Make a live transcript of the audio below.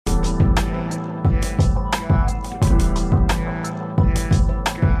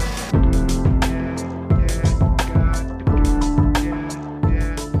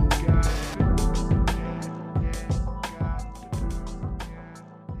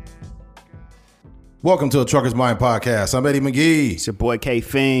Welcome to a Trucker's Mind podcast. I'm Eddie McGee. It's your boy K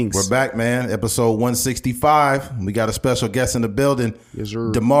Fings. We're back, man. Episode 165. We got a special guest in the building. Yes,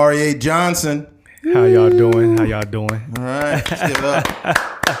 sir. Demarie Johnson. How y'all doing? All right, let's give it up.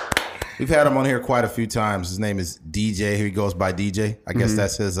 We've had him on here quite a few times. His name is DJ. He goes by DJ. I guess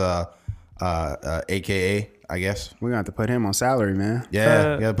that's his AKA, I guess. We're going to have to put him on salary, man.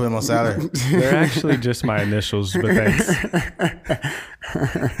 Yeah, you got to put him on salary. They're actually just my initials, but thanks.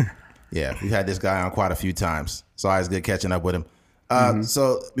 Yeah, we've had this guy on quite a few times. So always good catching up with him.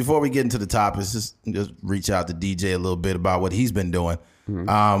 So before we get into the topics, just reach out to DJ a little bit about what he's been doing.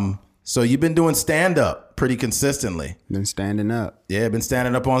 So you've been doing stand-up pretty consistently. Been standing up. Yeah, been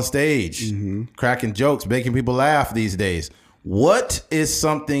standing up on stage, cracking jokes, making people laugh these days. What is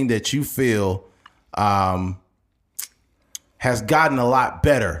something that you feel has gotten a lot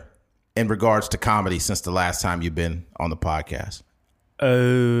better in regards to comedy since the last time you've been on the podcast?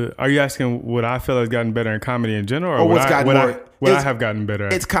 Are you asking what I feel has gotten better in comedy in general, or what's what I have gotten better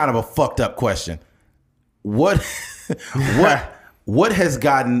at? It's kind of a fucked up question. What has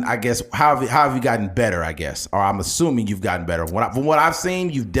gotten, I guess, how have you gotten better, I guess? Or I'm assuming you've gotten better. From what I've seen,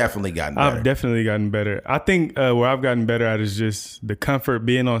 you've definitely gotten better. I've definitely gotten better. I think where I've gotten better at is just the comfort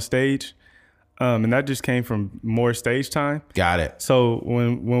being on stage. And that just came from more stage time. Got it. So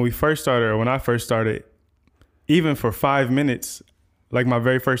when we first started, or when I first started, even for 5 minutes, like my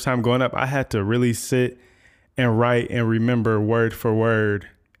very first time going up, I had to really sit and write and remember word for word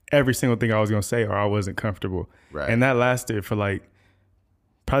every single thing I was going to say, or I wasn't comfortable. Right. And that lasted for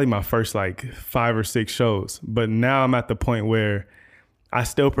probably my first 5 or 6 shows. But now I'm at the point where I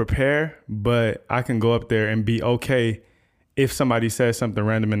still prepare, but I can go up there and be okay if somebody says something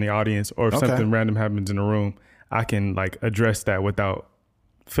random in the audience, or if something random happens in the room, I can address that without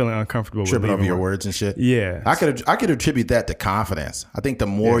feeling uncomfortable tripping with over your words and shit. Yeah. I could attribute that to confidence. I think the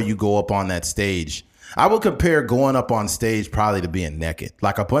more you go up on that stage, I would compare going up on stage probably to being naked.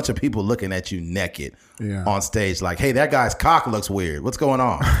 Like a bunch of people looking at you naked on stage, like, hey, that guy's cock looks weird. What's going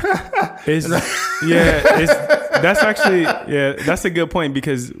on? That's a good point,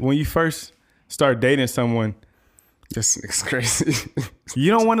 because when you first start dating someone, It's crazy. you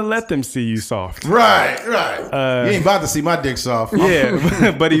don't want to let them see you soft. Right. You ain't about to see my dick soft.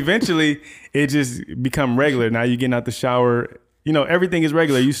 Yeah, but eventually it just become regular. Now you getting out the shower, everything is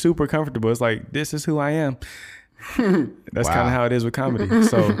regular. You super comfortable. It's like, this is who I am. That's kind of how it is with comedy.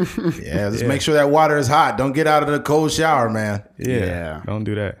 So just make sure that water is hot. Don't get out of the cold shower, man. Yeah. Don't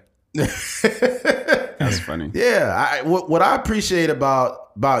do that. That's funny. Yeah, what I appreciate about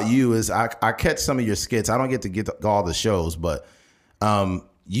you is I catch some of your skits. I don't get to all the shows, but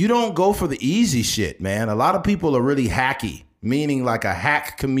you don't go for the easy shit, man. A lot of people are really hacky, meaning like a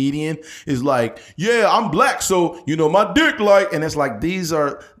hack comedian is like, yeah, I'm black, so my dick and it's like these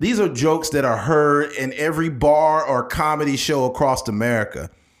are jokes that are heard in every bar or comedy show across America.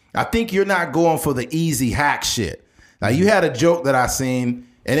 I think you're not going for the easy hack shit. Now you had a joke that I seen.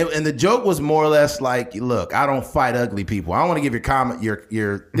 And the joke was more or less like, look, I don't fight ugly people. I don't want to give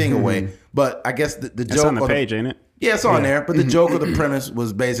your thing away, but I guess the joke it's on the page, ain't it? Yeah, it's on there. But the joke or the premise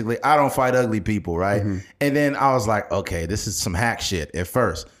was basically, I don't fight ugly people, right? And then I was like, okay, this is some hack shit at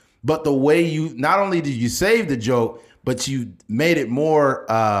first. But the way you not only did you save the joke, but you made it more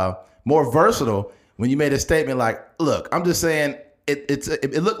versatile when you made a statement like, look, I'm just saying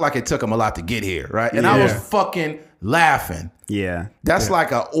it looked like it took them a lot to get here, right? And I was fucking laughing. Yeah. That's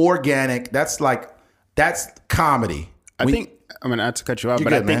like a organic, that's comedy. I think, not to cut you off,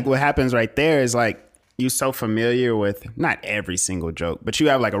 but I think what happens right there is you're so familiar with not every single joke, but you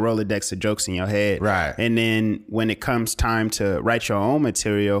have a Rolodex of jokes in your head. Right. And then when it comes time to write your own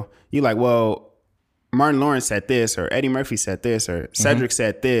material, you're like, well, Martin Lawrence said this, or Eddie Murphy said this, or Cedric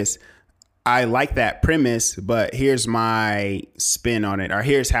said this. I like that premise, but here's my spin on it, or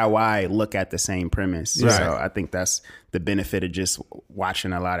here's how I look at the same premise. Right. So I think that's the benefit of just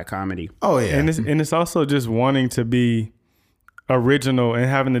watching a lot of comedy. Oh yeah, and it's also just wanting to be original and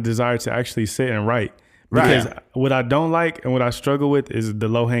having the desire to actually sit and write. Because what I don't like and what I struggle with is the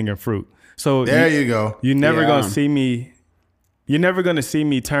low hanging fruit. So there you go. You're never gonna see me. You're never gonna see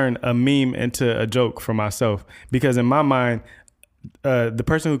me turn a meme into a joke for myself, because in my mind, the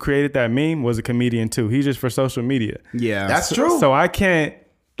person who created that meme was a comedian too. He's just for social media. Yeah, that's true. So I can't,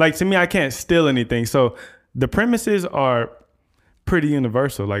 to me, I can't steal anything. So the premises are pretty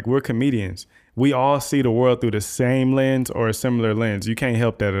universal. We're comedians. We all see the world through the same lens or a similar lens. You can't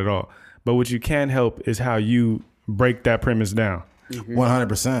help that at all. But what you can help is how you break that premise down.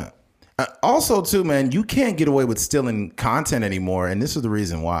 100%. Also, too, man, you can't get away with stealing content anymore. And this is the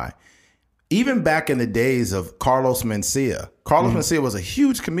reason why. Even back in the days of Carlos Mencia. Carlos Mencia was a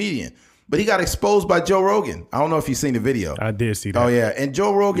huge comedian. but he got exposed by Joe Rogan. I don't know if you've seen the video. I did see that. Oh yeah, and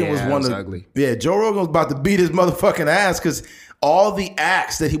Joe Rogan was one of ugly. Yeah, Joe Rogan was about to beat his motherfucking ass because all the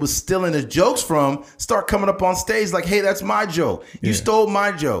acts that he was stealing his jokes from start coming up on stage like, hey, that's my joke. You stole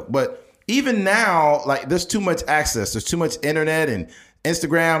my joke. But even now, like, there's too much access. There's too much internet and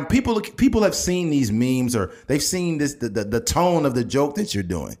Instagram. People have seen these memes, or they've seen this the tone of the joke that you're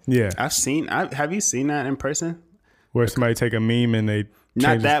doing. Yeah. Have you seen that in person? Where somebody take a meme and they Not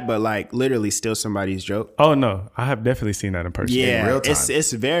change it. that, but like literally steal somebody's joke. Oh no, I have definitely seen that in person. Yeah, real time.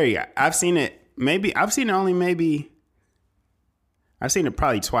 it's very. I've seen it. I've seen it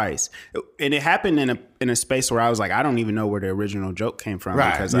probably twice, and it happened in a space where I was like, I don't even know where the original joke came from,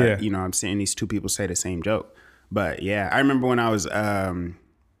 Right. because Yeah. I'm seeing these two people say the same joke. But yeah, I remember when I was,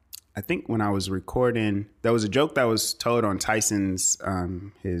 I think when I was recording, there was a joke that was told on Tyson's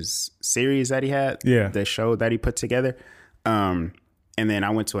his series that he had, the show that he put together. And then I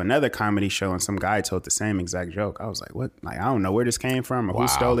went to another comedy show and some guy told the same exact joke. I was like, what? Like, I don't know where this came from or who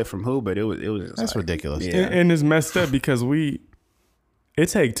stole it from who, but it was just That's like, ridiculous. Yeah. And it's messed up because it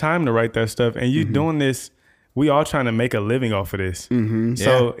take time to write that stuff, and you doing this, we all trying to make a living off of this.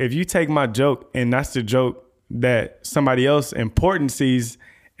 So if you take my joke and that's the joke that somebody else important sees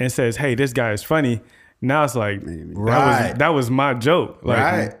and says, hey, this guy is funny, now it's like, Right. that was my joke. Like,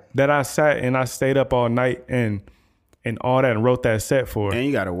 Right. that I sat and I stayed up all night and all that and wrote that set for. And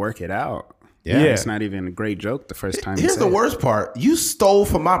you got to work it out. Yeah. It's not even a great joke the first time. Here's the worst part. You stole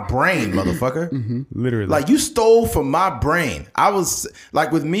from my brain, motherfucker. Literally. Like, you stole from my brain. I was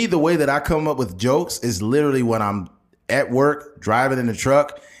like, with me, the way that I come up with jokes is literally when I'm at work, driving in the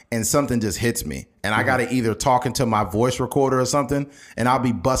truck, and something just hits me. And I got to either talk into my voice recorder or something, and I'll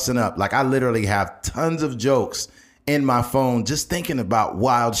be busting up. Like, I literally have tons of jokes in my phone just thinking about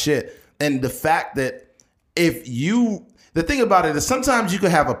wild shit. And the fact that the thing about it is sometimes you could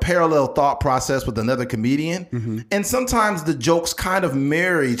have a parallel thought process with another comedian, and sometimes the jokes kind of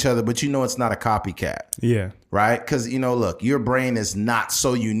mirror each other, but it's not a copycat. yeah. Right? Because, look, your brain is not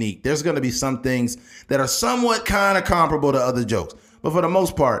so unique. There's going to be some things that are somewhat kind of comparable to other jokes. But for the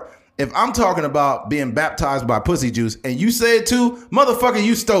most part, if I'm talking about being baptized by pussy juice and you say it too, motherfucker,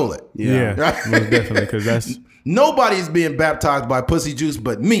 you stole it. Yeah. Right? Most definitely, because that's... Nobody's being baptized by pussy juice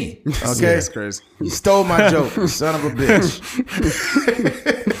but me. Okay? That's crazy. You stole my joke, you son of a bitch.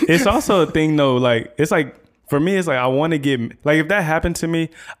 It's also a thing though, like, it's like, for me, it's like, I want to get, like, if that happened to me,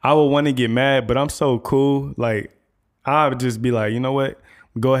 I would want to get mad, but I'm so cool. Like, I would just be like, you know what?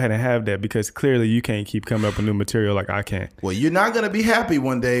 Go ahead and have that, because clearly you can't keep coming up with new material like I can. Well, you're not going to be happy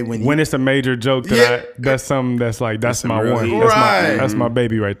one day when It's a major joke that that's something that's like, that's my real one. heat. That's my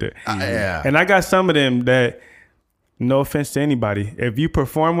baby right there. yeah. And I got some of them that, no offense to anybody, if you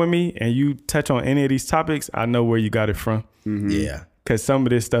perform with me and you touch on any of these topics, I know where you got it from. Yeah. Because some of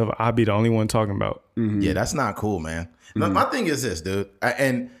this stuff, I'll be the only one talking about. Yeah, that's not cool, man. My thing is this, dude,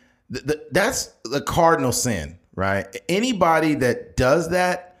 and that's the cardinal sin, right? Anybody that does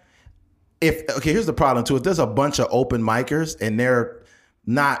that, here's the problem too. If there's a bunch of open micers and they're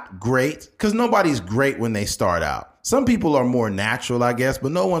not great, because nobody's great when they start out. Some people are more natural, I guess,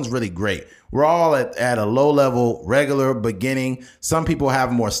 but no one's really great. We're all at a low level, regular beginning. Some people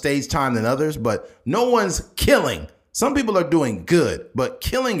have more stage time than others, but no one's killing. Some people are doing good, but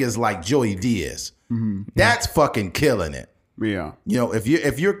killing is like Joey Diaz. That's fucking killing it. Yeah.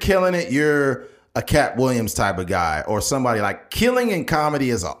 If you're killing it, you're a Cat Williams type of guy, or somebody. Like, killing in comedy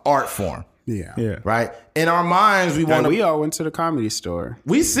is an art form. Yeah. Right? In our minds, We all went to the Comedy Store.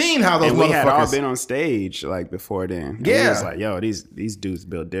 We seen how those And we motherfuckers. had all been on stage like before then. And Yeah. we was like, yo, these dudes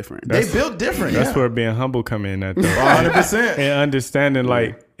built different. They built different. That's where being humble come in at, though. 100%. And understanding,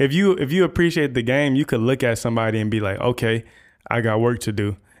 like, if you appreciate the game, you could look at somebody and be like, okay, I got work to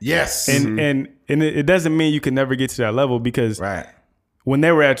do. Yes. And it doesn't mean you can never get to that level, because right. when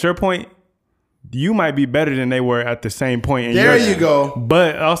they were at your point, you might be better than they were at the same point. In There your you go.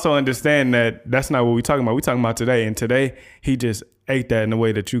 But also understand that that's not what we're talking about. We're talking about today. And today, he just ate that in a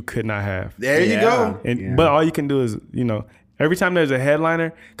way that you could not have. There you go. And But all you can do is, every time there's a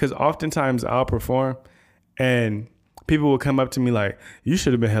headliner, because oftentimes I'll perform and people will come up to me like, you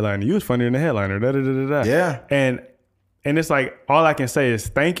should have been headliner. You was funnier than the headliner. Da, da, da, da, da. Yeah. And it's like, all I can say is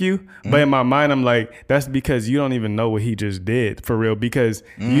thank you. But in my mind, I'm like, that's because you don't even know what he just did for real, because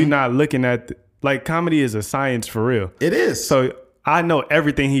you're not looking at, like, comedy is a science for real. It is. So I know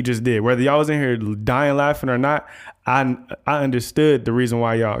everything he just did. Whether y'all was in here dying laughing or not, I understood the reason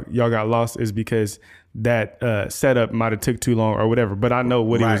why y'all got lost is because that setup might have took too long or whatever. But I know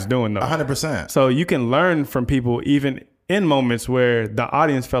what he was doing though. 100%. So you can learn from people even in moments where the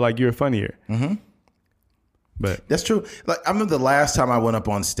audience felt like you're funnier. But That's true. Like I remember the last time I went up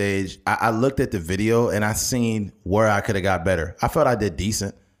on stage, I looked at the video and I seen where I could have got better. I felt I did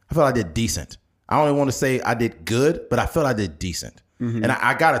decent. I don't even want to say I did good, but I felt I did decent. And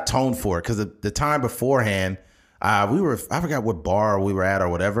I got a tone for it because the time beforehand, I forgot what bar we were at or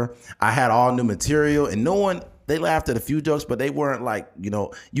whatever. I had all new material and they laughed at a few jokes, but they weren't like,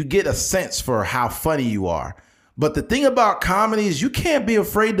 you get a sense for how funny you are. But the thing about comedy is you can't be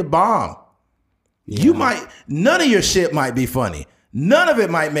afraid to bomb. Yeah. None of your shit might be funny. None of it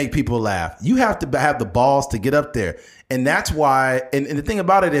might make people laugh. You have to have the balls to get up there. And that's why, and the thing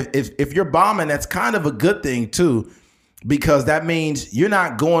about it, if you're bombing, that's kind of a good thing too, because that means you're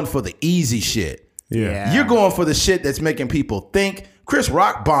not going for the easy shit. yeah. You're going for the shit that's making people think. Chris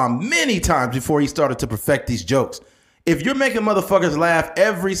Rock bombed many times before he started to perfect these jokes. If you're making motherfuckers laugh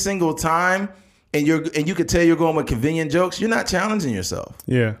every single time and you could tell you're going with convenient jokes, you're not challenging yourself.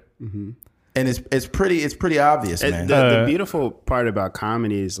 Yeah. And it's pretty obvious, man. The beautiful part about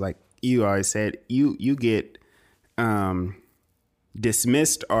comedy is, like you always said, you get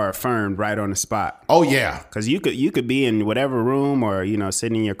dismissed or affirmed right on the spot. Oh yeah. Because you could be in whatever room or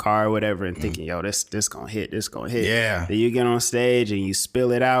sitting in your car or whatever and thinking, yo, this gonna hit. Yeah. Then you get on stage and you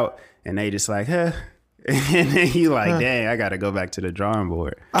spill it out and they just like, huh. And then you like, dang, I gotta go back to the drawing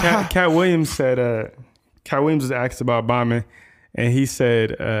board. Cat Williams said, Cat Williams was asked about bombing, and he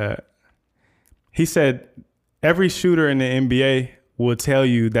said every shooter in the NBA will tell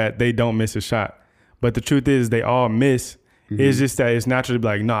you that they don't miss a shot, but the truth is they all miss. It's just that it's natural to be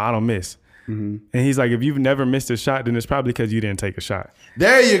like, no, I don't miss. And he's like, if you've never missed a shot, then it's probably because you didn't take a shot.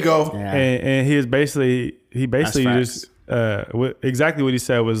 There you go. Yeah. And he basically just exactly what he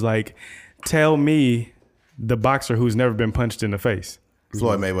said was like, tell me the boxer who's never been punched in the face.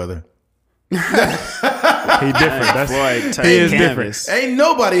 Floyd Mayweather. He different. That's Floyd he is canvas. different. Ain't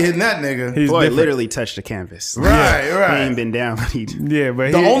nobody hitting that nigga. He's Floyd different. literally touched the canvas. Right. He ain't been down, but he Yeah,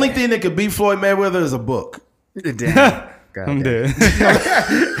 but The only thing that could beat Floyd Mayweather is a book. damn. God I'm damn. dead.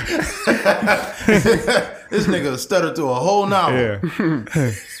 This nigga stuttered through a whole novel.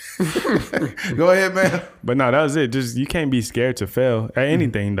 Yeah. Go ahead, man. But no, that was it. Just you can't be scared to fail at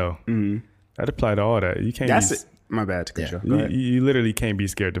anything though. That apply to all that. You can't. That's it. My bad to cut you off. Go ahead. You literally can't be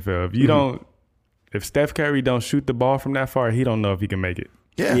scared to fail. If you don't, if Steph Curry don't shoot the ball from that far, he don't know if he can make it.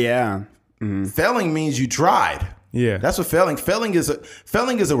 Yeah. Yeah. Failing means you tried. Yeah. That's what failing. Failing is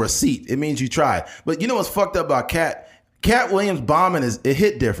a receipt. It means you tried. But you know what's fucked up about Cat Williams bombing it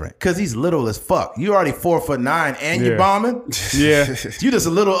hit different because he's little as fuck. You already 4'9" and you Yeah. bombing. Yeah. You just a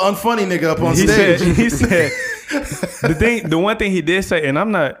little unfunny nigga up on He stage. said the one thing he did say, and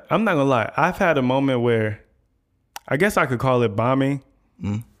I'm not gonna lie, I've had a moment where I guess I could call it bombing,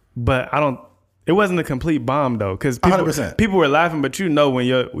 but it wasn't a complete bomb though, because 100%. people were laughing, but when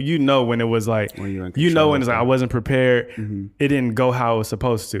when it was like When you're in when control, it's like I wasn't prepared, it didn't go how it was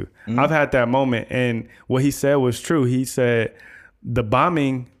supposed to. I've had that moment, and what he said was true. He said the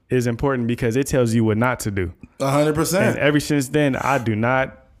bombing is important because it tells you what not to do. 100%. And ever since then, I do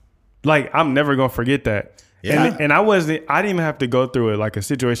not I'm never gonna forget that. Yeah. And I didn't even have to go through it like a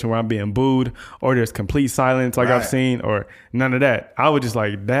situation where I'm being booed or there's complete silence like I've Right. seen or none of that. I was just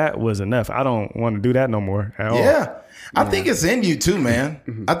like, that was enough. I don't want to do that no more at all. Yeah. I think it's in you too,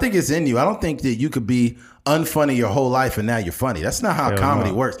 man. I think it's in you. I don't think that you could be unfunny your whole life and now you're funny. That's not how Hell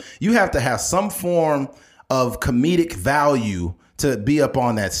comedy no. works. You have to have some form of comedic value to be up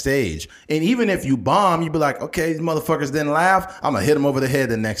on that stage. And even if you bomb, you'd be like, okay, these motherfuckers didn't laugh. I'm going to hit them over the head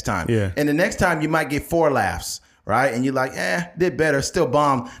the next time. Yeah. And the next time you might get 4 laughs. Right. And you're like, did better, still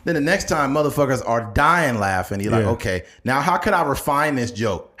bomb. Then the next time motherfuckers are dying laughing. You're like, Yeah. okay, now how could I refine this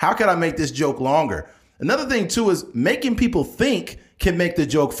joke? How could I make this joke longer? Another thing too is making people think can make the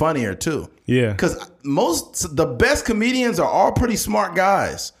joke funnier too. Yeah. Because the best comedians are all pretty smart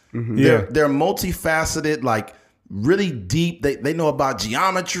guys. Yeah. They're multifaceted, like really deep. They know about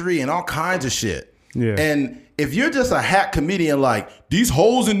geometry and all kinds of shit. Yeah. And if you're just a hack comedian like, these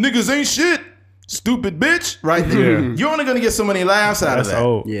hoes and niggas ain't shit, stupid bitch, right there, Yeah. you're only going to get so many laughs out That's of that.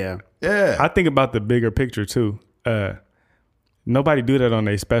 old. Yeah. Yeah. I think about the bigger picture too. Nobody do that on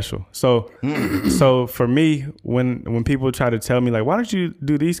a special. So for me, when people try to tell me like, why don't you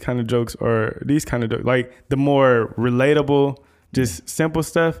do these kind of jokes or these kind of jokes, like the more relatable, just simple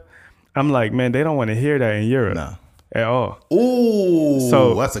stuff, I'm like, man, they don't want to hear that in Europe No. at all. Ooh,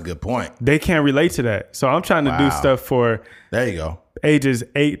 So- that's a good point. They can't relate to that. So I'm trying to do Wow. stuff for There you go. ages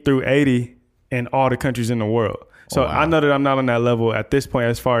 8 through 80 in all the countries in the world. So I know that I'm not on that level at this point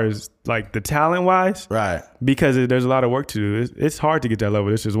as far as like the talent wise, Right. because there's a lot of work to do. It's hard to get that level.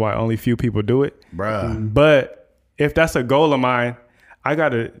 This is why only few people do it. Bruh. But if that's a goal of mine,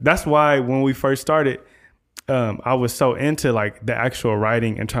 that's why when we first started, I was so into like the actual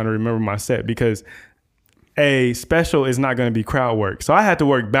writing and trying to remember my set, because a special is not going to be crowd work. So I had to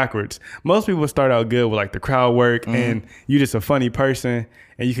work backwards. Most people start out good with like the crowd work and you just a funny person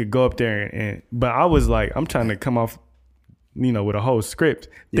and you could go up there and but I was like, I'm trying to come off, with a whole script,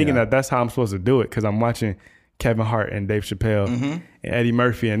 thinking that that's how I'm supposed to do it, because I'm watching Kevin Hart and Dave Chappelle and Eddie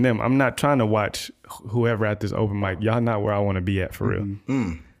Murphy and them. I'm not trying to watch whoever at this open mic. Y'all not where I want to be at for real.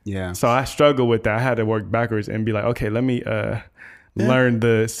 Yeah. So I struggled with that. I had to work backwards and be like, okay, let me learn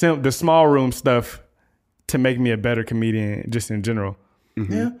the small room stuff to make me a better comedian just in general.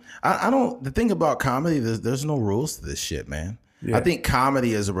 Yeah. I don't, the thing about comedy, there's no rules to this shit, man. Yeah. I think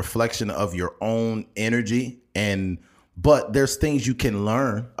comedy is a reflection of your own energy, but there's things you can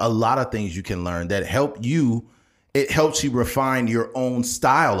learn, a lot of things you can learn that help you. It helps you refine your own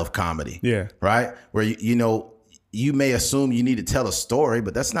style of comedy. Yeah. Right? Where, you may assume you need to tell a story,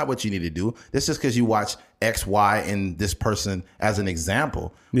 but that's not what you need to do. That's just because you watch X, Y, and this person as an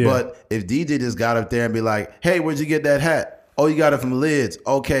example. Yeah. But if DJ just got up there and be like, hey, where'd you get that hat? Oh, you got it from Lids.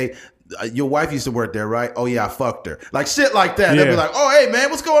 Okay. Your wife used to work there, right? Oh, yeah, I fucked her. Like shit like that. Yeah. They'll be like, oh, hey, man,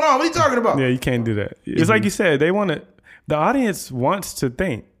 what's going on? What are you talking about? Yeah, you can't do that. It's like you said, the audience wants to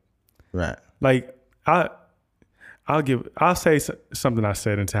think. Right. Like, I'll say something I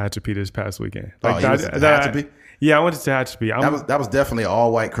said in Tehachapi this past weekend. Like Tehachapi? Yeah, I went to Tehachapi. That was definitely an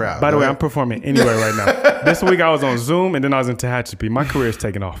all white crowd. By the way, I'm performing anywhere right now. This week I was on Zoom and then I was in Tehachapi. My career is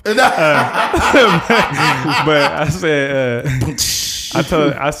taking off. But I said,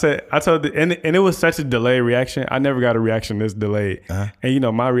 I told, and it was such a delayed reaction. I never got a reaction this delayed.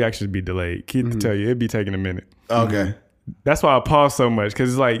 And my reactions be delayed. Keith to tell you, it'd be taking a minute. Okay. That's why I pause so much,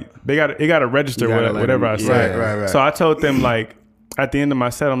 because it's like it got to register whatever I say. Right. So I told them, like, at the end of my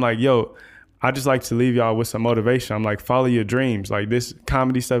set, I'm like, yo, I just like to leave y'all with some motivation. I'm like, follow your dreams. Like, this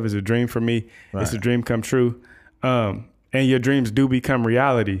comedy stuff is a dream for me. Right. It's a dream come true. And your dreams do become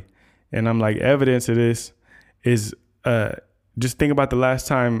reality. And I'm like, evidence of this is just think about the last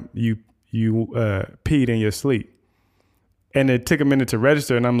time you peed in your sleep. And it took a minute to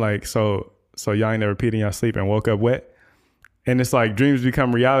register. And I'm like, so y'all ain't never peed in your sleep and woke up wet? And it's like dreams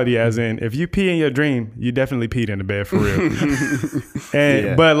become reality, as in, if you pee in your dream, you definitely peed in the bed for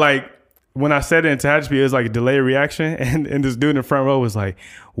real. But like, when I said it in Tehachapi, it was like a delayed reaction. And this dude in the front row was like,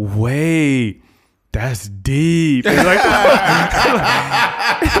 wait, that's deep. And, like,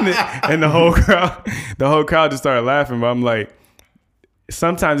 and the whole crowd just started laughing. But I'm like,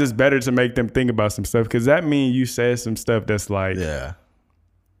 sometimes it's better to make them think about some stuff, because that means you said some stuff that's like,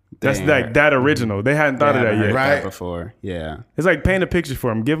 that's like that original. They hadn't thought of that yet. Right. Before. Yeah. It's like paint a picture for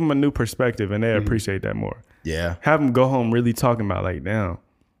them, give them a new perspective, and they appreciate that more. Yeah. Have them go home really talking about, like, damn.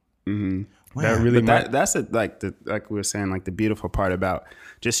 That really that's like we were saying, like, the beautiful part about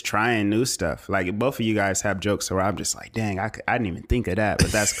just trying new stuff. Like, both of you guys have jokes where I'm just like, dang, I didn't even think of that,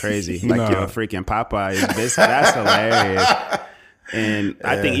 but that's crazy. Like, you're a freaking Popeye. That's hilarious. And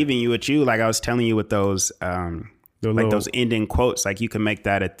I think even with you, like I was telling you with those those ending quotes, like, you can make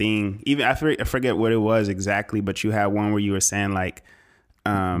that a thing. Even I forget what it was exactly, but you had one where you were saying, like,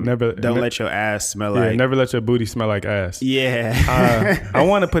 don't let your ass smell like. Never let your booty smell like ass. Yeah. I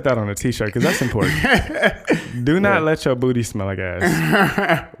want to put that on a t-shirt, because that's important. Do not let your booty smell like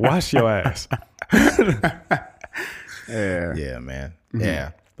ass. Wash your ass. Yeah, man.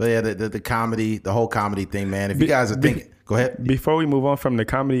 Yeah. But yeah, the comedy, the whole comedy thing, man. If you guys are thinking, go ahead. Before we move on from the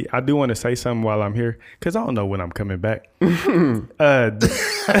comedy, I do want to say something while I'm here, because I don't know when I'm coming back.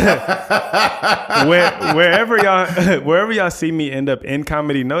 Wherever y'all see me end up in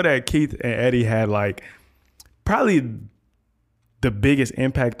comedy, know that Keith and Eddie had, like, probably the biggest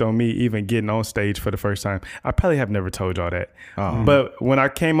impact on me even getting on stage for the first time. I probably have never told y'all that. But when I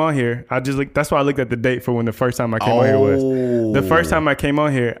came on here, that's why I looked at the date for when the first time I came on here was. The first time I came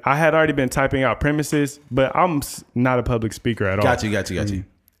on here, I had already been typing out premises, but I'm not a public speaker at all. Got you.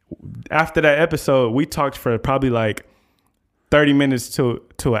 After that episode, we talked for probably like 30 minutes to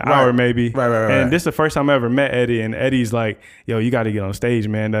an hour maybe. Right. And this is the first time I ever met Eddie, and Eddie's like, yo, you got to get on stage,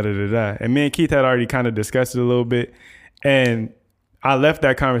 man, da-da-da-da. And me and Keith had already kind of discussed it a little bit. And I left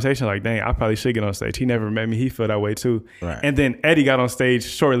that conversation like, dang, I probably should get on stage. He never met me. He felt that way too. Right. And then Eddie got on stage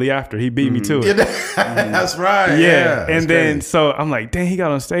shortly after. He beat me to it. That's right. Yeah. And then, crazy. So I'm like, dang, he got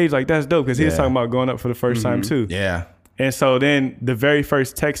on stage. Like, that's dope. Because he was talking about going up for the first time too. Yeah. And so then the very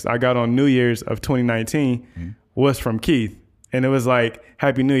first text I got on New Year's of 2019 was from Keith. And it was like,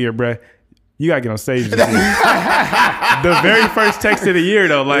 Happy New Year, bruh. You got to get on stage this year. The very first text of the year,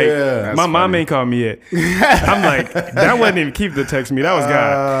 though, like, my mom ain't called me yet. I'm like, that wasn't even Keith that text me. That was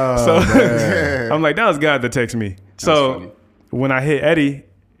God. So I'm like, that was God that text me. That's so funny. When I hit Eddie,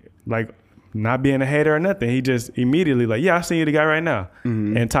 like, not being a hater or nothing. He just immediately like, yeah, I seen you the guy right now.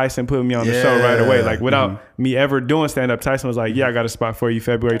 And Tyson put me on the show right away. Like without me ever doing stand up, Tyson was like, yeah, I got a spot for you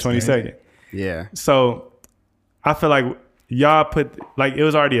February 22nd. Yeah. So I feel like y'all put, like it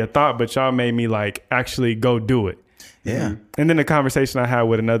was already a thought, but y'all made me like actually go do it. Yeah. And then the conversation I had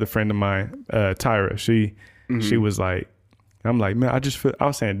with another friend of mine, Tyra, she was like, I'm like, man, I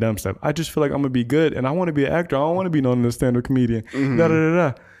was saying dumb stuff. I just feel like I'm gonna be good, and I want to be an actor. I don't want to be known as a stand-up comedian. Da, da, da,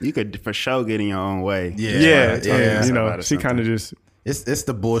 da. You could for sure get in your own way. Yeah. You know, she kind of just. It's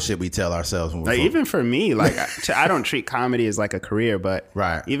the bullshit we tell ourselves. When like even for me, like I don't treat comedy as like a career, but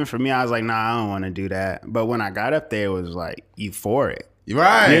even for me, I was like, nah, I don't want to do that. But when I got up there, it was like euphoric.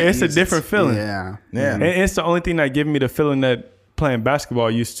 Right. Yeah, it's a different feeling. Yeah. And it's the only thing that gave me the feeling that playing basketball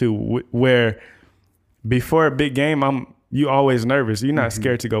used to, where before a big game, you always nervous. You're not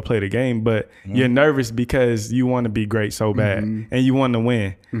scared to go play the game, but you're nervous because you want to be great so bad and you want to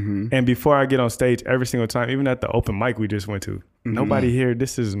win. And before I get on stage every single time, even at the open mic we just went to, nobody here,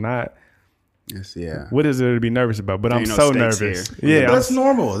 this is not, what is there to be nervous about? But I'm so nervous. Yeah, but that's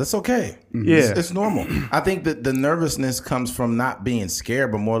normal. That's okay. Yeah. It's normal. I think that the nervousness comes from not being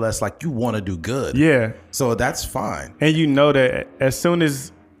scared, but more or less like you want to do good. Yeah. So that's fine. And you know that as soon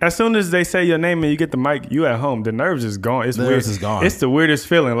as they say your name and you get the mic, you at home. The nerves is gone. It's weird. Is gone. It's the weirdest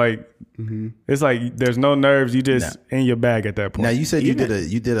feeling. Like it's like there's no nerves. You just in your bag at that point. Now you said you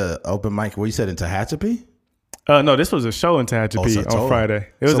did a open mic where you said in Tehachapi? No, this was a show in Tehachapi on Friday.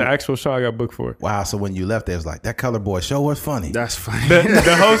 It was an actual show I got booked for. Wow. So when you left, there was like that Color Boy show was funny. That's funny.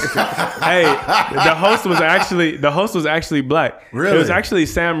 The host, the host was actually black. Really? It was actually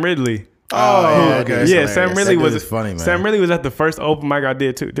Sam Ridley. Oh, okay. Yeah, Sam Ridley was funny, man. Sam Ridley was at the first open mic I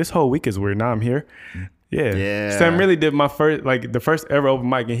did too. This whole week is weird. Now I'm here. Yeah. Sam Ridley did my the first ever open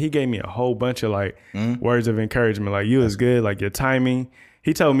mic, and he gave me a whole bunch of like words of encouragement. Like, you was good, like your timing.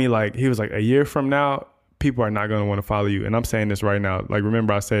 He told me like, he was like, a year from now, people are not going to want to follow you. And I'm saying this right now. Like,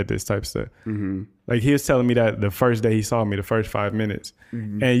 remember I said this type of stuff. Like, he was telling me that the first day he saw me, the first 5 minutes.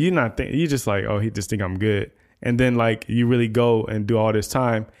 And you just like, oh, he just think I'm good. And then like you really go and do all this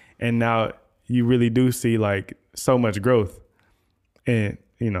time, and now you really do see like so much growth. And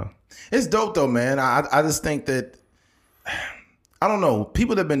it's dope though, man. I just think that, I don't know,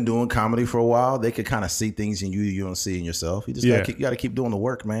 people that have been doing comedy for a while, they could kind of see things in you don't see in yourself. You just got to keep doing the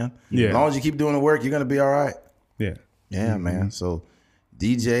work, man. Yeah. As long as you keep doing the work, you're gonna be all right. Yeah, man. So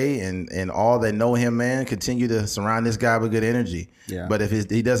DJ and all that know him, man, continue to surround this guy with good energy. Yeah. But if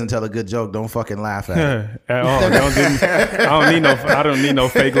he doesn't tell a good joke, don't fucking laugh at it. At all. I don't need no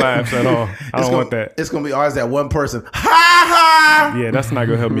fake laughs at all. I don't want that. It's gonna be always that one person. Ha ha. Yeah, that's not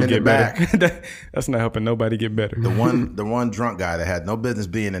gonna help me get better. That's not helping nobody get better. The one drunk guy that had no business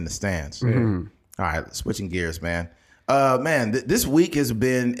being in the stands. All right, switching gears, man. This week has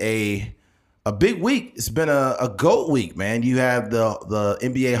been a big week. It's been a GOAT week, man. You have the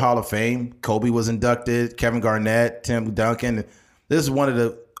NBA Hall of Fame. Kobe was inducted. Kevin Garnett, Tim Duncan. This is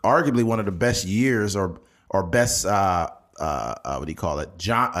arguably one of the best years or best what do you call it?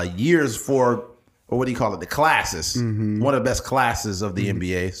 Years for, or what do you call it? The classes. One of the best classes of the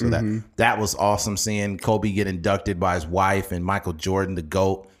NBA. So that was awesome seeing Kobe get inducted by his wife and Michael Jordan, the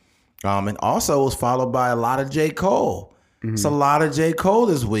GOAT. And also it was followed by a lot of J. Cole. It's a lot of J. Cole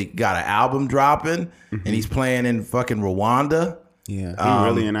this week. Got an album dropping, and he's playing in fucking Rwanda. Yeah, he's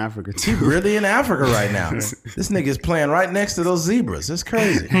really in Africa too. He's really in Africa right now. This nigga's playing right next to those zebras. It's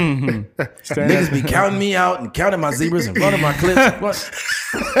crazy. Niggas be counting me out and counting my zebras in front of my clips.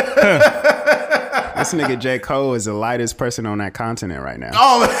 This nigga J. Cole is the lightest person on that continent right now.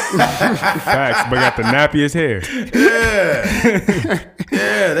 Oh, facts, but got the nappiest hair.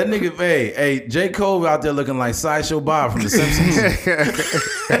 Yeah, that nigga. Hey, J. Cole out there looking like Sideshow Bob from The Simpsons.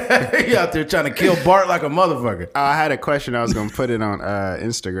 He out there trying to kill Bart like a motherfucker. I had a question. I was gonna put it on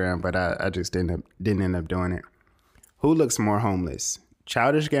Instagram, but I just didn't end up doing it. Who looks more homeless,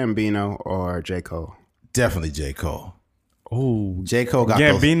 Childish Gambino or J. Cole? Definitely J. Cole. Oh, J. Cole got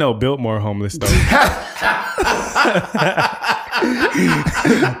Gambino built more homeless though.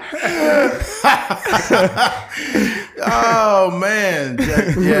 Oh man,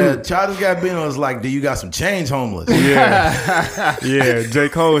 Childish Gambino is like, do you got some change homeless? Yeah. J.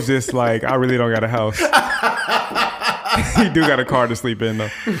 Cole is just like, I really don't got a house. He do got a car to sleep in though.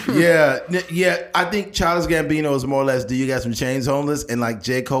 Yeah. I think Childish Gambino is more or less, do you got some change homeless? And like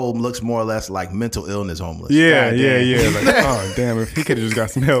J. Cole looks more or less like mental illness homeless. Yeah. Like, oh damn, if he could have just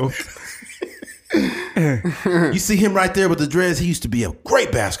got some help. You see him right there with the dreads. He used to be a great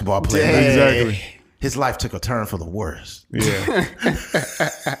basketball player. Exactly. his life took a turn for the worse. Yeah.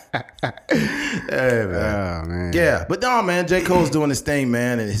 Hey, man. Oh man. Yeah, but no, man, J. Cole's doing his thing,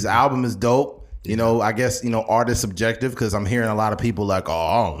 man, and his album is dope. You know, I guess, you know, art is subjective because I'm hearing a lot of people like,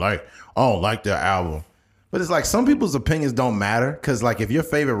 oh, I don't like their album. But it's like some people's opinions don't matter because, like, if your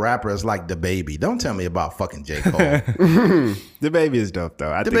favorite rapper is like DaBaby, don't tell me about fucking J. Cole. DaBaby is dope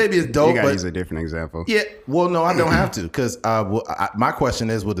though. DaBaby is dope. You gotta but use a different example. yeah, well, no, I don't have to because my question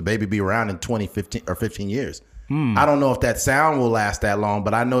is, will DaBaby be around in 2015 or 15 years? I don't know if that sound will last that long,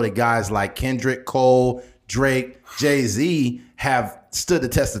 but I know that guys like Kendrick, Cole, Drake, Jay-Z have stood the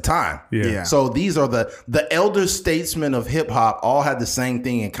test of time. Yeah. So these are the elder statesmen of hip hop all have the same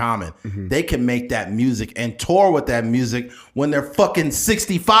thing in common. They can make that music and tour with that music when they're fucking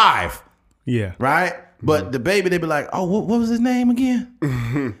 65. Yeah. Right? But DaBaby, they be like, oh, what was his name again?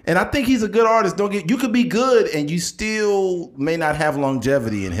 And I think he's a good artist. You could be good and you still may not have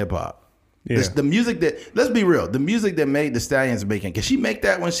longevity in hip hop. Yeah. The music that, let's be real, the music that Meg Thee Stallion's making, can she make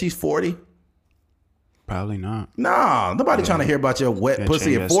that when she's 40? Probably not. Nah, nobody trying to hear about your wet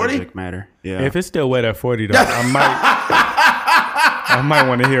pussy at 40. Matter. Yeah. If it's still wet at 40 though, I might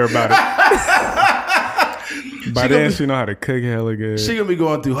want to hear about it. By then she know how to cook hella good. She gonna be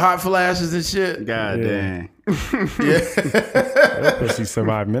going through hot flashes and shit. God dang. That pussy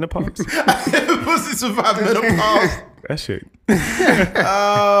survived menopause. Pussy survived menopause. That shit.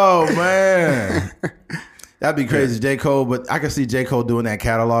 Oh man. That'd be crazy, J. Cole, but I can see J. Cole doing that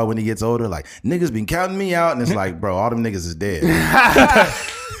catalog when he gets older. Like, niggas been counting me out, and it's like, bro, all them niggas is dead.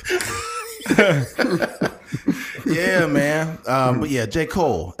 Yeah, man. But yeah, J.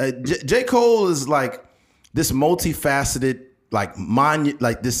 Cole. J. Cole is like this multifaceted, like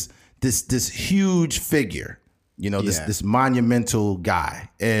this huge figure. You know, this monumental guy.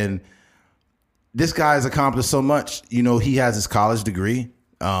 And this guy has accomplished so much. You know, he has his college degree.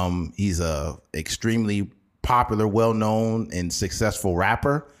 He's a extremely popular, well-known, and successful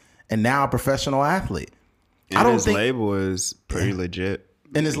rapper, and now a professional athlete. And I don't his think label is pretty legit.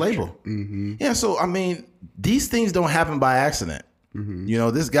 in his label. Yeah, so I mean, these things don't happen by accident. You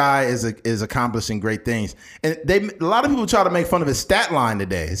know, this guy is accomplishing great things, and a lot of people try to make fun of his stat line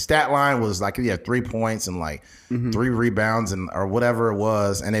today. His stat line was like he had 3 points and like 3 rebounds and or whatever it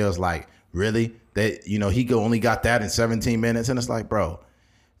was, and they was like, really? That, you know, he only got that in 17 minutes, and it's like, bro.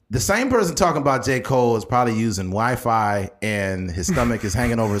 The same person talking about J. Cole is probably using Wi-Fi and his stomach is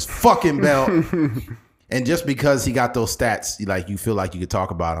hanging over his fucking belt. And just because he got those stats, you feel like you could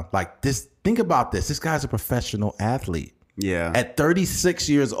talk about him. Like this, think about this. This guy's a professional athlete. Yeah. At 36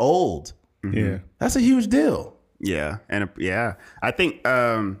 years old. Yeah. That's a huge deal. Yeah. And I think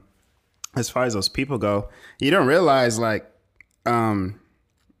as far as those people go, you don't realize like we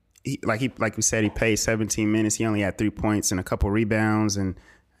said, he played 17 minutes. He only had 3 points and a couple rebounds, and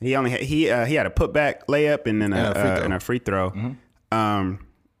he only had, he had a putback layup and then a free throw. But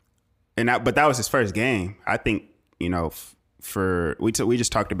that was his first game. I think, you know, we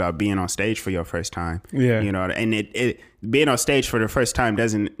just talked about being on stage for your first time. Yeah, you know, and it being on stage for the first time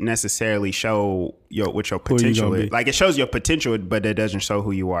doesn't necessarily show what your potential is. Like, it shows your potential, but it doesn't show who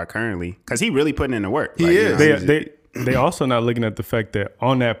you are currently. Because he really putting in the work. He is. You know, They also not looking at the fact that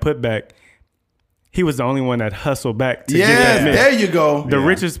on that putback, he was the only one that hustled back to get that miss. There you go. The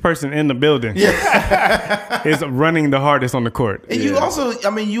richest person in the building is running the hardest on the court. And you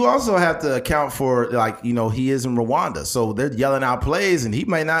also have to account for, like, you know, he is in Rwanda, so they're yelling out plays, and he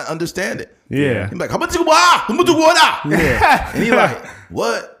may not understand it. Yeah, he's like, yeah. And he like,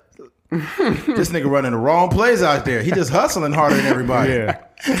 what? This nigga running the wrong plays out there. He just hustling harder than everybody. Yeah.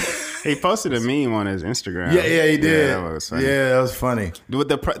 He posted a meme on his Instagram. Yeah, he did. Yeah, that was funny. Yeah, that was funny.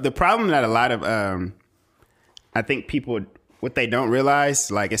 The problem that a lot of I think people, what they don't realize,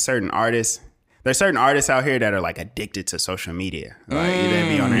 like, there's certain artists out here that are like addicted to social media. Like,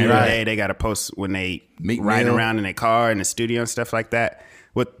 they be on there every day. They got to post when they riding around in their car in the studio and stuff like that.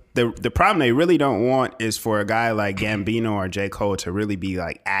 What the problem they really don't want is for a guy like Gambino or J. Cole to really be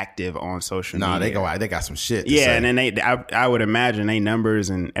like active on social media. They got some shit to say. And then I would imagine they numbers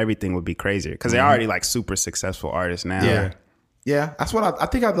and everything would be crazier because they're already like super successful artists now. Yeah. That's what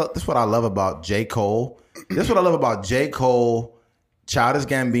that's what I love about J. Cole. That's what I love about J. Cole, Childish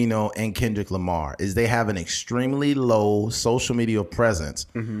Gambino, and Kendrick Lamar is they have an extremely low social media presence,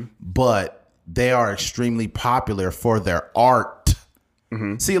 but they are extremely popular for their art.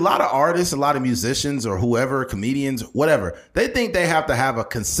 See, a lot of artists, a lot of musicians or whoever, comedians, whatever, they think they have to have a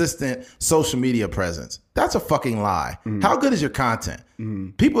consistent social media presence. That's a fucking lie. How good is your content?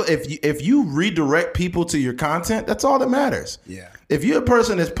 People, if you redirect people to your content, that's all that matters. Yeah. If you're a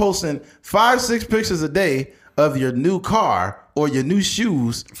person that's posting 5-6 pictures a day of your new car or your new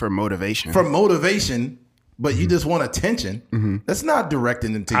shoes For motivation. for motivation, but you just want attention. That's not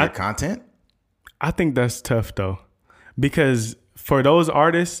directing them to your content. I think that's tough though, because for those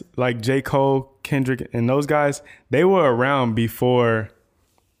artists like J. Cole, Kendrick, and those guys, they were around before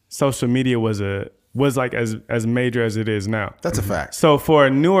social media was like as major as it is now. That's a fact. So for a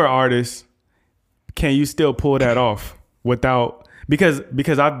newer artist, can you still pull that off without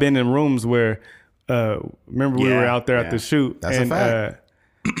because I've been in rooms where remember we were out there at the shoot That's a fact.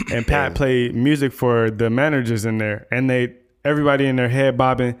 And Pat played music for the managers in there, and everybody in their head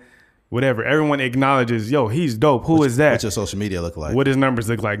bobbing, whatever. Everyone acknowledges, yo, he's dope. Who is that? What's your social media look like? What his numbers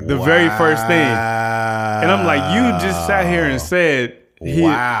look like? The very first thing. And I'm like, you just sat here and said,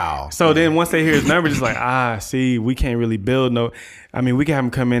 Wow. So then once they hear his numbers, it's like, see, we can't really build we can have him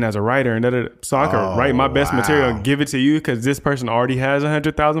come in as a writer and so I can write my best material and give it to you because this person already has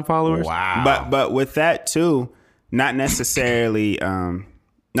 100,000 followers. Wow. But with that too, not necessarily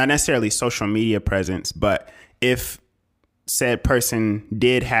social media presence, but if said person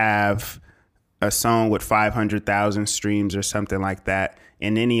did have a song with 500,000 streams or something like that,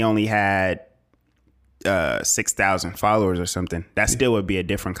 and then he only had 6,000 followers or something, that still would be a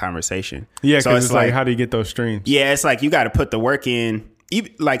different conversation. Yeah, because it's like, how do you get those streams? Yeah, it's like you got to put the work in.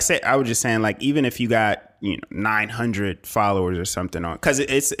 Even, I was just saying, like, even if you got 900 followers or something on, because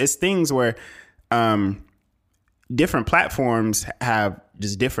it's things where different platforms have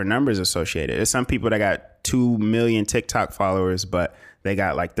just different numbers associated. There's some people that got 2 million TikTok followers, but they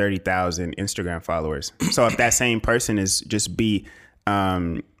got like 30,000 Instagram followers. So if that same person is just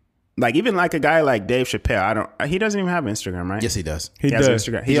like even like a guy like Dave Chappelle, he doesn't even have Instagram, right? Yes, he does. He has does.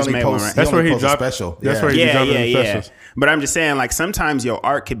 Instagram. He He just only made one, posts. right? That's where he posts a dropped special. That's where he dropped the specials. But I'm just saying, like, sometimes your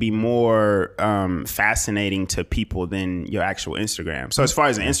art could be more fascinating to people than your actual Instagram. So as far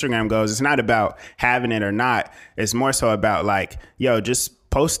as the Instagram goes, it's not about having it or not. It's more so about like, yo, just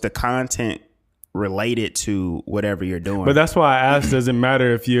post the content related to whatever you're doing. But that's why I asked, does it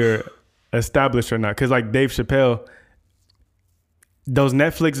matter if you're established or not? Because like Dave Chappelle, those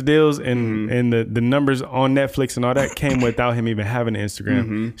Netflix deals and the numbers on Netflix and all that came without him even having an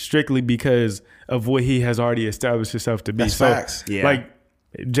Instagram, strictly because of what he has already established himself to be. That's so facts. Yeah. like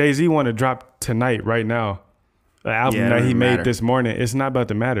Jay-Z want to drop tonight, right now, the album that he made this morning. It's not about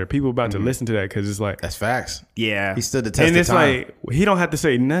to matter. People about to listen to that because it's like, That's facts. yeah. He stood the test and of it's time. like he don't have to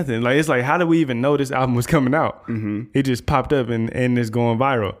say nothing. Like it's like, how do we even know this album was coming out? It just popped up and it's going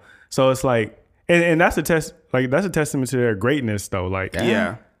viral. So it's like, and that's a testament to their greatness though. Like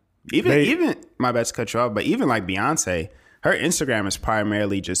Yeah. Even my bad to cut you off, but even like Beyonce, her Instagram is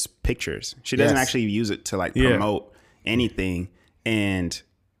primarily just pictures. She doesn't Yes. actually use it to like Yeah. promote anything. And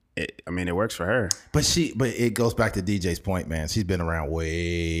it works for her. But it goes back to DJ's point, man. She's been around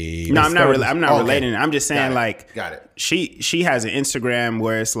way. No, I'm not Okay. relating it. I'm just saying, Got it. like, Got it. She has an Instagram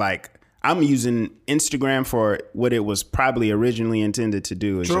where it's like, I'm using Instagram for what it was probably originally intended to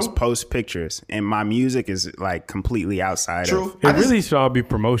do, is True. just post pictures, and my music is like completely outside True. of. it really should all be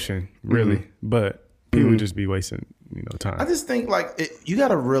promotion, really, but people just be wasting time. I just think like you got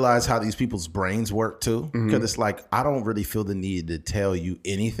to realize how these people's brains work too, because it's like I don't really feel the need to tell you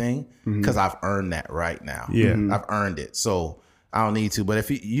anything because I've earned that right now. Yeah. I've earned it, so I don't need to. But if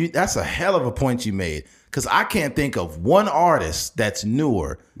you that's a hell of a point you made, because I can't think of one artist that's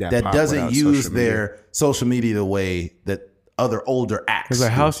newer that pop doesn't without use social media. their social media the way that other older acts. It's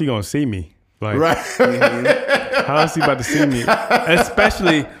like, do. how's he gonna see me? Like, Right. how's he about to see me?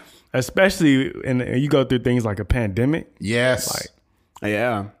 Especially, and you go through things like a pandemic. Yes.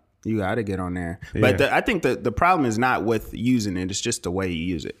 Yeah, you got to get on there. But Yeah. I think the problem is not with using it; it's just the way you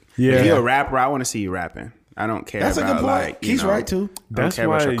use it. Yeah. If you're a rapper, I want to see you rapping. I don't care. That's a about good point. like, He's right too. That's care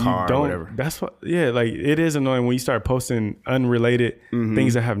why about your you car or don't. whatever. That's what. Yeah, like it is annoying when you start posting unrelated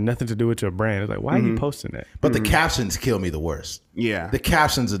things that have nothing to do with your brand. It's like, why are you posting that? But the captions kill me the worst. Yeah. The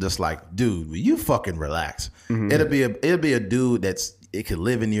captions are just like, dude, will you fucking relax? It'll be a dude it could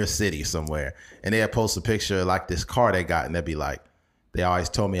live in your city somewhere, and they'll post a picture of, like this car they got, and they'll be like, they always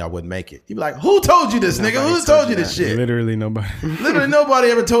told me I wouldn't make it. You'd be like, who told you this, nigga? Who told you this shit? Literally nobody. Literally nobody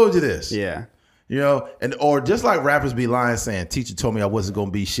ever told you this. Yeah. You know, or just like rappers be lying saying, teacher told me I wasn't gonna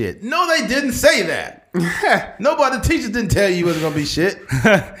be shit. No, they didn't say that. Nobody, the teacher didn't tell you wasn't gonna be shit.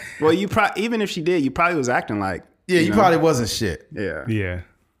 Well, even if she did, you probably was acting like. Yeah, you know? probably wasn't shit. Yeah. Yeah,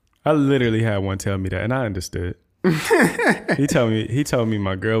 I literally had one tell me that, and I understood. He told me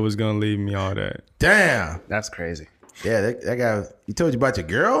my girl was gonna leave me, all that. Damn. That's crazy. Yeah, that guy, he told you about your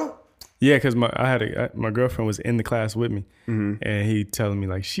girl? Yeah, because my girlfriend was in the class with me, and he telling me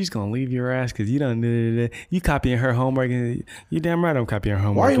like she's gonna leave your ass because you don't you copying her homework, and you damn right I'm copying her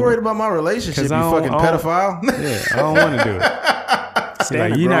homework. Why are you worried about my relationship? You fucking pedophile. Yeah, I don't want to do it. Stay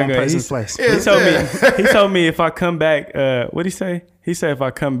in a you're not grown gonna. person's place. He told me if I come back, what'd he say? He said if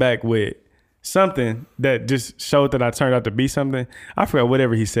I come back with something that just showed that I turned out to be something, I forgot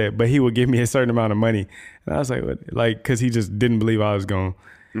whatever he said, but he would give me a certain amount of money, and I was like, what? Like, because he just didn't believe I was going.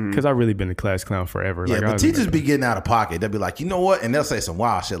 Because I've really been a class clown forever. Yeah, like, but teachers be getting out of pocket. They'll be like, you know what? And they'll say some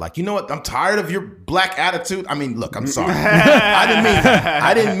wild shit like, you know what? I'm tired of your black attitude. I mean, look, I'm sorry. I didn't mean that.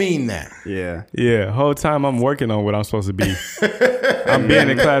 I didn't mean that. Yeah. Yeah, whole time I'm working on what I'm supposed to be. I'm being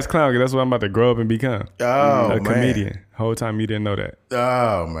a class clown because that's what I'm about to grow up and become. Oh, a man. comedian. Whole time you didn't know that.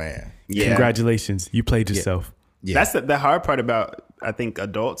 Oh, man. Yeah. Congratulations. You played yourself. Yeah. That's the hard part about, I think,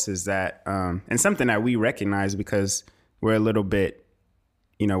 adults is that, and something that we recognize because we're a little bit,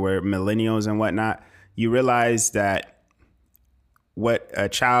 we're millennials and whatnot. You realize that what a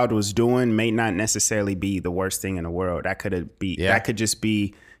child was doing may not necessarily be the worst thing in the world. That could just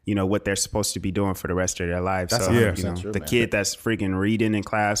be, what they're supposed to be doing for the rest of their lives. That's so, 100% true, the man. kid that's freaking reading in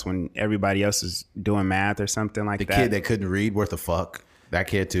class when everybody else is doing math or something like The that. kid that couldn't read, worth a fuck. That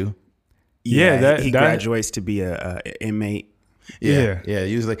kid, too. Yeah, he graduates to be a inmate. Yeah.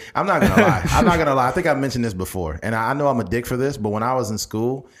 Usually, I'm not gonna lie. I think I mentioned this before, and I know I'm a dick for this, but when I was in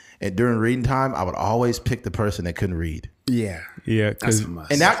school and during reading time, I would always pick the person that couldn't read. Yeah. Yeah, because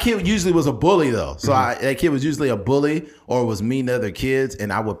And that kid usually was a bully though, so that kid was usually a bully or was mean to other kids,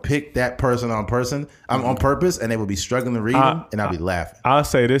 and I would pick that person on purpose, and they would be struggling to read them, and I'd be laughing. I'll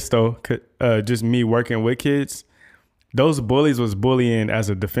say this though, just me working with kids, those bullies was bullying as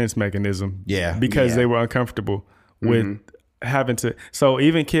a defense mechanism. Yeah. Because they were uncomfortable with having to. So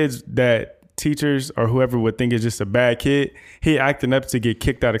even kids that teachers or whoever would think is just a bad kid, he acting up to get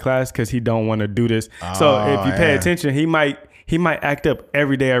kicked out of class because he don't want to do this. So if you pay attention, he might act up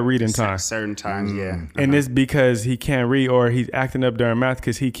every day at reading time. Certain times, yeah. And it's because he can't read, or he's acting up during math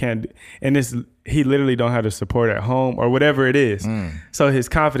because he can't. And he literally don't have the support at home or whatever it is. So his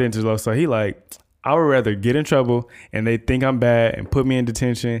confidence is low. So he like, I would rather get in trouble and they think I'm bad and put me in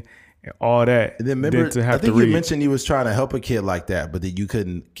detention and all that. And then remember, than to have I think to you read. mentioned you was trying to help a kid like that, but that you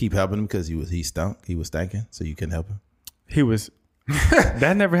couldn't keep helping him because he stunk. He was stinking, so you couldn't help him. He was.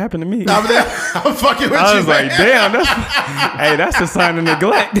 That never happened to me. I'm fucking with you. I was man. like, damn, that's a sign of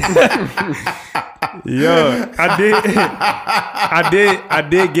neglect. Yo, I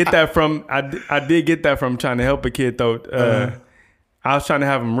did get that from trying to help a kid though. I was trying to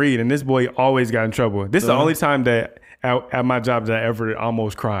have him read, and this boy always got in trouble. This is the only time that at my job that I ever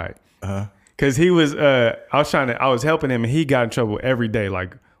almost cried. Cause he was, I was helping him, and he got in trouble every day,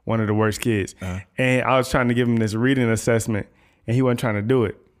 like one of the worst kids. And I was trying to give him this reading assessment, and he wasn't trying to do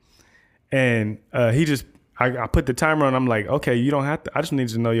it. And I put the timer on. I'm like, okay, you don't have to. I just need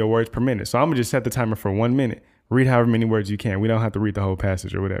to know your words per minute. So I'm gonna just set the timer for 1 minute. Read however many words you can. We don't have to read the whole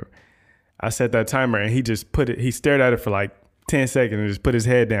passage or whatever. I set that timer, and he just he stared at it for like 10 seconds and just put his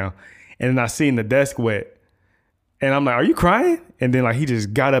head down. And then I seen the desk wet. And I'm like, are you crying? And then like he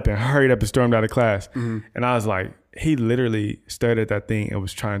just got up and hurried up and stormed out of class. And I was like, he literally stared at that thing and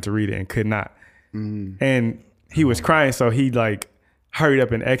was trying to read it and could not. And he was crying, so he like hurried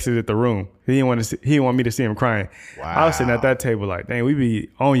up and exited the room. He didn't want me to see him crying. Wow. I was sitting at that table like, dang, we be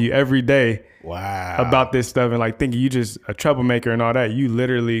on you every day about this stuff and like thinking you just a troublemaker and all that. You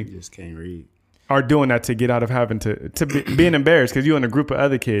literally Just can't read. are doing that to get out of having to being embarrassed because you're in a group of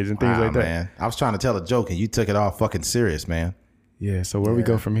other kids and things like that. Man. I was trying to tell a joke and you took it all fucking serious, man. Yeah. So where we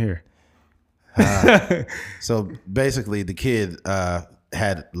go from here? So basically, the kid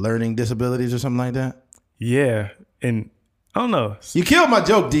had learning disabilities or something like that. Yeah. And I don't know. You killed my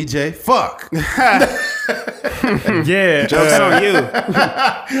joke, DJ. Fuck. Yeah. Joke's on you.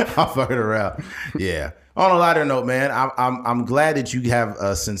 I'm fucking around. Yeah. On a lighter note, man, I'm glad that you have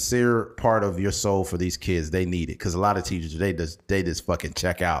a sincere part of your soul for these kids. They need it because a lot of teachers they just fucking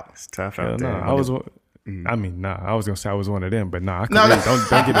check out. It's tough Hell out no. there. I was gonna say I was one of them, but I could read. Don't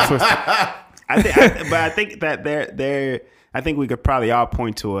get it twisted. I think that I think we could probably all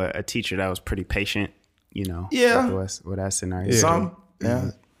point to a teacher that was pretty patient, Yeah. with us in our Some,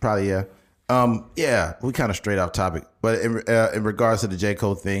 probably, yeah. We kind of straight off topic, but in regards to the J.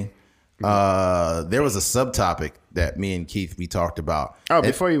 Cole thing, there was a subtopic that me and Keith we talked about. Oh,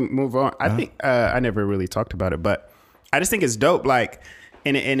 before you move on, I think I never really talked about it, but I just think it's dope. Like,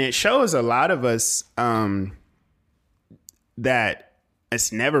 and it shows a lot of us that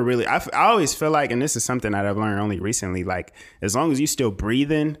it's never really. I always feel like, and this is something that I've learned only recently. Like, as long as you still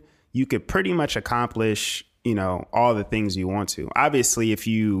breathing, you could pretty much accomplish you know, all the things you want to. Obviously, if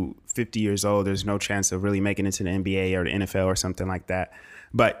you 50 years old, there's no chance of really making it to the NBA or the NFL or something like that.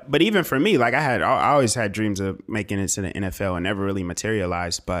 But even for me, like I always had dreams of making it to the NFL and never really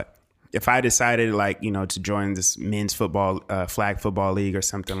materialized. But if I decided, like, you know, to join this men's football, flag football league or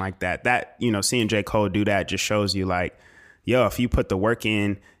something like that, you know, seeing J. Cole do that just shows you, like, yo, if you put the work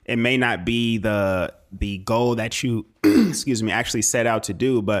in, it may not be the goal that you, excuse me, actually set out to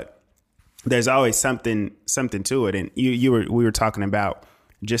do, but there's always something to it. And we were talking about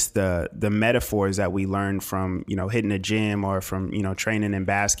just the metaphors that we learned from, you know, hitting the gym or from, you know, training in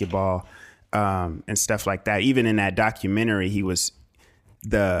basketball, and stuff like that. Even in that documentary,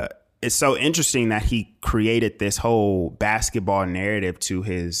 it's so interesting that he created this whole basketball narrative to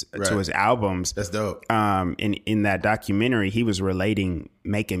his albums. That's dope. In that documentary, he was relating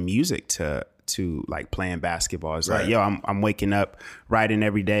making music to like playing basketball. It's like, yo, I'm waking up writing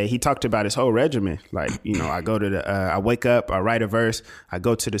every day. He talked about his whole regimen. Like, you know, I wake up, I write a verse, I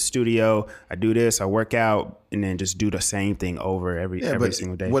go to the studio, I do this, I work out, and then just do the same thing over every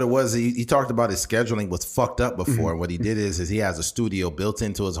single day. What it was, he talked about his scheduling was fucked up before. What he did is he has a studio built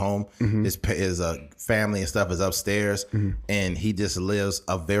into his home. His family and stuff is upstairs, and he just lives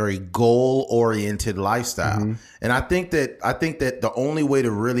a very goal-oriented lifestyle. And I think that the only way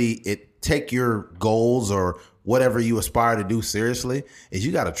to really take your goals or whatever you aspire to do seriously is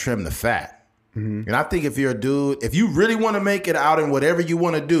you got to trim the fat. And I think if you're a dude, if you really want to make it out in whatever you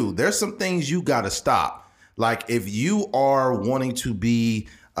want to do, there's some things you got to stop. Like if you are wanting to be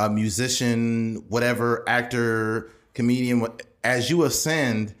a musician, whatever, actor, comedian, as you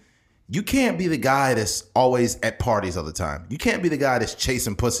ascend, you can't be the guy that's always at parties all the time. You can't be the guy that's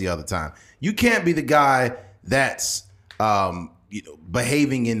chasing pussy all the time. You can't be the guy that's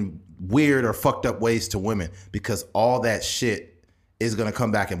behaving in weird or fucked up ways to women, because all that shit is going to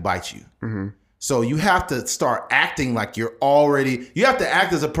come back and bite you. So you have to start acting like you have to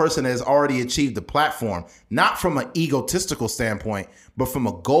act as a person that has already achieved the platform, not from an egotistical standpoint, but from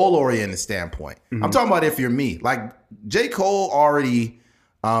a goal-oriented standpoint. I'm talking about if you're me. Like J. Cole already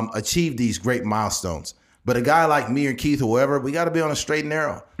achieved these great milestones. But a guy like me or Keith or whoever, we got to be on a straight and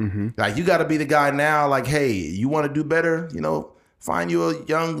narrow. Like you got to be the guy now, like, hey, you want to do better? You know, find you a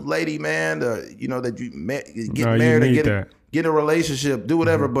young lady, man, you know, that you get married and get a relationship, do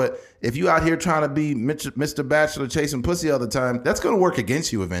whatever. But if you out here trying to be Mr. Bachelor chasing pussy all the time, that's going to work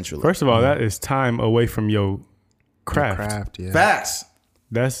against you eventually. First of all, that is time away from your craft. Yeah. Facts.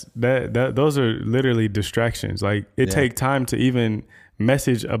 Those are literally distractions. Like it take time to even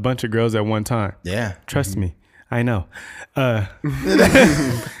message a bunch of girls at one time. Yeah. Trust me. I know.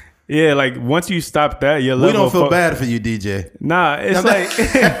 Yeah, like once you stop that, your level. We don't feel bad for you, DJ. Nah, it's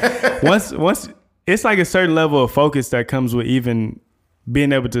like once it's like a certain level of focus that comes with even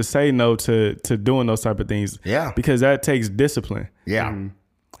being able to say no to doing those type of things. Yeah, because that takes discipline. Yeah.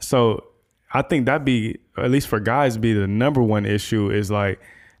 So I think that be, at least for guys, be the number one issue is like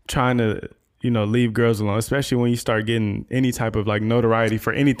trying to, you know, leave girls alone, especially when you start getting any type of like notoriety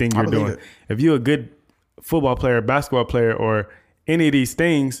for anything you're doing. If you're a good football player, basketball player, or any of these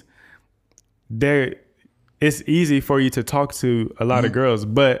things, it's easy for you to talk to a lot of girls,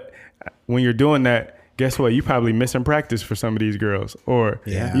 but when you're doing that, guess what? You probably missing practice for some of these girls, or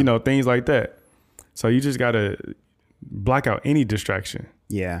you know, things like that. So you just gotta block out any distraction.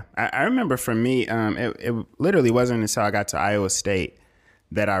 Yeah, I remember for me, it literally wasn't until I got to Iowa State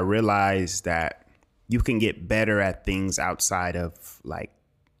that I realized that you can get better at things outside of like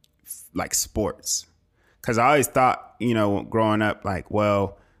sports. Because I always thought, you know, growing up, like,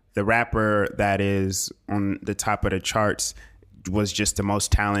 well, the rapper that is on the top of the charts was just the most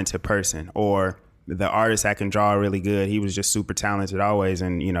talented person, or the artist that can draw really good, he was just super talented always,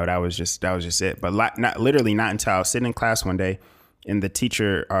 and you know that was just it. But not until I was sitting in class one day, and the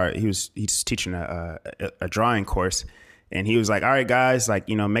teacher, he's teaching a drawing course, and he was like, "All right, guys, like,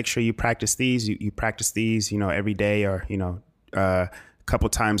 you know, make sure you practice these. You practice these, you know, every day, or you know, couple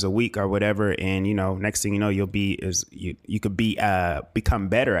times a week or whatever, and you know, next thing you know, you could become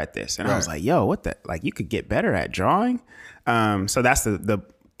better at this." And I was like, yo, what the, like, you could get better at drawing. So that's the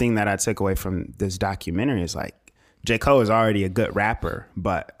thing that I took away from this documentary is like, J. Cole is already a good rapper,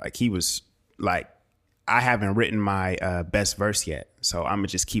 but like he was like, I haven't written my best verse yet, so I'm gonna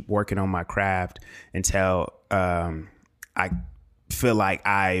just keep working on my craft until I feel like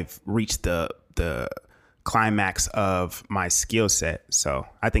I've reached the climax of my skill set. So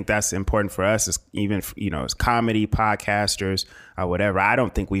I think that's important for us, as even, you know, as comedy podcasters or whatever. I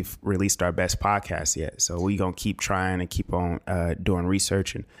don't think we've released our best podcast yet, so we're gonna keep trying and keep on doing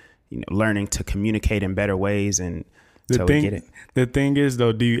research and, you know, learning to communicate in better ways, and we get it. The thing is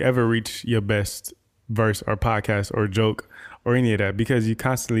though, do you ever reach your best verse or podcast or joke or any of that, because you're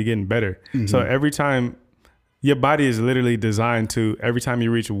constantly getting better. So every time, your body is literally designed to, every time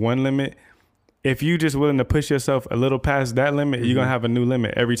you reach one limit, if you just willing to push yourself a little past that limit, you're going to have a new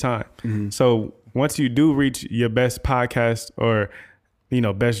limit every time. So once you do reach your best podcast or,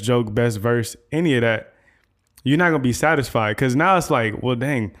 best joke, best verse, any of that, you're not going to be satisfied, because now it's like, well,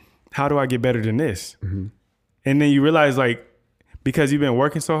 dang, how do I get better than this? And then you realize, like, because you've been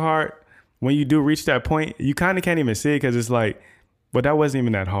working so hard, when you do reach that point, you kind of can't even see it, because it's like, well, that wasn't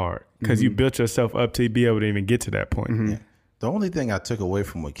even that hard, because you built yourself up to be able to even get to that point. Yeah. The only thing I took away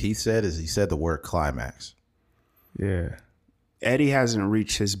from what Keith said is he said the word climax. Yeah. Eddie hasn't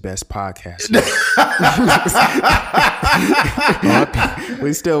reached his best podcast.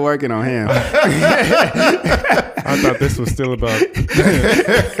 We're still working on him. I thought this was still about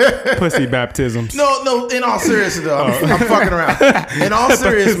pussy baptisms. No, in all seriousness, though, I'm fucking around. In all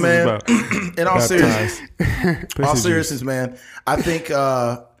seriousness, man. In all seriousness, man, I think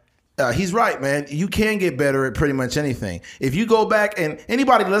he's right, man. You can get better at pretty much anything. If you go back, and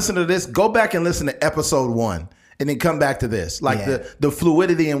anybody listen to this, go back and listen to episode 1. And then come back to this, like the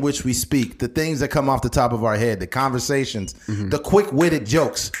fluidity in which we speak, the things that come off the top of our head, the conversations, the quick-witted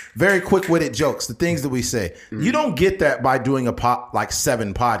jokes, very quick-witted jokes, the things that we say. You don't get that by doing like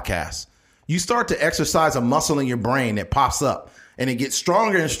 7 podcasts. You start to exercise a muscle in your brain that pops up, and it gets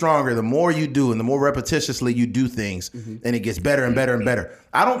stronger and stronger the more you do and the more repetitiously you do things, and it gets better and better and better.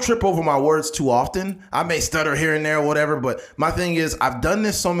 I don't trip over my words too often. I may stutter here and there or whatever, but my thing is I've done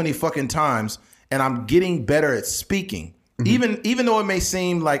this so many fucking times, and I'm getting better at speaking. Even though it may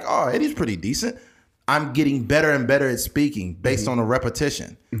seem like, oh, Eddie's pretty decent, I'm getting better and better at speaking based on the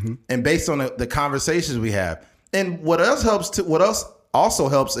repetition and based on the conversations we have. And what else also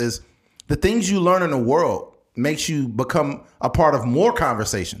helps is the things you learn in the world makes you become a part of more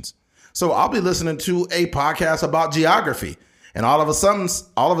conversations. So I'll be listening to a podcast about geography, and all of a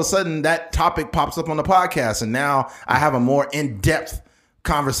sudden that topic pops up on the podcast, and now I have a more in-depth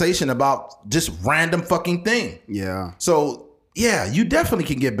conversation about just random fucking thing. Yeah. So yeah, you definitely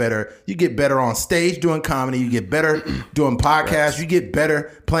can get better. You get better on stage doing comedy. You get better doing podcasts. You get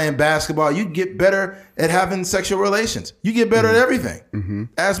better playing basketball. You get better at having sexual relations. You get better at everything.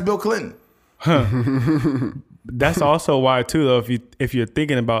 Ask Bill Clinton. That's also why too, though, if you're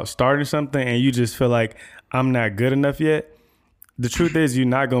thinking about starting something and you just feel like I'm not good enough yet, the truth is you're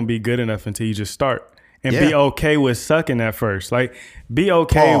not going to be good enough until you just start. And be okay with sucking at first. Like, be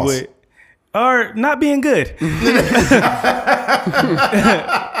okay with, or not being good.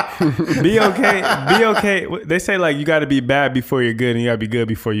 Be okay. They say, like, you got to be bad before you're good, and you got to be good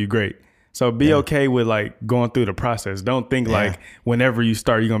before you're great. So be okay with, like, going through the process. Don't think like whenever you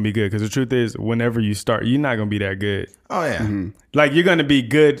start, you're going to be good. Because the truth is, whenever you start, you're not going to be that good. Oh, yeah. Like, you're going to be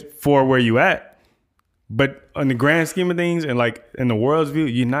good for where you at. But on the grand scheme of things, and like in the world's view,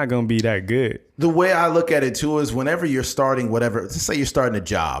 you're not going to be that good. The way I look at it too is whenever you're starting whatever, let's say you're starting a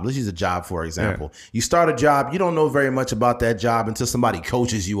job. Let's use a job for example. You start a job, you don't know very much about that job until somebody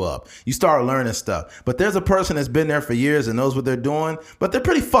coaches you up. You start learning stuff. But there's a person that's been there for years and knows what they're doing, but they're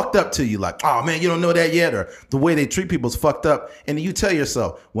pretty fucked up to you. Like, oh man, you don't know that yet, or the way they treat people's fucked up. And you tell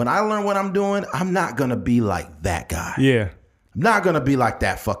yourself, when I learn what I'm doing, I'm not going to be like that guy. Yeah. I'm not going to be like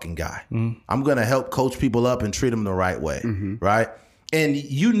that fucking guy. I'm going to help coach people up and treat them the right way, right? And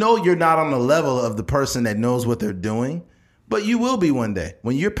you know you're not on the level of the person that knows what they're doing, but you will be one day.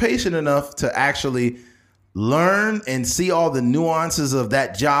 When you're patient enough to actually learn and see all the nuances of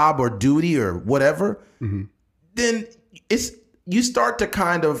that job or duty or whatever, then you start to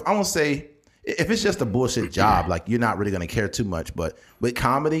kind of, I won't say, if it's just a bullshit job, like you're not really going to care too much. But with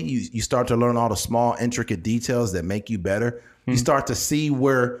comedy, you start to learn all the small, intricate details that make you better. You start to see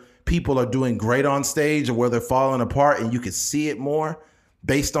where people are doing great on stage or where they're falling apart, and you can see it more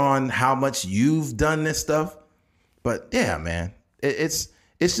based on how much you've done this stuff. But yeah, man, it's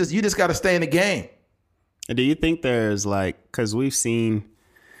just, you just got to stay in the game. Do you think there's like, because we've seen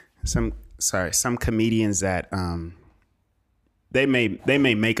some comedians that they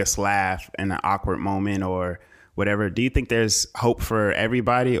may make us laugh in an awkward moment or whatever. Do you think there's hope for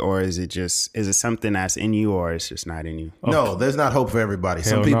everybody, or is it something that's in you, or it's just not in you? No, there's not hope for everybody.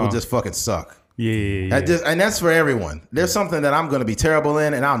 Some people just fucking suck. Yeah. And that's for everyone. There's something that I'm going to be terrible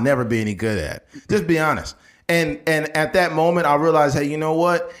in and I'll never be any good at. Just be honest. And at that moment, I realized, hey, you know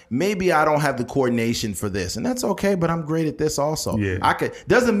what? Maybe I don't have the coordination for this, and that's okay. But I'm great at this also. Yeah.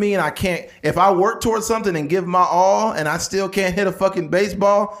 Doesn't mean I can't. If I work towards something and give my all, and I still can't hit a fucking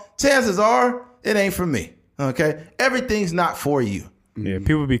baseball, chances are it ain't for me. Okay, everything's not for you. Yeah,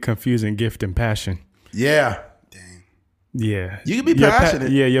 people be confusing gift and passion. Yeah. Dang. Yeah. You can be Your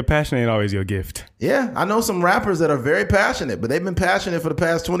passionate. your passion ain't always your gift. Yeah, I know some rappers that are very passionate, but they've been passionate for the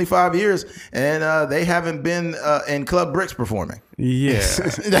past 25 years, and they haven't been in Club Bricks performing. Yeah.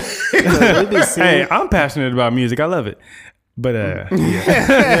 We be seeing- Hey, I'm passionate about music. I love it. But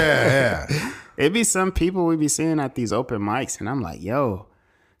Yeah. It'd be some people we be seeing at these open mics, and I'm like, yo,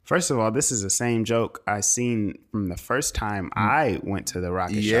 first of all, this is the same joke I seen from the first time I went to the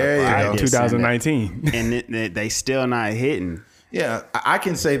Rocket Shop. Yeah, where you I know. did stand-up, 2019. and they still not hitting. Yeah, I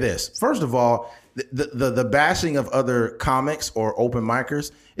can say this. First of all, the bashing of other comics or open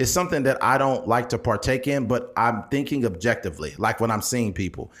micers is something that I don't like to partake in, but I'm thinking objectively. Like when I'm seeing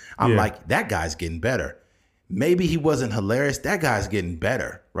people, I'm Yeah. like, that guy's getting better. Maybe he wasn't hilarious. That guy's getting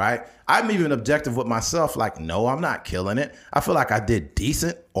better, right? I'm even objective with myself. Like, no, I'm not killing it. I feel like I did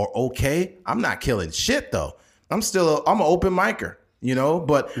decent or okay. I'm not killing shit though. I'm an open micer, you know,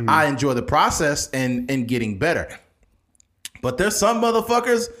 but I enjoy the process and getting better. But there's some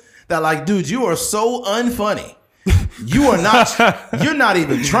motherfuckers that like, dude, you are so unfunny. You're not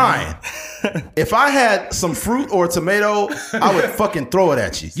even trying. If I had some fruit or a tomato, I would fucking throw it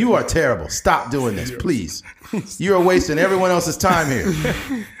at you. You are terrible. Stop doing this, please. You are wasting everyone else's time here.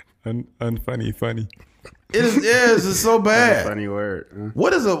 Unfunny, funny. It is, yeah, it's just so bad. Funny word.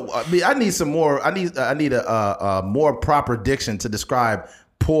 What is I need some more. I need a more proper diction to describe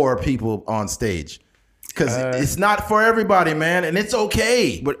poor people on stage. Because it's not for everybody, man, and it's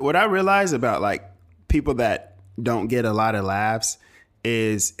okay. But what I realize about like people that don't get a lot of laughs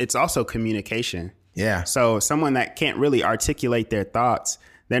is it's also communication. Yeah. So someone that can't really articulate their thoughts,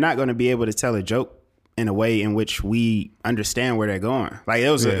 they're not going to be able to tell a joke in a way in which we understand where they're going. Like it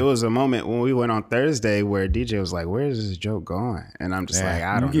was a moment when we went on Thursday where DJ was like, "Where is this joke going?" And I'm just like,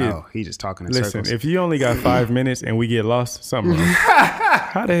 I don't know. He just talking in Listen, circles. if you only got 5 minutes and we get lost, something wrong.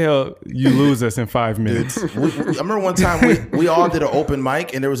 How the hell you lose us in 5 minutes? I remember one time we all did an open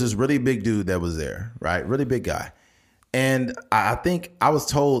mic and there was this really big dude that was there, right? Really big guy. And I think I was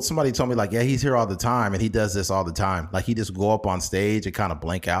told, somebody told me like, yeah, he's here all the time and he does this all the time. Like he just go up on stage and kind of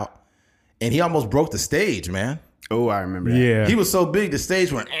blank out. And he almost broke the stage, man. Oh, I remember that. Yeah. He was so big, the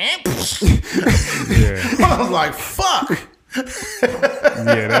stage went, Yeah. I was like, fuck.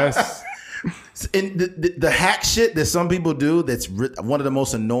 Yeah, that's And the hack shit that some people do, that's one of the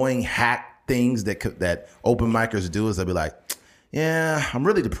most annoying hack things that open micers do is they'll be like, yeah, I'm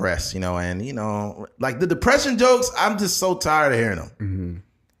really depressed, you know, and, you know, like the depression jokes, I'm just so tired of hearing them.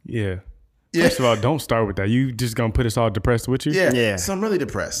 yeah. Yeah. First of all, don't start with that. You just gonna put us all depressed with you? Yeah. Yeah. So I'm really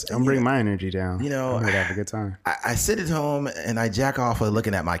depressed. Don't bring my energy down. You know, I'm gonna have a good time. I sit at home and I jack off while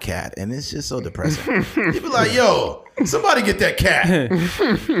looking at my cat, and it's just so depressing. People like, yo, somebody get that cat.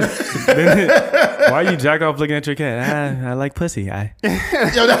 Why you jack off looking at your cat? I like pussy. Yo,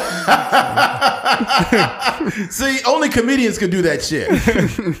 see, only comedians could do that shit.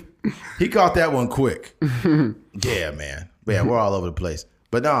 He caught that one quick. Yeah, man. Yeah, we're all over the place.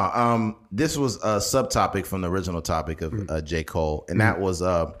 But no, this was a subtopic from the original topic of J. Cole. And that was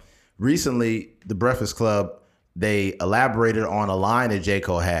recently the Breakfast Club, they elaborated on a line that J.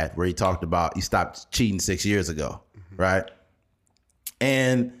 Cole had where he talked about he stopped cheating 6 years ago, right?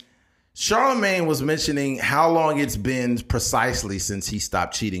 And Charlemagne was mentioning how long it's been precisely since he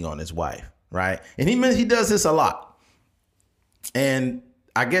stopped cheating on his wife, right? And he does this a lot. And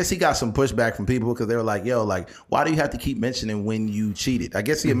I guess he got some pushback from people because they were like, yo, like, why do you have to keep mentioning when you cheated? I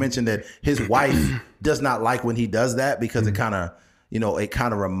guess he had mentioned that his wife does not like when he does that because it kind of, you know, it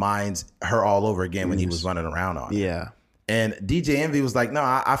kind of reminds her all over again when he was running around on it. Yeah. And DJ Envy was like, no,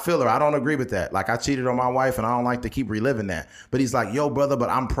 I feel her. I don't agree with that. Like, I cheated on my wife and I don't like to keep reliving that. But he's like, yo, brother, but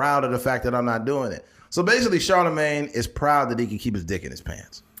I'm proud of the fact that I'm not doing it. So basically, Charlemagne is proud that he can keep his dick in his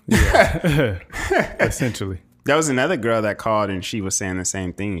pants. Essentially. That was another girl that called and she was saying the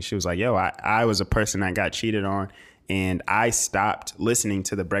same thing. She was like, yo, I was a person that got cheated on and I stopped listening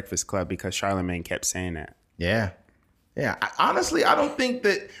to the Breakfast Club because Charlemagne kept saying that. Yeah. Yeah. Honestly, I don't think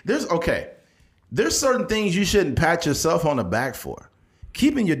that there's certain things you shouldn't pat yourself on the back for.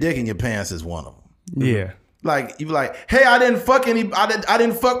 Keeping your dick in your pants is one of them. Yeah. Like, you be like, hey, I didn't fuck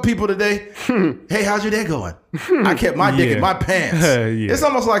people today. Hey, how's your day going? I kept my dick in my pants. Yeah. It's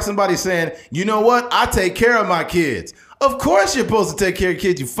almost like somebody saying, you know what? I take care of my kids. Of course you're supposed to take care of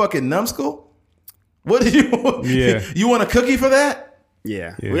kids, you fucking numbskull. What do you want? Yeah. You want a cookie for that?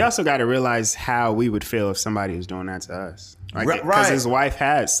 Yeah. Yeah. We also got to realize how we would feel if somebody was doing that to us. Like, Right. because his wife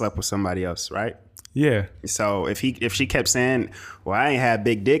had slept with somebody else, right? Yeah. So if she kept saying, well, I ain't had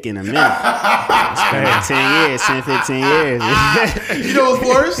big dick in a minute. It's been 15 years. You know what's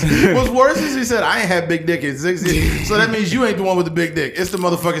worse? What's worse is he said, I ain't had big dick in 6 years. So that means you ain't the one with the big dick. It's the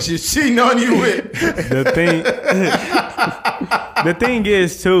motherfucker she's cheating on you with. The thing The thing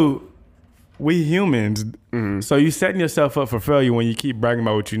is, too, we humans. So you setting yourself up for failure when you keep bragging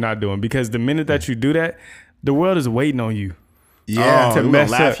about what you're not doing. Because the minute that you do that, the world is waiting on you. Yeah, to to mess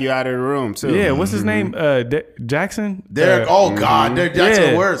laugh up. you out of the room too. Yeah, what's his name? Jackson? Derek. Oh God, Derek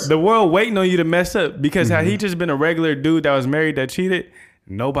Jackson the worst. The world waiting on you to mess up. Because had he just been a regular dude that was married that cheated,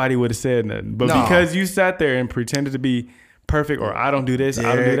 nobody would have said nothing. But No. because you sat there and pretended to be perfect, or I don't do this,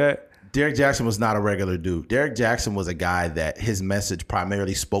 I don't do that. Derek Jackson was not a regular dude. Derek Jackson was a guy that his message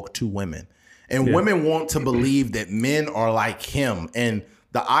primarily spoke to women. And women want to believe that men are like him. And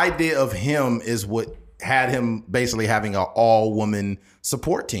the idea of him is what had him basically having an all-woman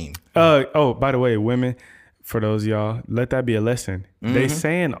support team. Oh, by the way, women, for those of y'all, let that be a lesson. They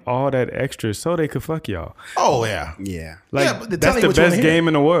saying all that extra so they could fuck y'all. Oh, yeah. Yeah. Like, Yeah, but they're that's telling the you what you wanna best hear. game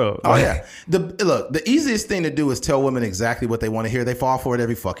in the world. Oh, yeah. The easiest thing to do is tell women exactly what they want to hear. They fall for it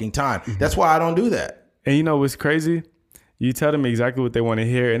every fucking time. That's why I don't do that. And you know what's crazy? You tell them exactly what they want to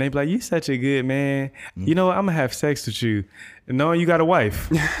hear, and they be like, "You such a good man. You know what? I'm gonna have sex with you, knowing you got a wife."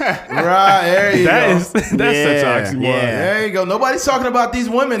 Right, there you go. That's such Yeah, an oxymoron. yeah. There you go. Nobody's talking about these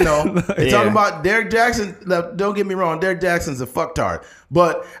women, though. They're Yeah. talking about Derek Jackson. Now, don't get me wrong. Derek Jackson's a fucktard.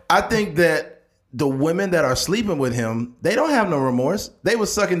 But I think that the women that are sleeping with him, they don't have no remorse. They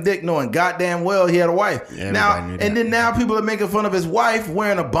was sucking dick knowing goddamn well he had a wife. Yeah, now, everybody knew that. and then now people are making fun of his wife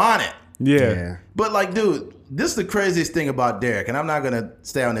wearing a bonnet. Yeah. But like, dude, this is the craziest thing about Derek, and I'm not gonna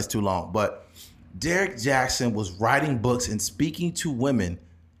stay on this too long, but Derek Jackson was writing books and speaking to women.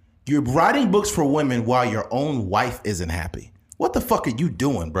 You're writing books for women while your own wife isn't happy. What the fuck are you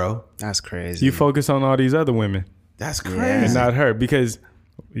doing, bro? That's crazy. You focus on all these other women That's and crazy. not her, because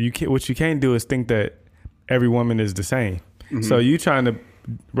what you can't do is think that every woman is the same. So you trying to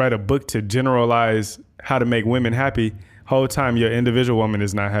write a book to generalize how to make women happy. Whole time your individual woman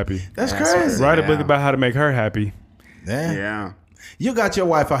is not happy. That's crazy. Write a book about how to make her happy. Man. Yeah. You got your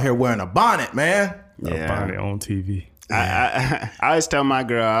wife out here wearing a bonnet, man. A bonnet on TV. I always tell my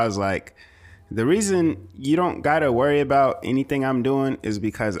girl, I was like, the reason you don't gotta worry about anything I'm doing is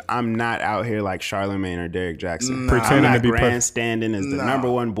because I'm not out here like Charlamagne or Derek Jackson. Pretending I'm to not be perfect. grandstanding as the number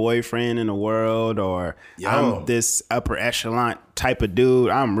one boyfriend in the world, or I'm this upper echelon type of dude.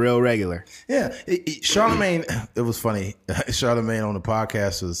 I'm real regular. Yeah. Charlamagne, it was funny. Charlamagne on the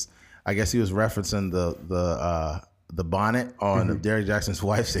podcast was, I guess he was referencing the bonnet on Derek Jackson's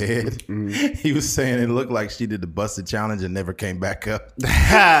wife's head. He was saying it looked like she did the busted challenge and never came back up.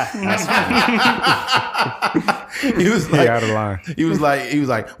 He was like, out of line. He was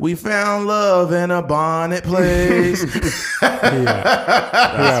like, we found love in a bonnet place. He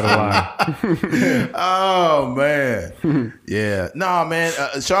out of line. Oh man, yeah. Nah, man.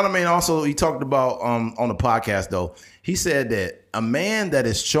 Charlamagne also, he talked about on the podcast though. He said that a man that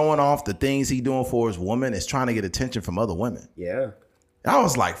is showing off the things he doing for his woman is trying to get attention from other women. Yeah. I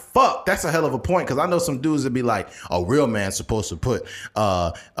was like, fuck, that's a hell of a point. Because I know some dudes that be like, a real man's supposed to put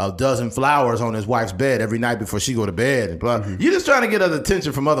a dozen flowers on his wife's bed every night before she go to bed. And blah. You're just trying to get other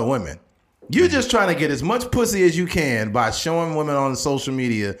attention from other women. You're just trying to get as much pussy as you can by showing women on social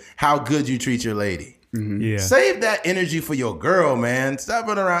media how good you treat your lady. Yeah. Save that energy for your girl, man. Stop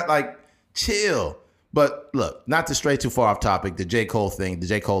running around, like, chill. But look, not to stray too far off topic, the J. Cole thing, the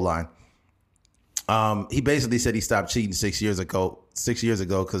J. Cole line. He basically said he stopped cheating 6 years ago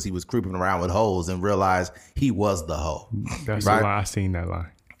because he was creeping around with hoes and realized he was the hoe. That's right? the line. I seen that line.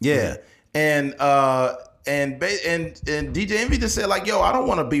 Yeah. And DJ Envy just said like, yo, I don't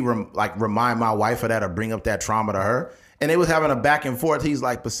want to be remind my wife of that or bring up that trauma to her. And they was having a back and forth. He's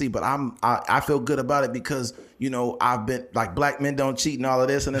like, but I feel good about it because, you know, I've been like, black men don't cheat and all of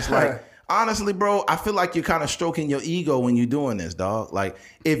this. And it's like, honestly, bro, I feel like you're kind of stroking your ego when you're doing this, dog. Like,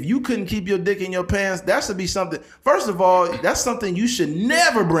 if you couldn't keep your dick in your pants, that should be something. First of all, that's something you should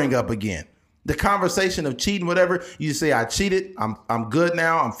never bring up again. The conversation of cheating, whatever, you say, I cheated. I'm good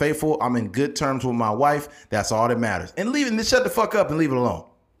now. I'm faithful. I'm in good terms with my wife. That's all that matters. And shut the fuck up and leave it alone.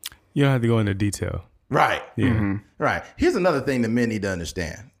 You don't have to go into detail. Right. Yeah. Right. Here's another thing that men need to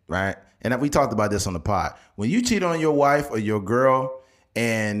understand, right? And we talked about this on the pod. When you cheat on your wife or your girl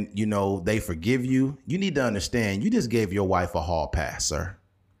and, you know, they forgive you, you need to understand you just gave your wife a hall pass, sir.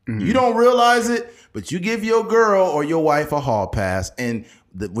 You don't realize it, but you give your girl or your wife a hall pass. And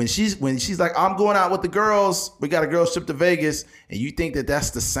when she's like, I'm going out with the girls, we got a girls trip to Vegas, and you think that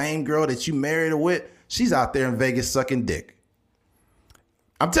that's the same girl that you married her with, she's out there in Vegas sucking dick.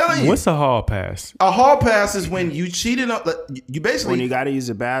 I'm telling you. What's a hall pass? A hall pass is when you cheated on, you basically. When you got to use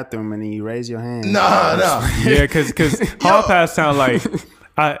the bathroom and then you raise your hand. No. Yeah, because hall pass sound like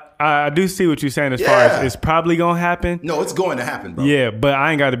I do see what you're saying as far as it's probably gonna happen. No, it's going to happen, bro. Yeah, but I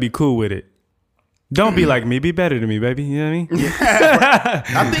ain't got to be cool with it. Don't be like me. Be better than me, baby. You know what I mean?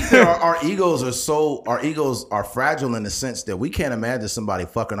 I think that our egos are fragile in the sense that we can't imagine somebody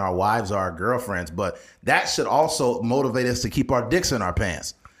fucking our wives or our girlfriends, but that should also motivate us to keep our dicks in our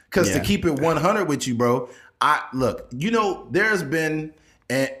pants. Because to keep it 100 with you, bro, there's been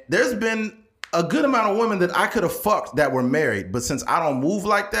a good amount of women that I could have fucked that were married, but since I don't move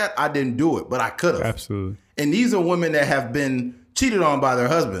like that, I didn't do it, but I could have. Absolutely. And these are women that have been cheated on by their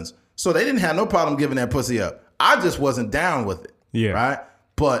husbands. So they didn't have no problem giving that pussy up. I just wasn't down with it. Yeah. Right?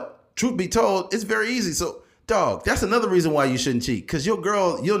 But truth be told, it's very easy. So, dog, that's another reason why you shouldn't cheat. Because your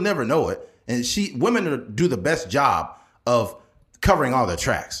girl, you'll never know it. And women do the best job of covering all their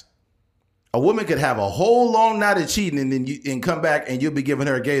tracks. A woman could have a whole long night of cheating and come back and you'll be giving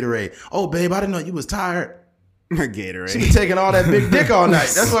her a Gatorade. Oh, babe, I didn't know you was tired. Gatorade. She been taking all that big dick all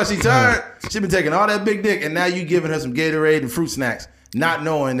night. That's why she tired. She been taking all that big dick, and now you giving her some Gatorade and fruit snacks, not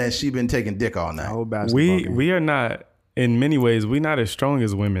knowing that she been taking dick all night. We are not, in many ways, we're not as strong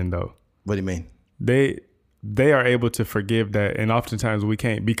as women though. What do you mean? They are able to forgive that, and oftentimes we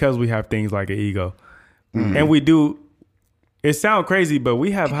can't because we have things like an ego, and we do. It sounds crazy, but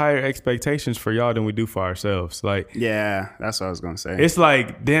we have higher expectations for y'all than we do for ourselves. Like, yeah, that's what I was gonna say. It's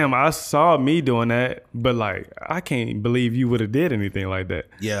like, damn, I saw me doing that, but like, I can't believe you would have did anything like that.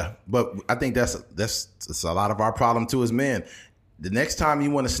 Yeah, but I think that's a lot of our problem too as men. The next time you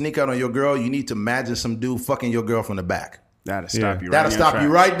want to sneak out on your girl, you need to imagine some dude fucking your girl from the back. That'll stop you. That'll stop you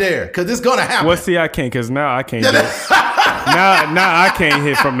right there, because it's gonna happen. Well, see, I can't, because now I can't. Now I can't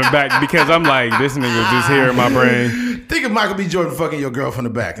hit from the back because I'm like, this nigga just here in my brain. Think of Michael B. Jordan fucking your girl from the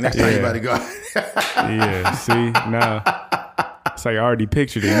back. Next time you about to go. Yeah, see, now it's like I already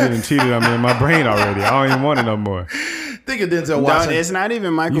pictured it. You done cheated on me in my brain already. I don't even want it no more. Think of Denzel Washington. It's not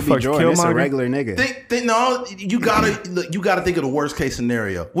even Michael B. Jordan. It's a regular nigga. No, you gotta think of the worst case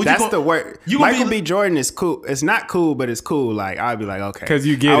scenario. That's the worst. Michael B. Jordan is cool. It's not cool, but it's cool. Like, I'd be like, okay, because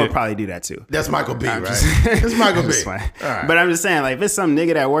you get I would probably do that too. That's Michael B. Right? It's Michael B. Right. But I'm just saying, like, if it's some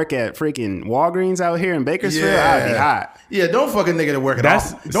nigga that work at freaking Walgreens out here in Bakersfield, I'd be hot. Yeah, don't fuck a nigga that work at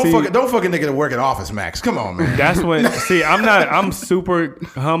office. Don't fuck a nigga that work at Office Max. Come on, man. That's when. See, I'm super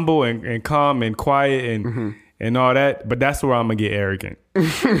humble and calm and quiet and all that, but that's where I'm gonna get arrogant.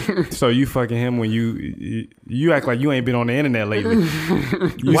 So you fucking him when you act like you ain't been on the internet lately.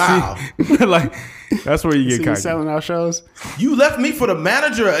 Wow. Like, that's where you get cocky. Selling our shows. You left me for the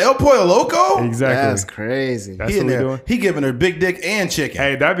manager of El Pollo Loco? Exactly. That's crazy. That's what we doing. He giving her big dick and chicken.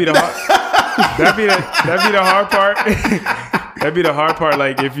 Hey, that'd be the hard part. That'd be the hard part.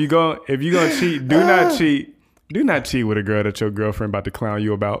 Like, if you gonna cheat, do not cheat. Do not cheat with a girl that your girlfriend about to clown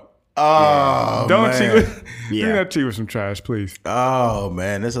you about. Oh, don't cheat with. Yeah. Do not cheat with some trash, please. Oh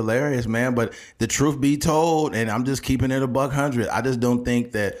man, that's hilarious, man. But the truth be told, and I'm just keeping it $100. I just don't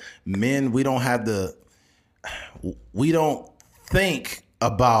think that men. We don't think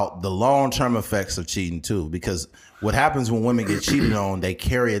about the long-term effects of cheating too, because what happens when women get cheated on, they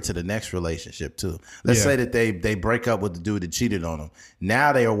carry it to the next relationship too. Let's say that they break up with the dude that cheated on them.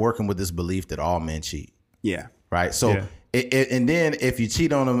 Now they are working with this belief that all men cheat. Yeah. Right. So. Yeah. And then if you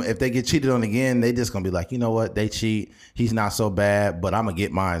cheat on them, if they get cheated on again, they just gonna be like, you know what? They cheat. He's not so bad, but I'm gonna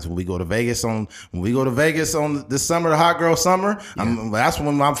get mine. When we go to Vegas on this summer, the hot girl summer, that's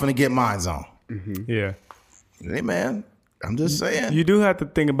when I'm gonna get mines on. Mm-hmm. Yeah. Hey man, I'm just saying. You do have to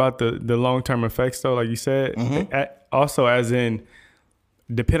think about the long term effects though, like you said. Mm-hmm. Also, as in,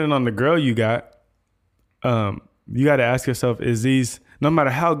 depending on the girl you got, you got to ask yourself: is these, no matter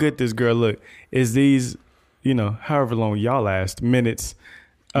how good this girl look, is these, however long y'all last, minutes,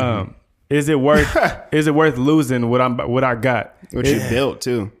 is it worth losing what I got? What you built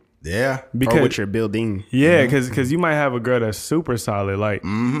too. Yeah. Because, or what you're building. Yeah, because you might have a girl that's super solid, like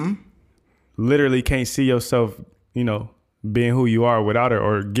literally can't see yourself, being who you are without her,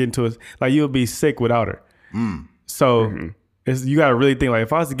 or getting to like you'll be sick without her. So you got to really think, like,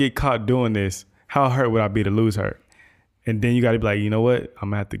 if I was to get caught doing this, how hurt would I be to lose her? And then you got to be like, you know what?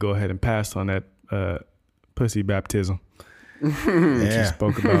 I'm gonna have to go ahead and pass on that pussy baptism. You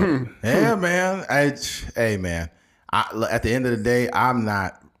spoke about. Yeah, man. Hey, man. At the end of the day, I'm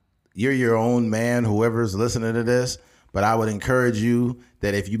not. You're your own man, whoever's listening to this. But I would encourage you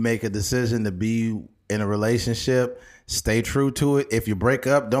that if you make a decision to be in a relationship, stay true to it. If you break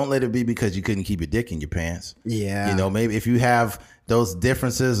up, don't let it be because you couldn't keep your dick in your pants. Yeah. Maybe if you have those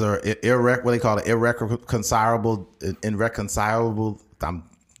differences or what they call it, irreconcilable. I'm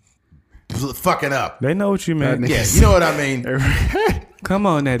fucking up. They know what you meant. Yeah, you know what I mean. Come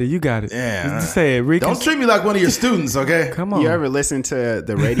on, Eddie, you got it. Yeah. Just say it. Don't treat me like one of your students, okay? Come on. You ever listen to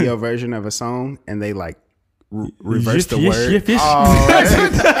the radio version of a song and they like reverse the word?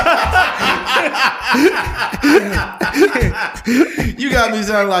 You got me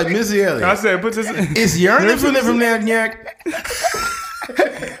sounding like Missy Elliott. I said, put this. It's yearning from that yak.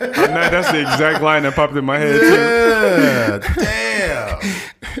 That's the exact line that popped in my head too. Yeah, damn.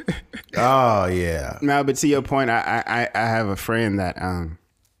 Oh yeah. No, but to your point, I have a friend that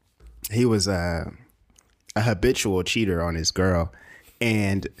he was a habitual cheater on his girl,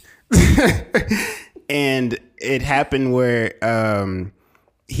 and and it happened where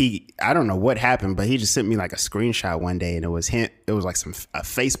I don't know what happened, but he just sent me like a screenshot one day, and it was him. It was like a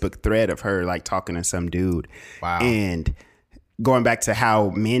Facebook thread of her like talking to some dude. Wow. And going back to how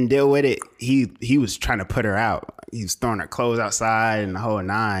men deal with it, he was trying to put her out. He was throwing her clothes outside and the whole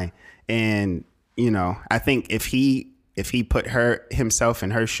nine. And you know, I think if he put himself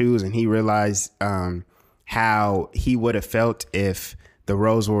in her shoes and he realized how he would have felt if the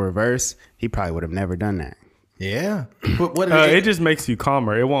roles were reversed, he probably would have never done that. Yeah. But what It just makes you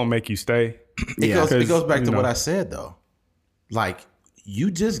calmer. It won't make you stay. It goes back to what I said though. Like,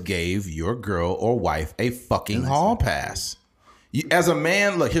 you just gave your girl or wife a fucking hall pass. As a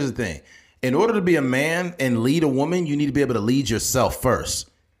man, look, here's the thing. In order to be a man and lead a woman, you need to be able to lead yourself first.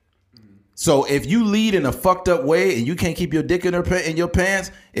 So if you lead in a fucked up way and you can't keep your dick in your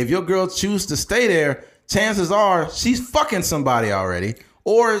pants, if your girl chooses to stay there, chances are she's fucking somebody already,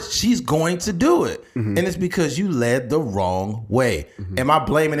 or she's going to do it. Mm-hmm. And it's because you led the wrong way. Mm-hmm. Am I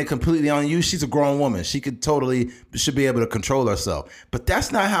blaming it completely on you? She's a grown woman. She should be able to control herself. But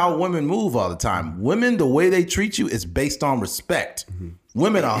that's not how women move all the time. Women, the way they treat you is based on respect. Mm-hmm.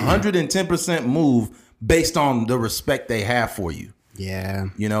 Women 110% move based on the respect they have for you. Yeah.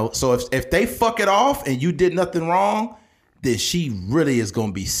 You know, so if they fuck it off and you did nothing wrong, then she really is going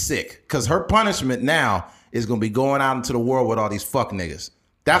to be sick. Because her punishment now is going to be going out into the world with all these fuck niggas.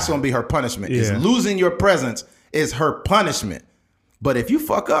 That's going to be her punishment. Yeah. Is losing your presence is her punishment. But if you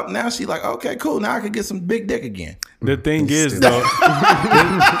fuck up, now she like, okay, cool. Now I can get some big dick again. The thing is, though.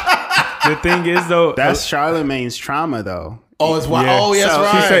 That's Charlamagne's trauma, though. Oh, it's why. Yeah. Oh, yes, so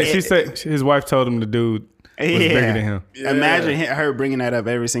right. She said his wife told him the dude was bigger than him. Yeah. Imagine her bringing that up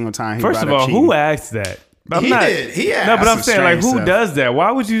every single time. First of all, who asked that? He did. He asked. No, but I'm saying, like, who does that?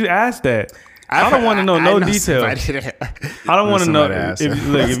 Why would you ask that? I don't want to know no details. I don't want to know.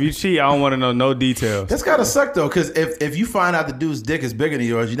 If you cheat, I don't want to know no details. That's gotta suck though, because if you find out the dude's dick is bigger than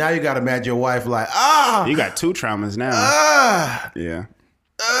yours, now you gotta imagine your wife like, you got two traumas now. Yeah.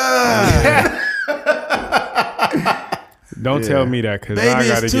 Don't tell me that, because I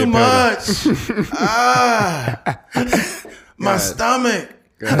gotta too get much. My stomach.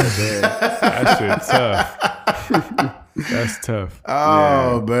 That shit's tough. That's tough.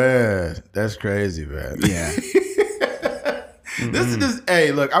 Oh man, that's crazy, man. Yeah. This is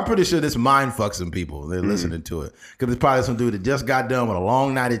hey, look, I'm pretty sure this mind fucks some people. They're listening to it because it's probably some dude that just got done with a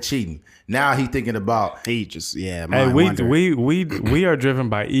long night of cheating. Now he's thinking about we are driven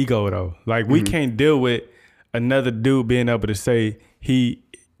by ego though. Like we can't deal with another dude being able to say he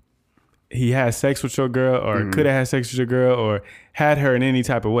had sex with your girl or could have had sex with your girl or had her in any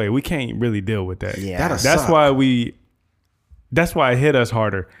type of way. We can't really deal with that. Yeah, that's why it hit us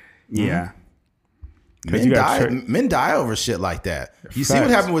harder. Yeah. Men die over shit like that. You see what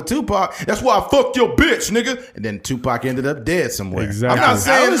happened with Tupac? That's why I fucked your bitch, nigga. And then Tupac ended up dead somewhere. Exactly.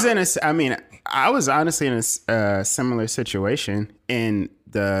 I'm not saying I was honestly in a similar situation in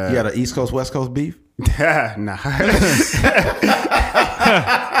the. You had an East Coast West Coast beef? Nah.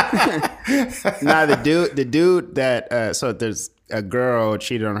 Nah, the dude that so there's a girl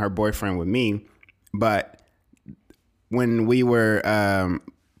cheated on her boyfriend with me, but when we were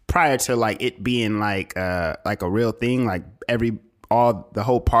prior to like it being like a real thing, like the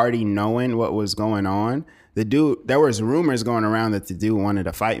whole party knowing what was going on, the dude, there was rumors going around that the dude wanted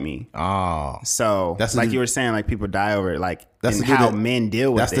to fight me. Oh, so that's like you were saying, like people die over it, like that's and how men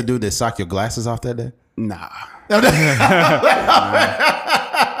deal with it. That's the dude that socked your glasses off that day. Nah.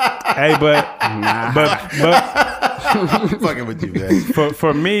 Hey, but I'm fucking with you, man.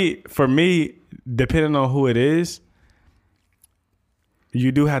 For me, depending on who it is,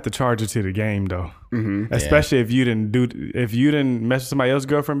 you do have to charge it to the game though. Mm-hmm. Especially if you didn't mess with somebody else's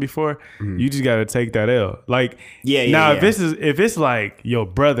girlfriend before, you just gotta take that L. Like if it's like your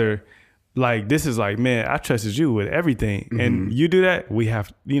brother, like this is like, man, I trusted you with everything, and you do that, we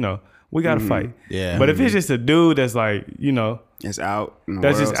gotta fight. Yeah. But if it's just a dude that's like, it's out.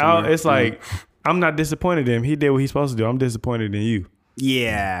 That's just out. It's like, I'm not disappointed in him. He did what he's supposed to do. I'm disappointed in you.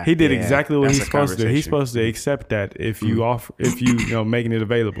 Yeah. He did exactly what he's supposed to do. He's supposed to accept that if you making it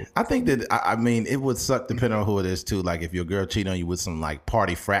available. I think that, I mean, it would suck depending on who it is too. Like if your girl cheated on you with some like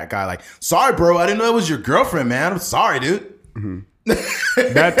party frat guy, like, sorry, bro, I didn't know it was your girlfriend, man. I'm sorry, dude.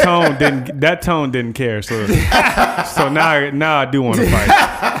 That tone didn't care. So now I do want to fight.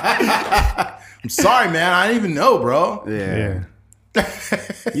 I'm sorry, man. I didn't even know, bro. Yeah.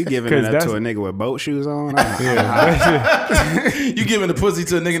 You giving it up to a nigga with boat shoes on? You giving the pussy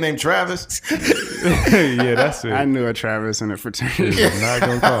to a nigga named Travis? Yeah, that's it. I knew a Travis in a fraternity. I'm not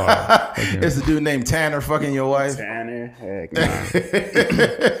gonna call. Okay. It's a dude named Tanner fucking your wife. Tanner, heck nah.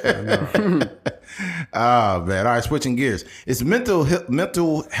 Oh man! All right, switching gears. It's mental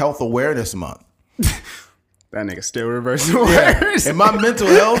health awareness month. That nigga still reversing words. And my mental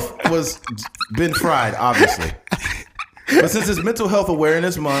health was been fried, obviously. But since it's Mental Health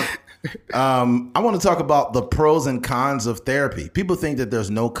Awareness Month, I want to talk about the pros and cons of therapy. People think that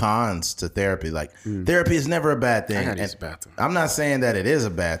there's no cons to therapy. Like therapy is never a bad thing. I'm not saying that it is a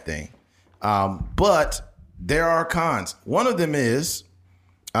bad thing, but there are cons. One of them is,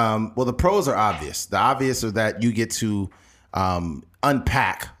 well, the pros are obvious. The obvious are that you get to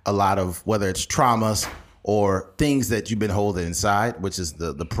unpack a lot of whether it's traumas or things that you've been holding inside, which is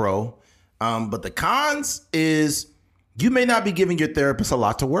the pro. But the cons is you may not be giving your therapist a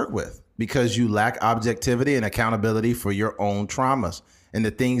lot to work with because you lack objectivity and accountability for your own traumas and the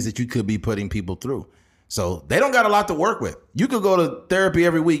things that you could be putting people through. So they don't got a lot to work with. You could go to therapy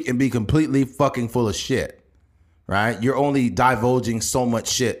every week and be completely fucking full of shit, right? You're only divulging so much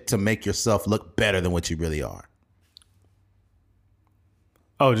shit to make yourself look better than what you really are.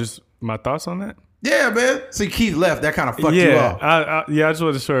 Oh, just my thoughts on that? Yeah, man. See, Keith left. That kind of fucked you up. I just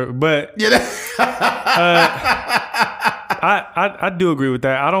wasn't sure. But Yeah. I do agree with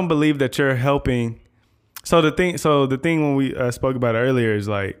that. I don't believe that you're helping. So the thing when we spoke about it earlier is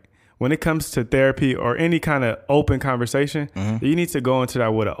like when it comes to therapy or any kind of open conversation, you need to go into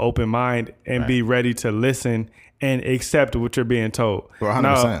that with an open mind and be ready to listen and accept what you're being told. 100%.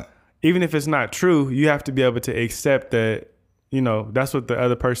 Now, even if it's not true, you have to be able to accept that, that's what the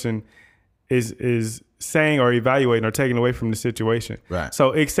other person is saying or evaluating or taking away from the situation. Right.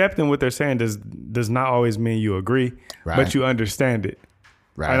 So accepting what they're saying does not always mean you agree, but you understand it.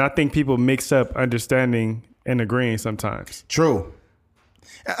 Right. And I think people mix up understanding and agreeing sometimes. True.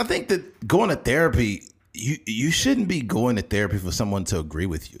 I think that going to therapy, you shouldn't be going to therapy for someone to agree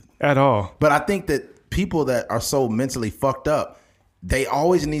with you. At all. But I think that people that are so mentally fucked up, they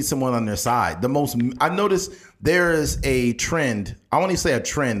always need someone on their side. I've noticed there is a trend. I won't even say a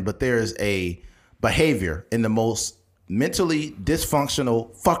trend, but there is a behavior in the most mentally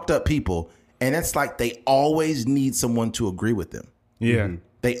dysfunctional, fucked up people. And it's like they always need someone to agree with them. Yeah.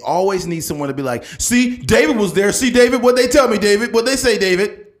 They always need someone to be like, see, David was there. See, David, what they tell me, David, what they say,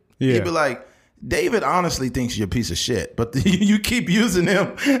 David. Yeah. He'd be like, David honestly thinks you're a piece of shit, but you keep using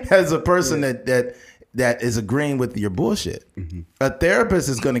him as a person that is agreeing with your bullshit. A therapist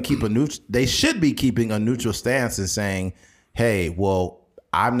is going to keep they should be keeping a neutral stance and saying, hey, well,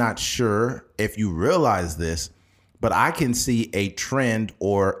 I'm not sure if you realize this, but I can see a trend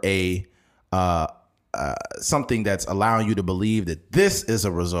or a something that's allowing you to believe that this is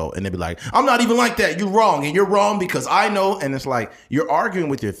a result. And they'd be like, I'm not even like that. You're wrong. And you're wrong because I know. And it's like, you're arguing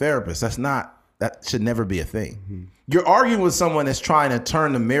with your therapist. That should never be a thing. You're arguing with someone that's trying to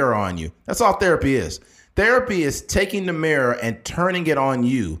turn the mirror on you. That's all therapy is. Therapy is taking the mirror and turning it on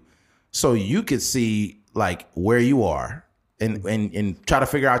you so you could see like where you are and try to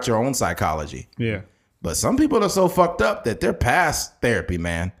figure out your own psychology. Yeah. But some people are so fucked up that they're past therapy,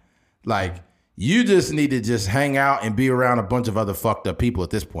 man. Like you just need to just hang out and be around a bunch of other fucked up people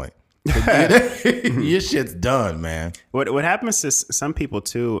at this point. Your shit's done, man. What happens to some people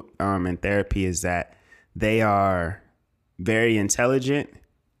too in therapy is that they are very intelligent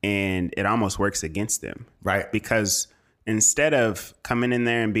and it almost works against them. Right. Because instead of coming in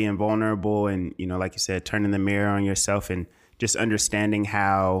there and being vulnerable and, like you said, turning the mirror on yourself and just understanding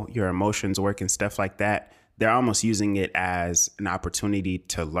how your emotions work and stuff like that, they're almost using it as an opportunity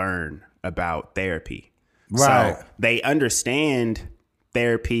to learn about therapy. Right. So they understand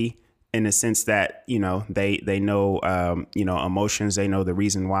therapy in the sense that, they know, emotions, they know the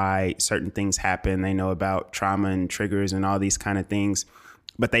reason why certain things happen. They know about trauma and triggers and all these kind of things,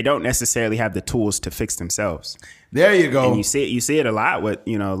 but they don't necessarily have the tools to fix themselves. There you go. And you see it a lot with,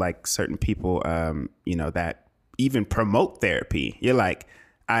 like certain people, that even promote therapy. You're like,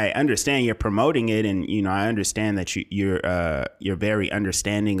 I understand you're promoting it. And, I understand that you're very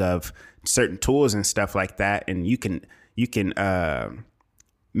understanding of certain tools and stuff like that. And you can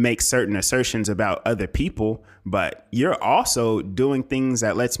make certain assertions about other people, but you're also doing things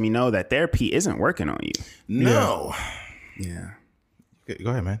that lets me know that therapy isn't working on you. No. Yeah.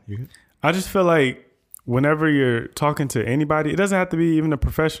 Go ahead, man. You good? I just feel like whenever you're talking to anybody, it doesn't have to be even a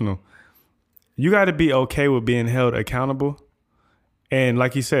professional. You got to be okay with being held accountable And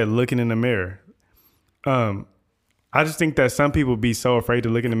like you said, looking in the mirror. I just think that some people be so afraid to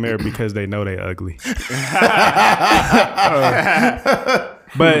look in the mirror because they know they ugly.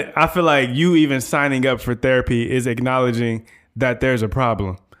 But I feel like you even signing up for therapy is acknowledging that there's a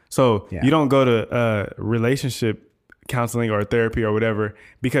problem. So you don't go to relationship counseling or therapy or whatever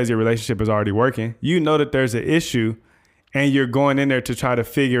because your relationship is already working. You know that there's an issue and you're going in there to try to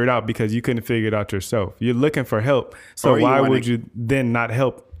figure it out because you couldn't figure it out yourself. You're looking for help. So why would you then not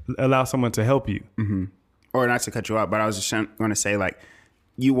allow someone to help you? Mm-hmm. Or not to cut you out, but I was just going to say, like,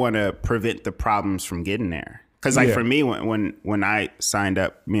 you want to prevent the problems from getting there. Because, like, for me, when I signed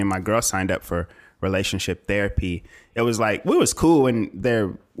up, me and my girl signed up for relationship therapy, it was like, we was cool and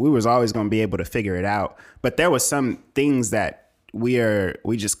we was always going to be able to figure it out. But there was some things that we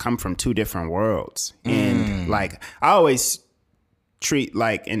just come from two different worlds. And, like, I always treat,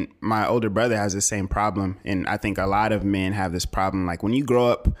 like, and my older brother has the same problem. And I think a lot of men have this problem. Like, when you grow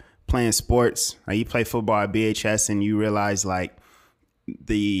up playing sports, like you play football at BHS and you realize like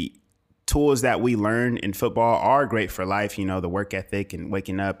the tools that we learn in football are great for life, you know, the work ethic and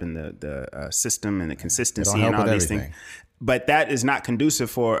waking up and the system and the consistency and all these things. But that is not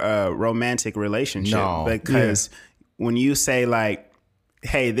conducive for a romantic relationship because when you say like,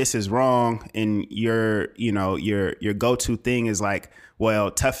 hey, this is wrong, and your go-to thing is like,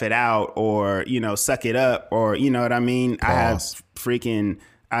 well, tough it out or, you know, suck it up or, you know what I mean? Pause.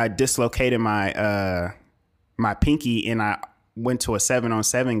 I dislocated my my pinky and I went to a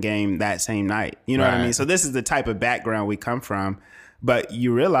 7-on-7 game that same night. You know what I mean? So this is the type of background we come from. But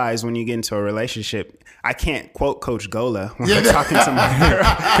you realize when you get into a relationship, I can't quote Coach Gola when I'm talking to my girl.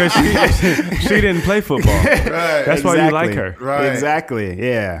 Because she didn't play football. Right. That's why you like her. Right. Exactly.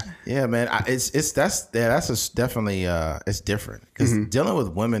 Yeah. Yeah, man. Definitely it's different because dealing with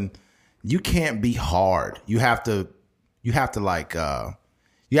women, you can't be hard. You have to like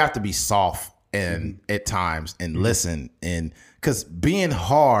you have to be soft and at times and listen, and because being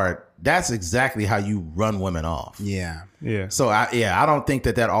hard, that's exactly how you run women off. Yeah. So I don't think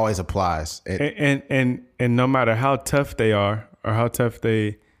that always applies. And no matter how tough they are or how tough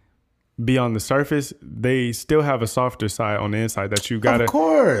they be on the surface, they still have a softer side on the inside that you gotta. Of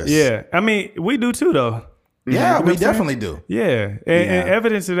course. Yeah. I mean, we do too, though. Yeah, you know we definitely do. Yeah. And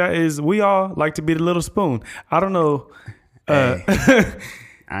evidence of that is we all like to be the little spoon. I don't know.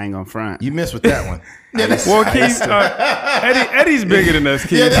 I ain't gonna front. You missed with that one. Well, Keith, Eddie's bigger than us,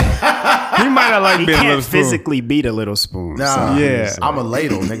 Keith. He might not like being a little spoon. He can't physically beat a little spoon. Nah, yeah. I'm a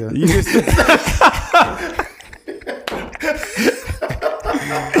ladle, nigga. You just, shit.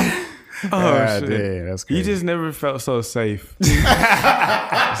 Damn, that's crazy. You just never felt so safe. So you're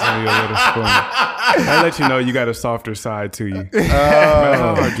a little spoon. I let you know you got a softer side to you. No matter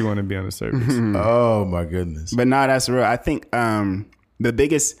how hard you want to be on the surface. Oh my goodness. But no, that's real. I think the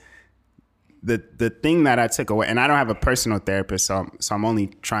biggest, the thing that I took away, and I don't have a personal therapist, so I'm only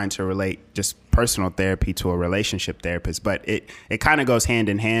trying to relate just personal therapy to a relationship therapist. But it kind of goes hand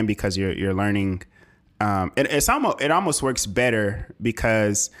in hand because you're learning. It almost works better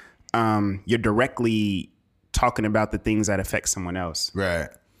because you're directly talking about the things that affect someone else. Right.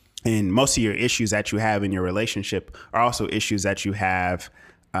 And most of your issues that you have in your relationship are also issues that you have,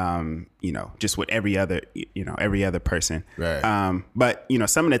 just with every other person. Right. But,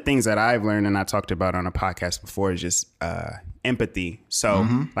 some of the things that I've learned and I talked about on a podcast before is just empathy. So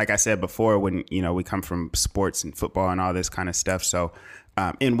like I said before, when, we come from sports and football and all this kind of stuff. So,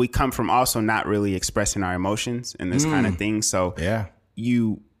 and we come from also not really expressing our emotions and this kind of thing. So yeah,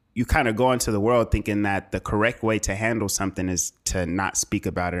 you kind of go into the world thinking that the correct way to handle something is to not speak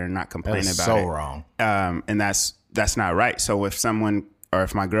about it or not complain about it. So wrong. And that's not right. So if someone or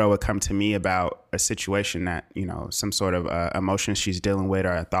if my girl would come to me about a situation that, some sort of emotion she's dealing with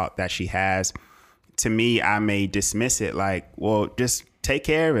or a thought that she has, to me, I may dismiss it like, well, just take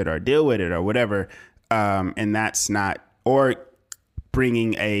care of it or deal with it or whatever. And that's not, or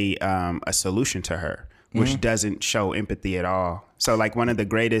bringing a solution to her, which doesn't show empathy at all. So like one of the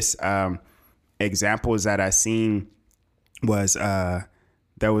greatest examples that I seen was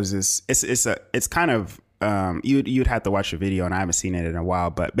there was this. It's kind of you'd have to watch the video, and I haven't seen it in a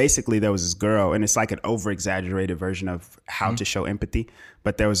while. But basically, there was this girl, and it's like an over exaggerated version of how to show empathy.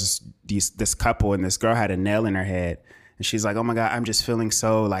 But there was this couple, and this girl had a nail in her head. And she's like, oh my God, I'm just feeling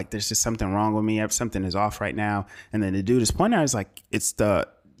so like there's just something wrong with me. Something is off right now. And then the dude is pointing out, is like,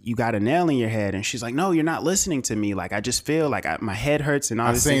 you got a nail in your head. And she's like, no, you're not listening to me. Like, I just feel like my head hurts and all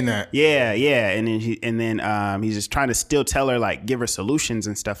I've this. seen that. Yeah. And then he's just trying to still tell her, like, give her solutions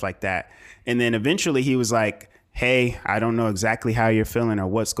and stuff like that. And then eventually he was like, hey, I don't know exactly how you're feeling or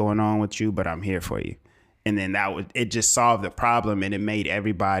what's going on with you, but I'm here for you. And then it just solved the problem, and it made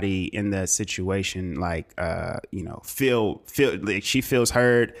everybody in the situation like, feel like she feels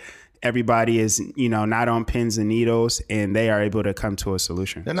heard. Everybody is, not on pins and needles, and they are able to come to a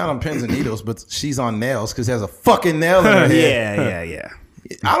solution. They're not on pins and needles, but she's on nails because there's a fucking nail in her head. Yeah.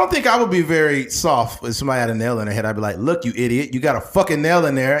 I don't think I would be very soft if somebody had a nail in their head. I'd be like, look, you idiot, you got a fucking nail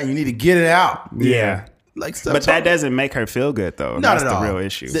in there and you need to get it out. Yeah. Like, but that doesn't make her feel good, though. Not That's at all. the real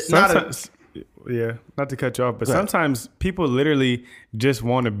issue. Not to cut you off, but sometimes people literally just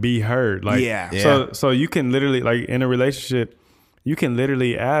want to be heard. Like, so you can literally, like, in a relationship, you can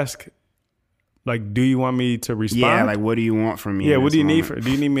literally ask, like, do you want me to respond? Yeah, like, what do you want from me? Yeah, what do you need? Do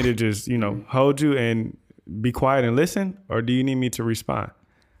you need me to just, hold you and be quiet and listen, or do you need me to respond?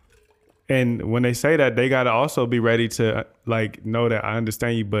 And when they say that, they got to also be ready to, like, know that I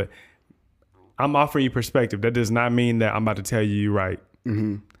understand you, but I'm offering you perspective. That does not mean that I'm about to tell you you're right.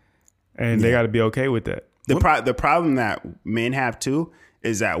 Mm-hmm. And they got to be okay with that. The problem that men have too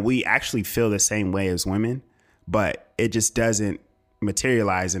is that we actually feel the same way as women, but it just doesn't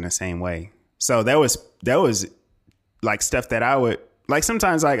materialize in the same way. So there was like stuff that I would like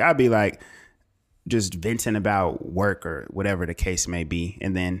sometimes, like I'd be like just venting about work or whatever the case may be,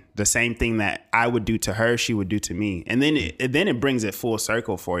 and then the same thing that I would do to her, she would do to me, and then it brings it full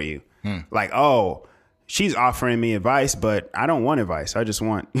circle for you. Like, oh, she's offering me advice, but I don't want advice. I just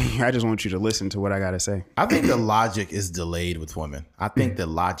want you to listen to what I got to say. I think the logic is delayed with women. I think the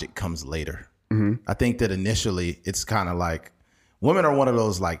logic comes later. Mm-hmm. I think that initially it's kind of like women are one of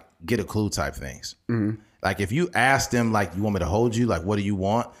those like get a clue type things. Mm-hmm. Like if you ask them like, you want me to hold you? Like, what do you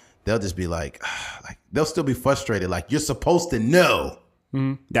want? They'll just be like they'll still be frustrated. Like, you're supposed to know.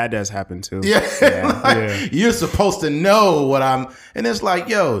 Mm-hmm. That does happen too. Yeah. You're supposed to know what I'm, and it's like,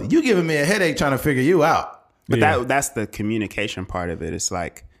 yo, you giving me a headache trying to figure you out. But that's the communication part of it. It's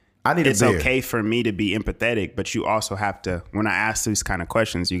like, it's okay for me to be empathetic, but you also have to, when I ask these kind of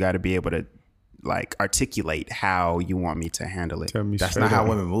questions, you got to be able to like articulate how you want me to handle it. That's not how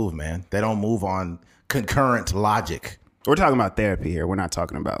women move, man. They don't move on concurrent logic. We're talking about therapy here. We're not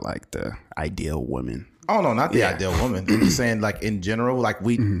talking about like the ideal woman. Oh, no, not the ideal woman. I'm just saying, like, in general, like,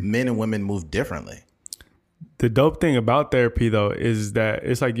 men and women move differently. The dope thing about therapy, though, is that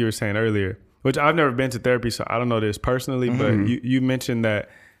it's like you were saying earlier, which I've never been to therapy, so I don't know this personally, but you mentioned that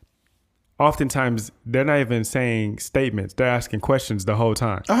oftentimes they're not even saying statements. They're asking questions the whole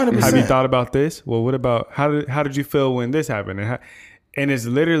time. 100%. Have you thought about this? Well, what about, how did you feel when this happened? And it's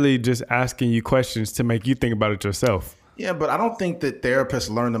literally just asking you questions to make you think about it yourself. Yeah, but I don't think that therapists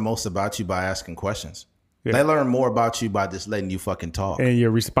learn the most about you by asking questions. Yeah. They learn more about you by just letting you fucking talk. And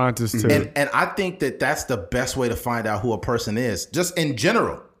your responses to and I think that that's the best way to find out who a person is, just in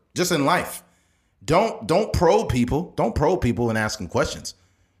general, just in life. Don't probe people. Don't probe people and ask them questions.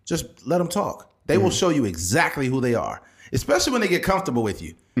 Just let them talk. They will show you exactly who they are, especially when they get comfortable with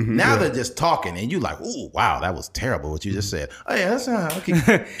you. Now they're just talking and you like, ooh, wow, that was terrible what you just said. Oh yeah,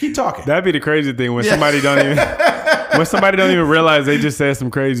 that's keep talking. That'd be the crazy thing when somebody don't even realize they just said some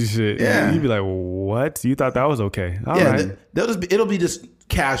crazy shit. Yeah. You'd be like, what? You thought that was okay? All right. It'll be just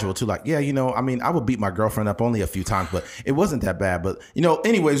casual too. Like, yeah, I mean, I would beat my girlfriend up only a few times, but it wasn't that bad. But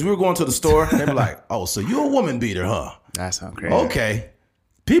anyways, we were going to the store and they were like, oh, so you're a woman beater, huh? That sounds crazy. Okay.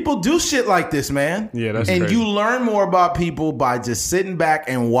 People do shit like this, man. Yeah, that's and crazy. You learn more about people by just sitting back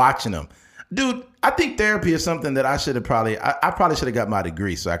and watching them. Dude, I think therapy is something that I probably should have got my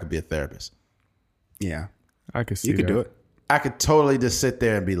degree so I could be a therapist. Yeah. I could see you could do it. I could totally just sit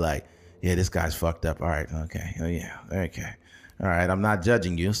there and be like, yeah, this guy's fucked up. All right. Okay. Oh, yeah. Okay. All right. I'm not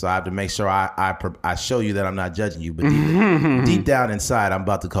judging you. So I have to make sure I show you that I'm not judging you. But deep down inside, I'm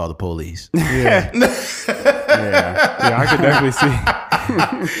about to call the police. Yeah. Yeah, I could definitely see.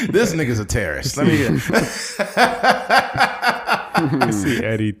 This nigga's a terrorist. Let me You see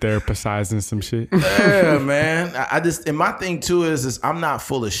Eddie therapizing some shit. Yeah, man. And my thing too is I'm not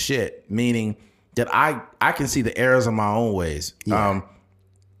full of shit, meaning that I can see the errors of my own ways. Yeah.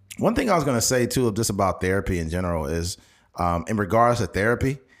 One thing I was going to say too, just about therapy in general is, in regards to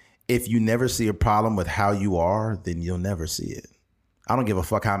therapy, if you never see a problem with how you are, then you'll never see it. I don't give a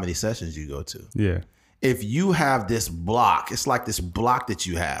fuck how many sessions you go to. Yeah. If you have this block, it's like this block that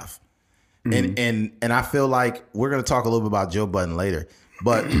you have. And I feel like we're going to talk a little bit about Joe Budden later,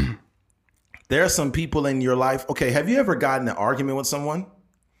 but there are some people in your life. Okay. Have you ever gotten in an argument with someone?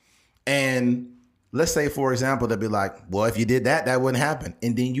 And let's say, for example, they'll be like, well, if you did that, that wouldn't happen.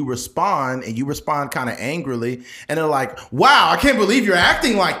 And then you respond kind of angrily. And they're like, wow, I can't believe you're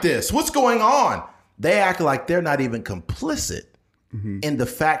acting like this. What's going on? They act like they're not even complicit in the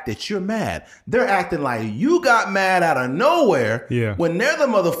fact that you're mad. They're acting like you got mad out of nowhere when they're the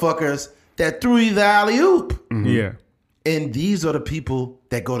motherfuckers that threw you the alley-oop. Yeah. And these are the people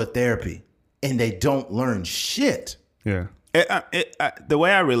that go to therapy and they don't learn shit. Yeah. The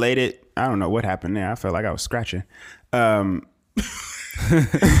way I relate it, I don't know what happened there. I felt like I was scratching. Hey,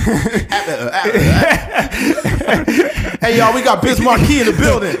 y'all, we got Biz Marquis in the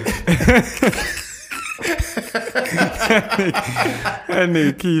building. That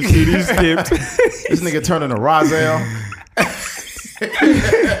nigga Keith CD skipped. This nigga turning to Rozelle.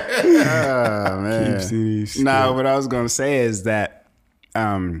 Oh, man. Keith CD skipped. No, what I was going to say is that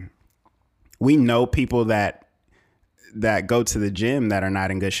we know people that go to the gym that are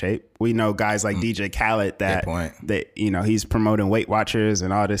not in good shape. We know guys like DJ Khaled that he's promoting Weight Watchers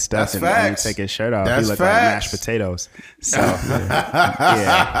and all this stuff. That's and facts. When you take his shirt off, That's he look facts. like mashed potatoes. So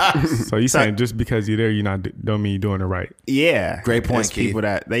yeah. So you saying just because you're there, you don't mean you're doing it right. Yeah. Great point, There's people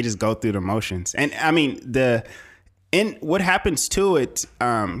that they just go through the motions. And I mean, what happens to it,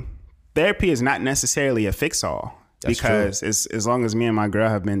 therapy is not necessarily a fix all. Because as long as me and my girl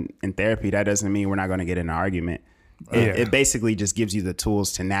have been in therapy, that doesn't mean we're not going to get in an argument. It basically just gives you the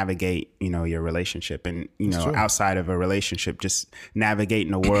tools to navigate, your relationship and, outside of a relationship, just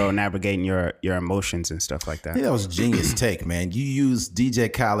navigating the world, navigating your emotions and stuff like that. I think that was a genius take, man. You use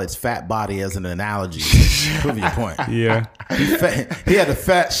DJ Khaled's fat body as an analogy to prove your point. Yeah. He had to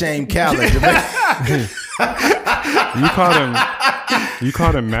fat shame Khaled. You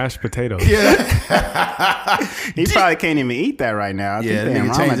called him mashed potatoes. Yeah. He probably can't even eat that right now. I think they're in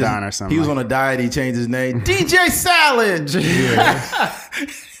Ramadan or something. He was on a diet. He changed his name. DJ Salad. Yeah.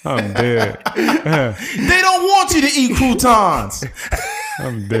 I'm dead. They don't want you to eat croutons.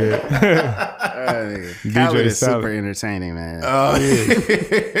 I'm dead. Khaled is Salad. super entertaining, man.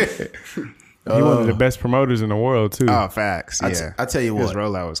 He one of the best promoters in the world too. Oh, facts. Yeah. I tell you His what.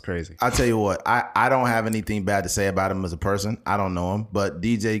 rollout was crazy. I tell you what. I don't have anything bad to say about him as a person. I don't know him, but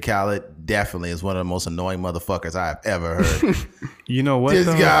DJ Khaled definitely is one of the most annoying motherfuckers I've ever heard. You know what? This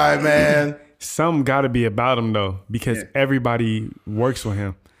though? guy, man. Some got to be about him though, because everybody works with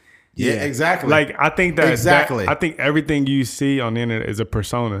him. Yeah, exactly. Like I think that Exactly. I think everything you see on the internet is a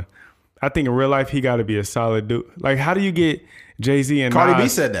persona. I think in real life he got to be a solid dude. Like how do you get Jay-Z and Cardi Nas? B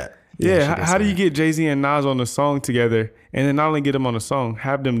said that. Yeah, how do you get Jay-Z and Nas on the song together, and then not only get them on the song,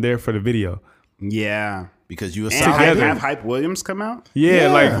 have them there for the video? Yeah. Because you a And solid Together. have Hype Williams come out?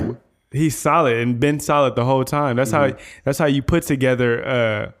 Yeah, like he's solid and been solid the whole time. That's how you put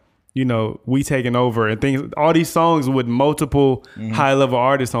together We Taking Over and things, all these songs with multiple high level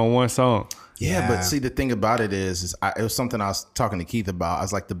artists on one song. Yeah, but see, the thing about it is it was something I was talking to Keith about. I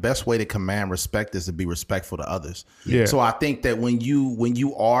was like, the best way to command respect is to be respectful to others. Yeah. So I think that when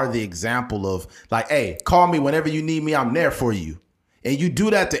you are the example of like, hey, call me whenever you need me, I'm there for you. And you do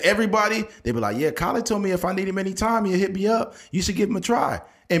that to everybody, they be like, yeah, Khaled told me if I need him anytime, he'll hit me up. You should give him a try.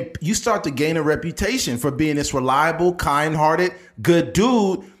 And you start to gain a reputation for being this reliable, kind-hearted, good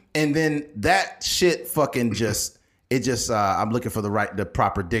dude. And then that shit fucking I'm looking for the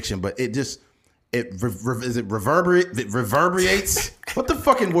proper diction, but reverberates? What the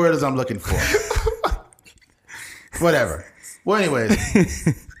fucking word is I'm looking for? Whatever. Well, anyways,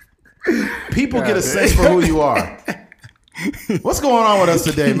 people get a sense for who you are. What's going on with us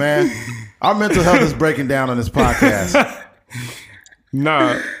today, man? Our mental health is breaking down on this podcast.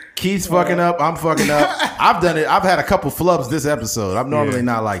 Nah, Keith's fucking up. I'm fucking up. I've done it. I've had a couple flubs this episode. I'm normally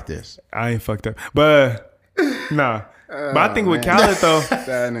not like this. I ain't fucked up. But nah. But I think with Khaled though,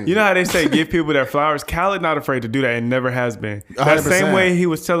 you know how they say give people their flowers? Khaled not afraid to do that and never has been. That 100%. same way he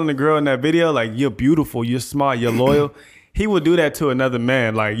was telling the girl in that video, like, you're beautiful, you're smart, you're loyal. He would do that to another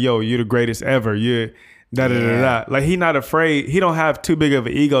man, like, yo, you're the greatest ever. You're da-da-da-da. Like, he not afraid. He don't have too big of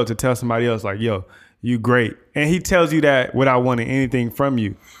an ego to tell somebody else, like, yo, you great. And he tells you that without wanting anything from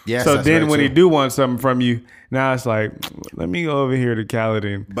you. Yes, so that's then very when true. he do want something from you, now it's like, let me go over here to Khaled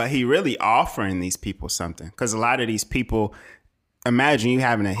and But he really offering these people something. Because a lot of these people, imagine you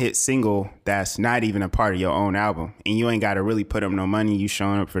having a hit single that's not even a part of your own album. And you ain't got to really put up no money. You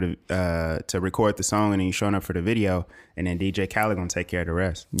showing up for the to record the song, and then you showing up for the video. And then DJ Khaled going to take care of the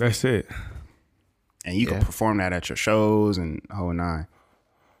rest. that's it. And you can perform that at your shows and the whole nine.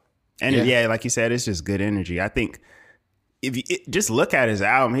 And like you said, it's just good energy. I think if you just look at his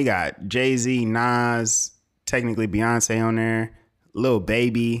album, he got Jay-Z, Nas, technically Beyonce on there, Lil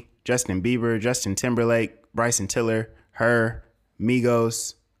Baby, Justin Bieber, Justin Timberlake, Bryson Tiller, her,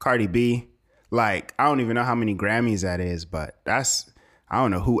 Migos, Cardi B. Like, I don't even know how many Grammys that is, but I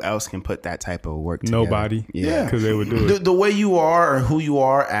don't know who else can put that type of work together. Nobody. Yeah. Because they would do it. The way you are or who you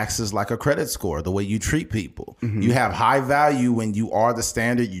are acts as like a credit score, the way you treat people. You have high value when you are the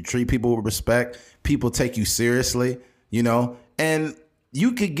standard. You treat people with respect. People take you seriously, you know? And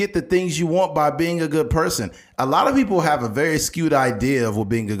you could get the things you want by being a good person. A lot of people have a very skewed idea of what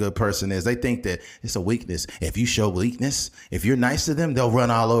being a good person is. They think that it's a weakness. If you show weakness, if you're nice to them, they'll run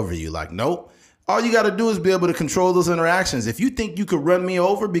all over you. Like, nope. All you got to do is be able to control those interactions. If you think you could run me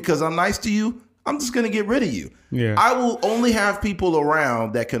over because I'm nice to you, I'm just going to get rid of you. Yeah. I will only have people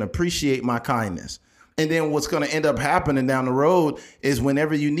around that can appreciate my kindness. And then what's going to end up happening down the road is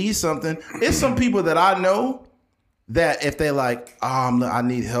whenever you need something, it's some people that I know that if they like, I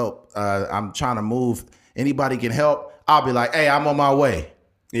need help. I'm trying to move. Anybody can help. I'll be like, hey, I'm on my way.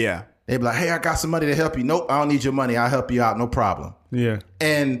 Yeah. They be like, hey, I got some money to help you. Nope, I don't need your money. I'll help you out. No problem. Yeah.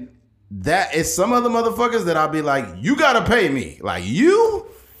 And that is some other motherfuckers that I'll be like, you got to pay me. Like you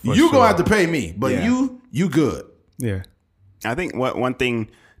sure. gonna have to pay me. But Yeah. you good. Yeah. I think one thing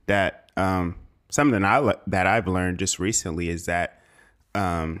that something that I've learned just recently is that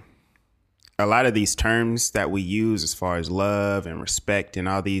a lot of these terms that we use as far as love and respect and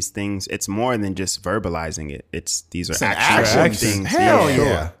all these things, it's more than just verbalizing it. These are actual actions. things. Hell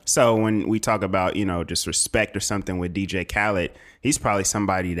yeah. So when we talk about, just respect or something with DJ Khaled, he's probably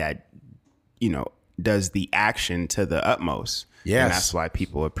somebody that, does the action to the utmost. Yes. And that's why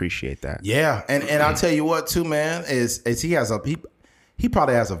people appreciate that. Yeah. And I'll tell you what too, man, is he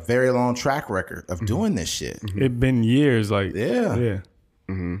probably has a very long track record of doing this shit. It been years. Like, Yeah. Yeah.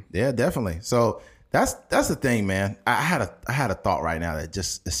 Yeah, definitely. So that's the thing, man. I had a thought right now that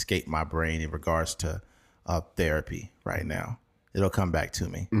just escaped my brain in regards to therapy right now. It'll come back to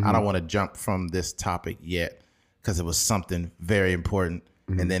me. I don't want to jump from this topic yet because it was something very important.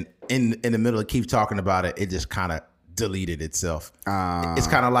 And then in the middle of keep talking about it, it just kind of deleted itself. It's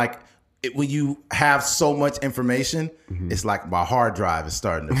kind of like when you have so much information, it's like my hard drive is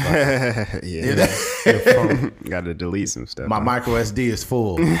starting to fuck. Yeah. Got to delete some stuff. My micro SD is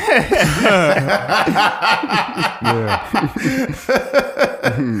full.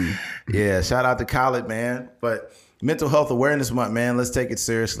 Yeah, shout out to Khaled, man. But Mental Health Awareness Month, man, let's take it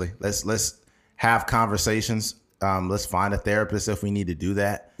seriously. Let's have conversations. Let's find a therapist if we need to do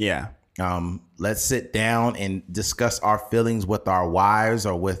that. Yeah. Let's sit down and discuss our feelings with our wives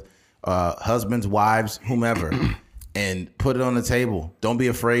or with husbands, wives, whomever, and put it on the table. Don't be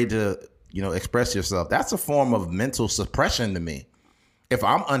afraid to, express yourself. That's a form of mental suppression to me. If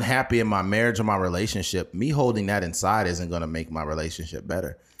I'm unhappy in my marriage or my relationship, me holding that inside isn't going to make my relationship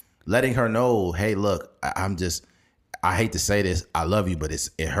better. Letting her know, hey, look, I hate to say this, I love you, but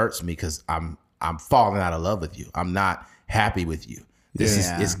it hurts me because I'm falling out of love with you. I'm not happy with you.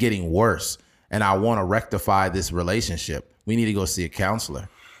 It's getting worse, and I want to rectify this relationship. We need to go see a counselor.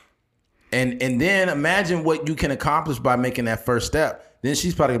 And then imagine what you can accomplish by making that first step. Then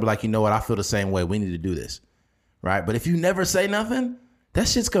she's probably gonna be like, you know what? I feel the same way. We need to do this. Right? But if you never say nothing, that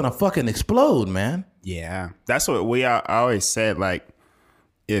shit's gonna fucking explode, man. Yeah. That's what I always said. Like,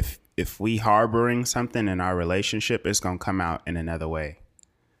 if we harboring something in our relationship, it's gonna come out in another way.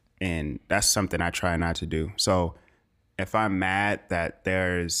 And that's something I try not to do. So if I'm mad that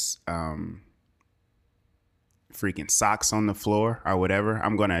there's freaking socks on the floor or whatever,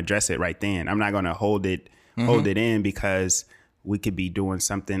 I'm going to address it right then. I'm not going to hold it in because we could be doing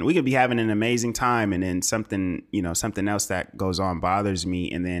something. We could be having an amazing time, and then something else that goes on bothers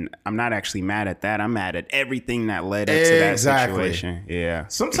me, and then I'm not actually mad at that. I'm mad at everything that led up to that situation. Yeah.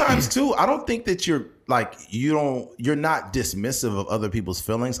 Sometimes too, I don't think that you're not dismissive of other people's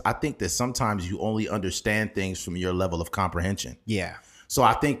feelings. I think that sometimes you only understand things from your level of comprehension. Yeah. So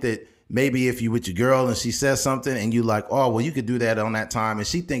I think that maybe if you with your girl and she says something and you like, oh, well, you could do that on that time, and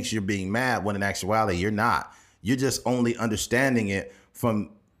she thinks you're being mad when in actuality you're not. You're just only understanding it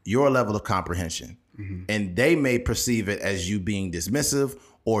from your level of comprehension. And they may perceive it as you being dismissive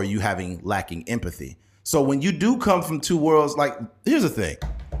or you lacking empathy. So when you do come from two worlds, like, here's the thing.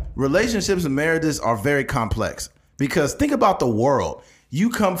 Relationships and marriages are very complex because think about the world. You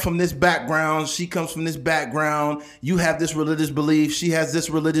come from this background. She comes from this background. You have this religious belief. She has this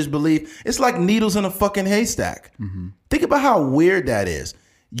religious belief. It's like needles in a fucking haystack. Think about how weird that is.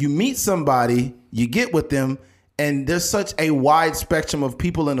 You meet somebody, you get with them, and there's such a wide spectrum of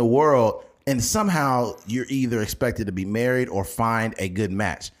people in the world, and somehow you're either expected to be married or find a good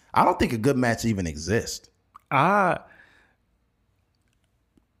match. I don't think a good match even exists. I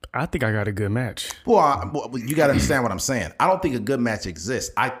think I got a good match. Well, you got to understand what I'm saying. I don't think a good match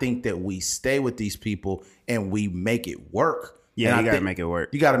exists. I think that we stay with these people and we make it work. Yeah, you got to make it work.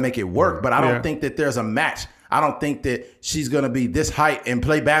 You got to make it work. But I don't think that there's a match. I don't think that she's going to be this height and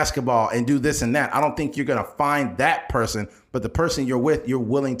play basketball and do this and that. I don't think you're going to find that person. But the person you're with, you're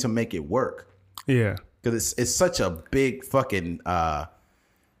willing to make it work. Yeah. Because it's such a big fucking...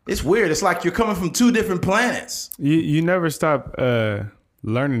 it's weird. It's like you're coming from two different planets. You never stop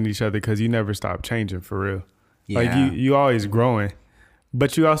learning each other because you never stop changing for real. Yeah. Like you always growing,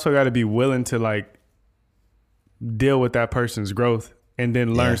 but you also got to be willing to like deal with that person's growth and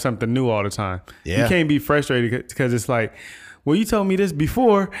then learn something new all the time. Yeah. You can't be frustrated because it's like, well, you told me this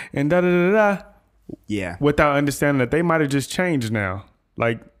before and da da da da. Yeah. Without understanding that they might have just changed now.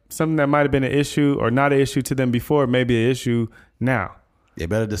 Like something that might have been an issue or not an issue to them before, maybe an issue now. They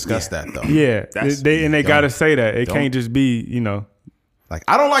better discuss that though. Yeah, they got to say that. It can't just be, Like,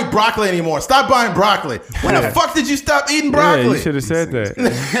 I don't like broccoli anymore. Stop buying broccoli. When the fuck did you stop eating broccoli? Yeah, you should have said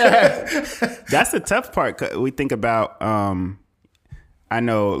that. That's the tough part. 'Cause we think about, I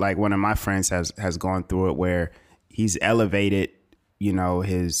know like one of my friends has gone through it where he's elevated,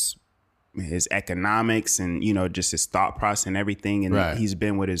 his economics and, just his thought process and everything. And he's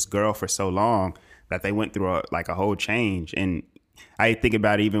been with his girl for so long that they went through a whole change. And I think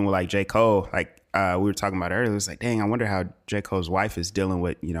about it even with like J. Cole, like we were talking about earlier, it was like, dang, I wonder how J. Cole's wife is dealing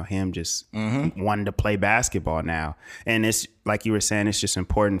with, him just wanting to play basketball now. And it's like you were saying, it's just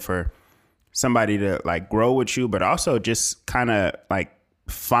important for somebody to like grow with you, but also just kind of like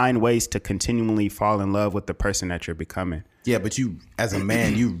find ways to continually fall in love with the person that you're becoming. Yeah, but you, as a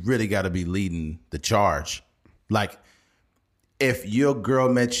man, you really got to be leading the charge. Like, if your girl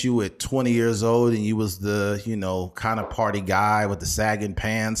met you at 20 years old and you was the, kind of party guy with the sagging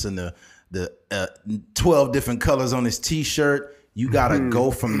pants and the 12 different colors on his T-shirt, you got to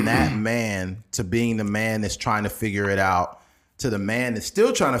go from that man to being the man that's trying to figure it out to the man that's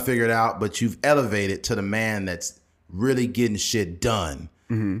still trying to figure it out, but you've elevated to the man that's really getting shit done.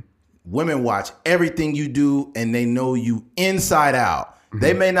 Women watch everything you do and they know you inside out.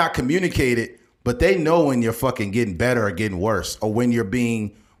 They may not communicate it, but they know when you're fucking getting better or getting worse, or when you're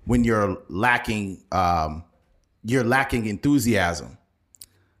lacking enthusiasm.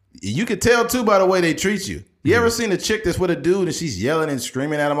 You can tell too by the way they treat you. You ever seen a chick that's with a dude and she's yelling and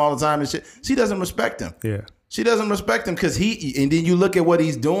screaming at him all the time and shit? She doesn't respect him. Yeah. She doesn't respect him because and then you look at what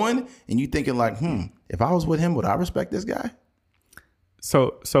he's doing and you thinking like, if I was with him, would I respect this guy?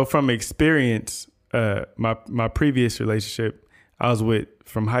 So from experience, my previous relationship, I was with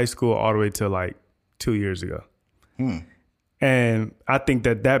from high school all the way to like 2 years ago. And I think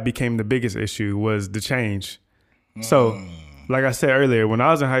that became the biggest issue was the change. So like I said earlier, when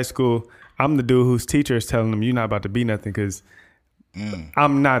I was in high school, I'm the dude whose teacher is telling them you're not about to be nothing because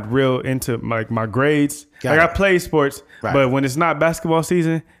I'm not real into like my grades. I play sports, but when it's not basketball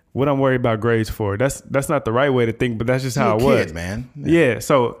season, what I'm worried about grades for? That's not the right way to think, but that's just how it was. Kid, man. Yeah.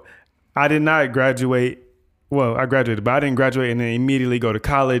 So I did not graduate. Well, I graduated, but I didn't graduate and then immediately go to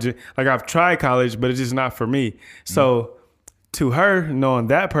college. Like I've tried college, but it's just not for me. So to her, knowing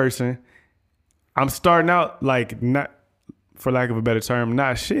that person, I'm starting out like not, for lack of a better term,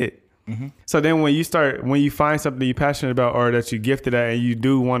 not shit. So then when you find something you're passionate about or that you're gifted at and you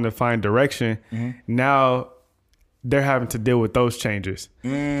do want to find direction, now they're having to deal with those changes.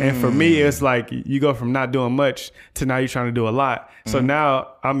 And for me, it's like you go from not doing much to now you're trying to do a lot. So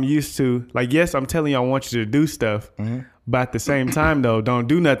now I'm used to like, yes, I'm telling you, I want you to do stuff, but at the same time though, don't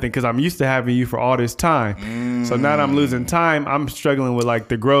do nothing because I'm used to having you for all this time. So now that I'm losing time, I'm struggling with like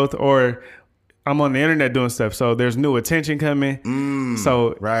the growth, or I'm on the internet doing stuff. So there's new attention coming.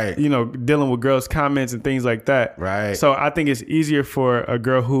 So, dealing with girls' comments and things like that. Right. So I think it's easier for a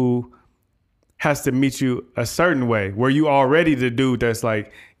girl who has to meet you a certain way where you already the dude that's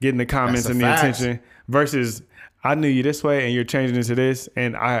like getting the comments and the attention versus I knew you this way and you're changing into this.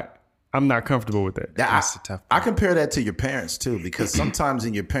 And I'm not comfortable with that. That's tough. I compare that to your parents too, because sometimes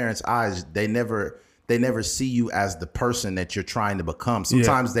in your parents' eyes, they never see you as the person that you're trying to become.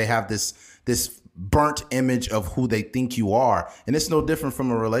 Sometimes they have this burnt image of who they think you are, and it's no different from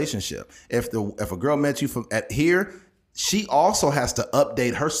a relationship. If a girl met you from at here, she also has to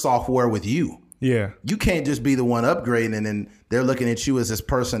update her software with you. Yeah, you can't just be the one upgrading, and then they're looking at you as this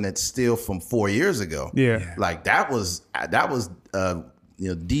person that's still from 4 years ago. Yeah, like that was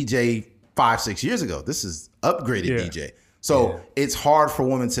DJ 5-6 years ago. This is upgraded DJ. So it's hard for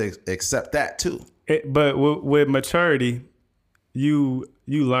women to accept that too. But with maturity, you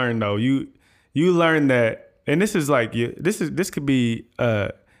learn though. You learn that, and this is like this could be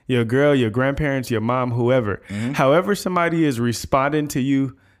your girl, your grandparents, your mom, whoever. However, somebody is responding to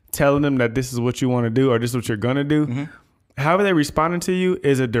you, telling them that this is what you want to do or this is what you're gonna do. However they responding to you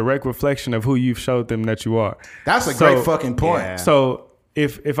is a direct reflection of who you've showed them that you are. That's a great fucking point. Yeah. So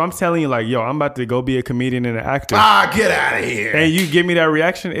if I'm telling you like, yo, I'm about to go be a comedian and an actor. Get out of here. And you give me that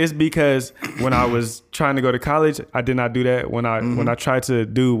reaction, it's because when I was trying to go to college, I did not do that. When I tried to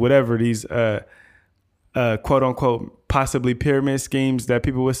do whatever these quote unquote possibly pyramid schemes that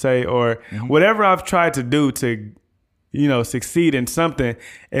people would say, or whatever I've tried to do to succeed in something,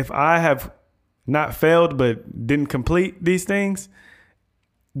 if I have not failed but didn't complete these things,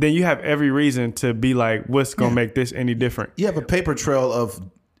 then you have every reason to be like, what's going to make this any different? You have a paper trail of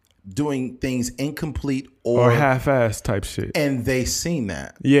doing things incomplete or half-ass type shit. And they seen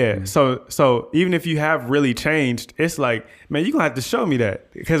that. Yeah. So even if you have really changed, it's like, man, you're going to have to show me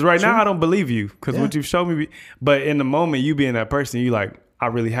that. Because right now I don't believe you. Because what you've shown me. But in the moment, you being that person, you like, I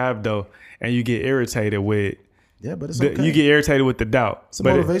really have though. And you get irritated with. Yeah, but it's okay. You get irritated with the doubt. It's a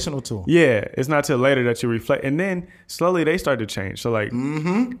motivational tool. Yeah. It's not till later that you reflect. And then slowly they start to change. So like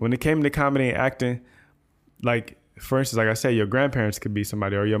when it came to comedy and acting, like, for instance, like I said, your grandparents could be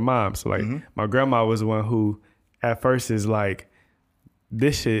somebody or your mom. So like my grandma was the one who at first is like,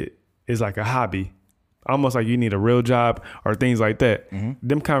 this shit is like a hobby. Almost like you need a real job or things like that.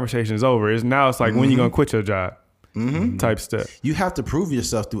 Them conversations over. Now it's like, when you going to quit your job? Type stuff. You have to prove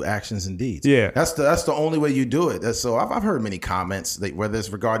yourself through actions and deeds. Yeah. That's the only way you do it. So I've heard many comments, whether it's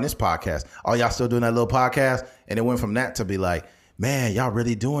regarding this podcast, oh, y'all still doing that little podcast? And it went from that to be like, man, y'all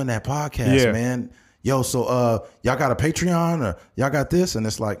really doing that podcast, man. Yo, so y'all got a Patreon or y'all got this? And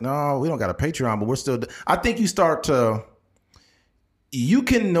it's like, no, we don't got a Patreon, but we're still. I think you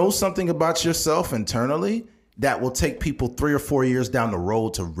can know something about yourself internally that will take people 3 or 4 years down the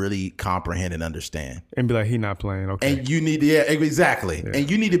road to really comprehend and understand. And be like, he not playing, okay. And you need to, exactly. Yeah. And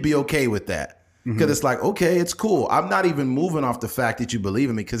you need to be okay with that. Because it's like, okay, it's cool. I'm not even moving off the fact that you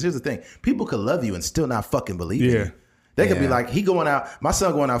believe in me. Because here's the thing. People could love you and still not fucking believe in you. They could be like, he going out, my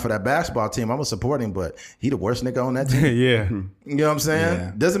son going out for that basketball team. I'm going to support him, but he the worst nigga on that team. You know what I'm saying?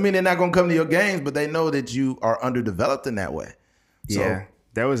 Yeah. Doesn't mean they're not going to come to your games, but they know that you are underdeveloped in that way. Yeah.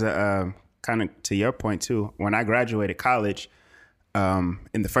 There was a kind of to your point too. When I graduated college, and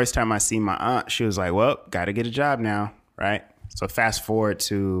the first time I seen my aunt, she was like, well, got to get a job now. Right. So fast forward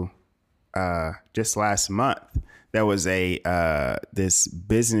to just last month, there was this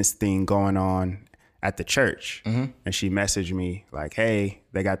business thing going on at the church. And she messaged me like, hey,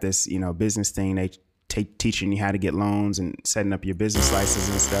 they got this, business thing. They teaching you how to get loans and setting up your business license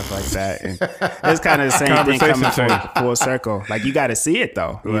and stuff like that. And it's kind of the same thing coming full circle. Like, you got to see it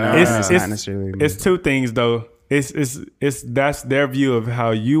though. It's two things though. It's that's their view of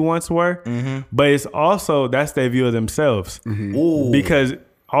how you once were, but it's also that's their view of themselves. Because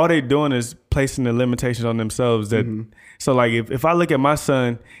all they doing is placing the limitations on themselves. That so like if I look at my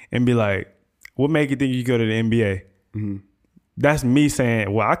son and be like, what make you think you go to the NBA? That's me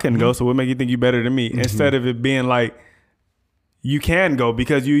saying, well, I couldn't go, so what make you think you better than me? Instead of it being like, you can go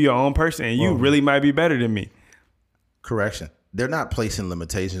because you're your own person and you really might be better than me. Correction. They're not placing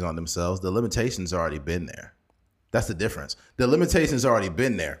limitations on themselves. The limitations already been there. That's the difference. The limitations already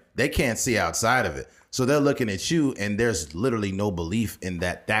been there. They can't see outside of it. So they're looking at you and there's literally no belief in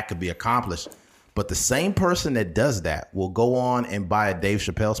that could be accomplished. But the same person that does that will go on and buy a Dave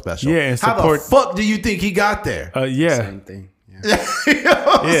Chappelle special. Yeah, and how the fuck do you think he got there? Same thing. You know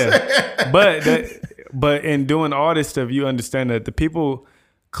what I'm saying? But in doing all this stuff, you understand that the people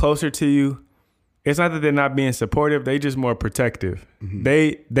closer to you, it's not that they're not being supportive; they just more protective.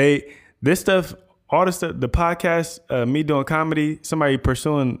 This stuff, all the stuff, the podcast, me doing comedy, somebody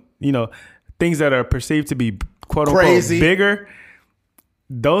pursuing, things that are perceived to be quote unquote bigger.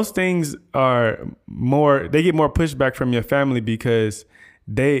 Those things are more. They get more pushback from your family because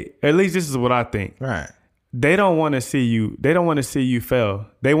at least this is what I think. Right. They don't want to see you. They don't want to see you fail.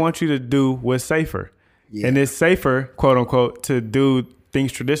 They want you to do what's safer. Yeah. And it's safer, quote unquote, to do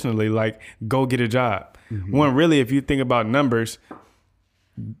things traditionally, like go get a job. When really, if you think about numbers,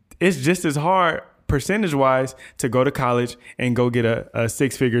 it's just as hard percentage wise to go to college and go get a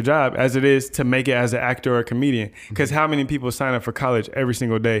 6-figure job as it is to make it as an actor or a comedian. Because how many people sign up for college every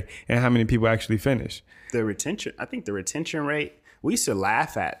single day and how many people actually finish? I think the retention rate, we used to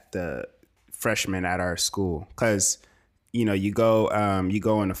laugh at the freshmen at our school because you go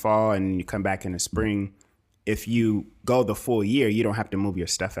in the fall and you come back in the spring. If you go the full year, you don't have to move your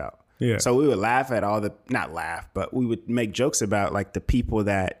stuff out. Yeah. So we would laugh at but we would make jokes about like the people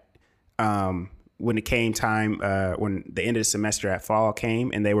that when it came time when the end of the semester at fall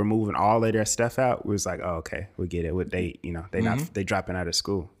came and they were moving all of their stuff out, we was like, oh, okay, we get it. They dropping out of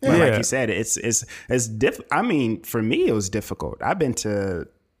school. But like you said, it's I mean, for me it was difficult.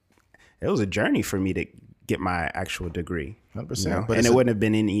 It was a journey for me to get my actual degree. 100%. And it wouldn't have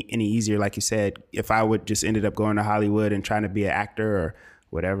been any easier, like you said, if I would just ended up going to Hollywood and trying to be an actor or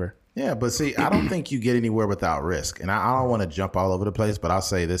whatever. Yeah, but see, I don't think you get anywhere without risk. And I don't want to jump all over the place, but I'll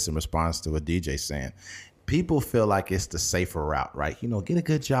say this in response to what DJ's saying. People feel like it's the safer route, right? Get a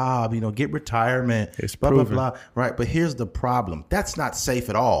good job, get retirement, it's blah, proven. blah, blah. Right, but here's the problem. That's not safe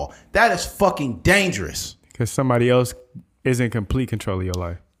at all. That is fucking dangerous. Because somebody else is in complete control of your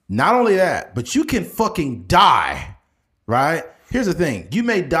life. Not only that, but you can fucking die, right? Here's the thing. You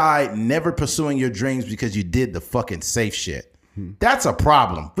may die never pursuing your dreams because you did the fucking safe shit. That's a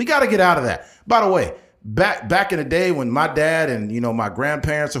problem. We got to get out of that. By the way, back in the day when my dad and, my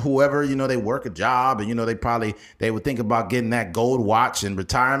grandparents or whoever, they work a job and, they would think about getting that gold watch in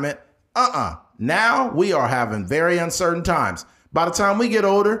retirement. Now we are having very uncertain times. By the time we get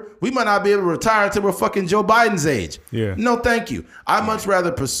older, we might not be able to retire until we're fucking Joe Biden's age. Yeah. No, thank you. I'd much rather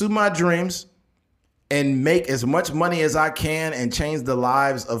pursue my dreams and make as much money as I can and change the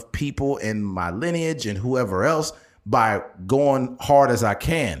lives of people in my lineage and whoever else by going hard as I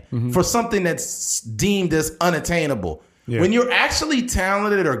can for something that's deemed as unattainable. Yeah. When you're actually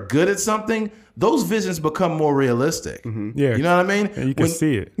talented or good at something, those visions become more realistic. Yeah. You know what I mean? And you can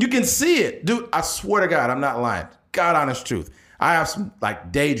see it. You can see it. Dude, I swear to God, I'm not lying. God honest truth. I have some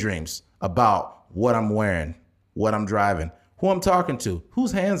daydreams about what I'm wearing, what I'm driving, who I'm talking to,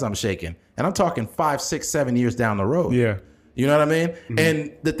 whose hands I'm shaking. And I'm talking 5, 6, 7 years down the road. Yeah. You know what I mean?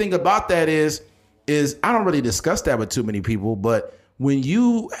 And the thing about that is I don't really discuss that with too many people, but when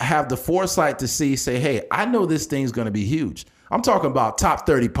you have the foresight to say, hey, I know this thing's going to be huge. I'm talking about top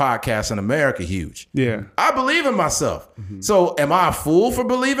 30 podcasts in America huge. Yeah. I believe in myself. So am I a fool for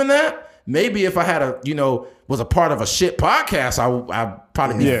believing that? Maybe if I had was a part of a shit podcast, I'd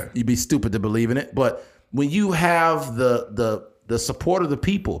probably be stupid to believe in it. But when you have the support of the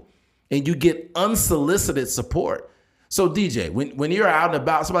people and you get unsolicited support. So DJ, when you're out and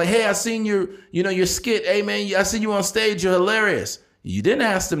about, somebody, hey, I seen your skit. Hey man, I seen you on stage. You're hilarious. You didn't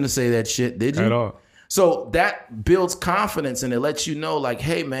ask them to say that shit, did you? At all. So that builds confidence and it lets you know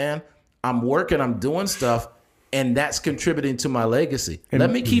hey man, I'm working, I'm doing stuff. And that's contributing to my legacy. And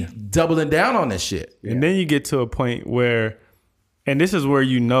let me keep doubling down on this shit. And then you get to a point where, and this is where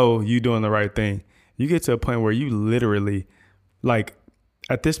you're doing the right thing. You get to a point where you literally,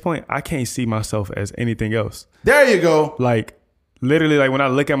 at this point, I can't see myself as anything else. There you go. Literally, when I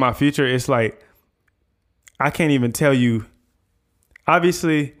look at my future, it's I can't even tell you.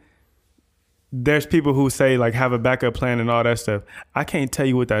 Obviously, there's people who say have a backup plan and all that stuff. I can't tell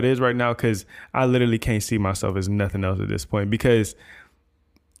you what that is right now because I literally can't see myself as nothing else at this point because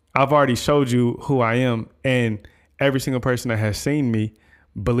I've already showed you who I am and every single person that has seen me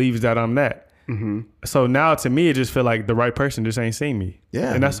believes that I'm that. So now to me, it just feel like the right person just ain't seen me.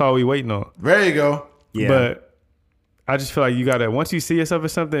 Yeah. And that's all we waiting on. There you go. Yeah. But I just feel like you gotta, once you see yourself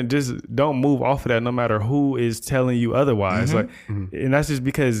as something, just don't move off of that no matter who is telling you otherwise. And that's just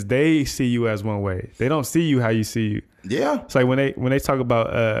because they see you as one way. They don't see you how you see you. Yeah. It's when they talk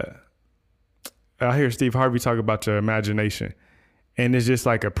about I hear Steve Harvey talk about your imagination. And it's just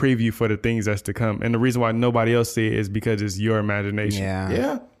a preview for the things that's to come. And the reason why nobody else see it is because it's your imagination.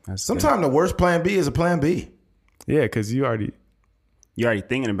 Yeah. Sometimes the worst plan B is a plan B. Yeah, because you're already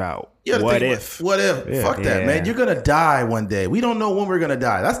thinking about What what if? Yeah. Fuck that, man. You're going to die one day. We don't know when we're going to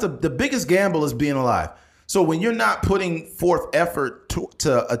die. That's the biggest gamble is being alive. So when you're not putting forth effort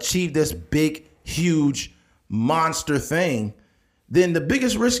to achieve this big, huge monster thing, then the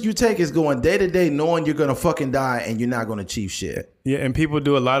biggest risk you take is going day to day knowing you're going to fucking die and you're not going to achieve shit. Yeah, and people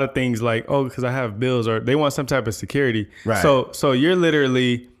do a lot of things because I have bills or they want some type of security. Right. So you're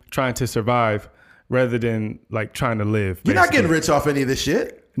literally trying to survive rather than trying to live. You're not getting rich off any of this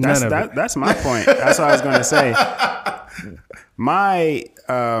shit. That's my point. That's what I was going to say. I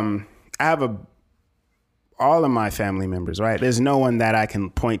have all of my family members, right? There's no one that I can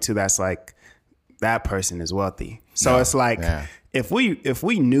point to that's that person is wealthy. So it's if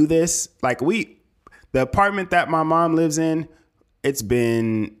we knew this, the apartment that my mom lives in, it's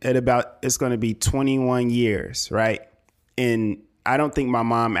going to be 21 years, right? And I don't think my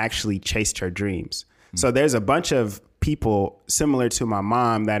mom actually chased her dreams. So there's a bunch of people similar to my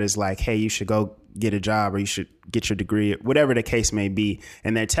mom that is hey, you should go get a job or you should get your degree, whatever the case may be.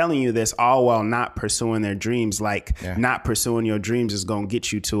 And they're telling you this all while not pursuing their dreams. Not pursuing your dreams is going to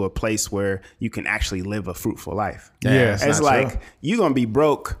get you to a place where you can actually live a fruitful life. Yeah. It's you're going to be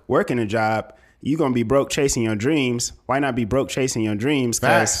broke working a job. You're going to be broke chasing your dreams. Why not be broke chasing your dreams?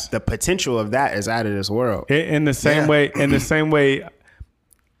 Because the potential of that is out of this world. In the same way, the same way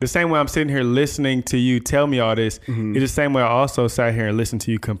I'm sitting here listening to you tell me all this, it's the same way I also sat here and listened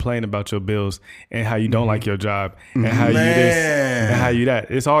to you complain about your bills and how you don't like your job and how you this and how you that.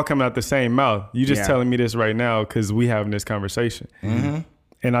 It's all coming out the same mouth. You just telling me this right now because we having this conversation.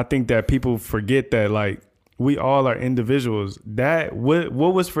 And I think that people forget that we all are individuals. That what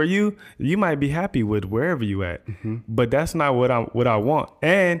was for you, you might be happy with wherever you at, but that's not what I want.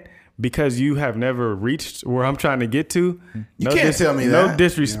 And because you have never reached where I'm trying to get to. You can't tell me that. No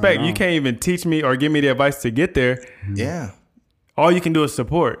disrespect. You can't even teach me or give me the advice to get there. Yeah. All you can do is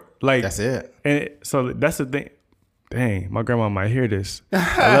support. Like That's it. And so that's the thing. Dang, my grandma might hear this.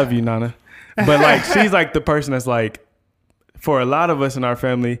 I love you, Nana. But like, she's like the person that's like, for a lot of us in our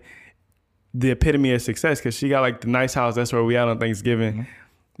family, the epitome of success, because she got like the nice house. That's where we out on Thanksgiving,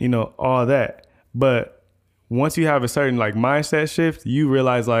 you know, all that. But once you have a certain like mindset shift, you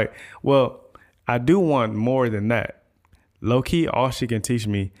realize like, well, I do want more than that. Low key, all she can teach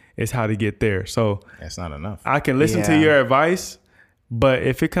me is how to get there. So that's not enough. I can listen to your advice, but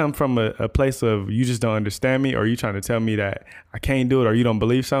if it comes from a place of you just don't understand me, or you trying to tell me that I can't do it, or you don't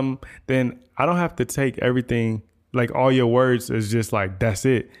believe something, then I don't have to take everything, like all your words is just like, that's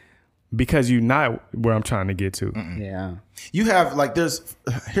it. Because you're not where I'm trying to get to. Yeah. You have like, here's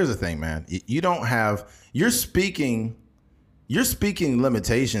the thing, man. You don't have, you're speaking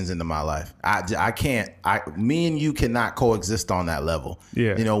limitations into my life. I can't, me and you cannot coexist on that level.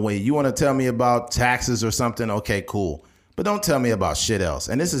 Yeah. You know, when you want to tell me about taxes or something, okay, cool. But don't tell me about shit else.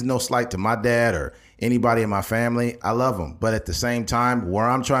 And this is no slight to my dad or anybody in my family. I love them. But at the same time, where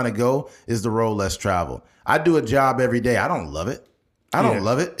I'm trying to go is the road less traveled. I do a job every day. I don't love it. I don't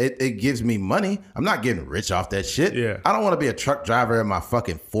love it. It gives me money. I'm not getting rich off that shit. Yeah. I don't want to be a truck driver in my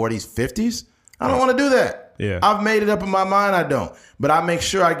fucking 40s, 50s. I don't want to do that. Yeah. I've made it up in my mind I don't. But I make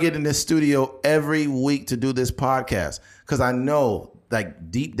sure I get in this studio every week to do this podcast because I know, like,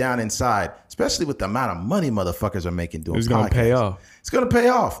 deep down inside, especially with the amount of money motherfuckers are making doing podcasts. It's going to pay off. It's going to pay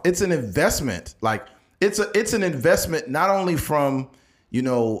off. It's an investment. Like, it's an investment not only from,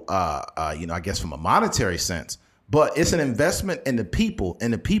 I guess from a monetary sense, but it's an investment in the people,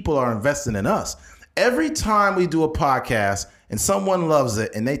 and the people are investing in us. Every time we do a podcast and someone loves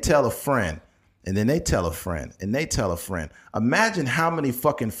it and they tell a friend, and then they tell a friend, and they tell a friend, imagine how many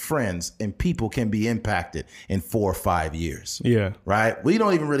fucking friends and people can be impacted in 4 or 5 years. Yeah. Right? We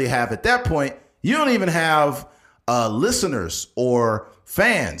don't even really have, at that point, you don't even have listeners or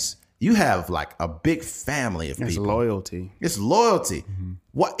fans. You have like a big family of people. It's loyalty. It's loyalty. Mm-hmm.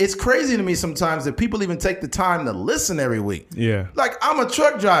 What it's crazy to me sometimes that people even take the time to listen every week. Yeah. Like, I'm a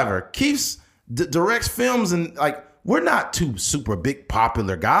truck driver. Keith's directs films, and like, we're not two super big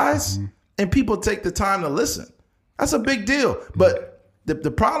popular guys, and people take the time to listen. That's a big deal. But the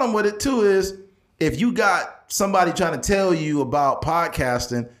problem with it too is if you got somebody trying to tell you about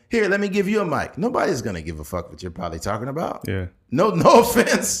podcasting, here, let me give you a mic. Nobody's gonna give a fuck what you're probably talking about. Yeah. No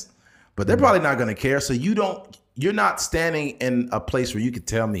offense. But they're probably not going to care. So you're not standing in a place where you could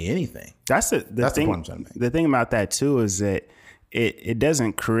tell me anything. That's the thing. Point I'm trying to make. The thing about that too is that it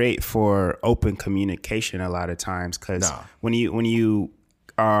doesn't create for open communication a lot of times, because when you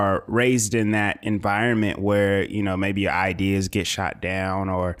are raised in that environment where, maybe your ideas get shot down,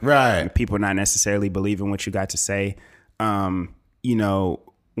 or people not necessarily believing what you got to say,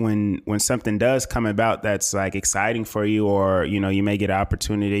 when something does come about that's like exciting for you, or you may get an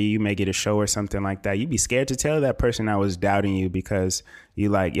opportunity, you may get a show or something like that, you'd be scared to tell that person I was doubting you, because you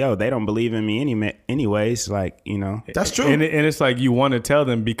like, yo, they don't believe in me anyways. Like, that's true. And it's like you want to tell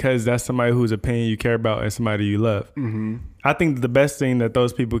them because that's somebody whose opinion you care about and somebody you love. Mm-hmm. I think the best thing that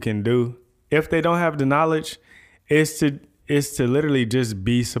those people can do, if they don't have the knowledge, is to literally just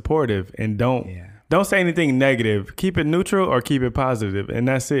be supportive and don't say anything negative. Keep it neutral or keep it positive, and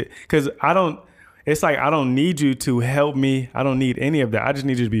that's it. Because I don't need you to help me. I don't need any of that. I just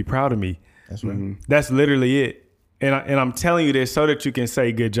need you to be proud of me. That's right. Mm-hmm. That's literally it. And I'm telling you this so that you can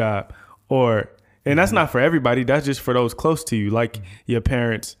say good job. And that's not for everybody. That's just for those close to you, like your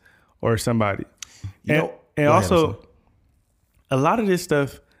parents or somebody. And also, a lot of this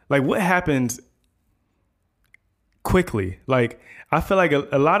stuff, like what happens quickly, like I feel like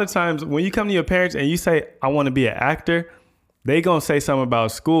a lot of times when you come to your parents and you say, I want to be an actor, they going to say something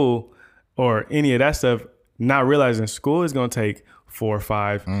about school or any of that stuff, not realizing school is going to take 4 or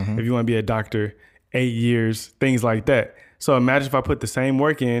 5. Mm-hmm. If you want to be a doctor, 8 years, things like that. So imagine if I put the same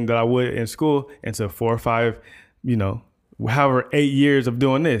work in that I would in school into 4 or 5, however, 8 years of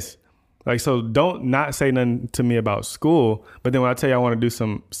doing this. Like, so don't not say nothing to me about school. But then when I tell you I want to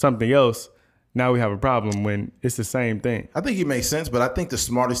do something else, now we have a problem when it's the same thing. I think you make sense, but I think the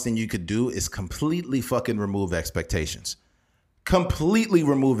smartest thing you could do is completely fucking remove expectations. Completely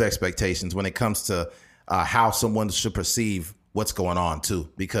remove expectations when it comes to how someone should perceive what's going on too,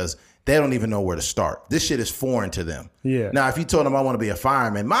 because they don't even know where to start. This shit is foreign to them. Yeah. Now, if you told them I want to be a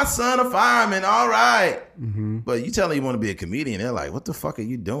fireman, my son a fireman, all right. But you tell them you want to be a comedian, they're like, what the fuck are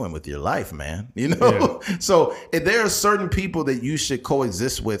you doing with your life, man? You know? So if there are certain people that you should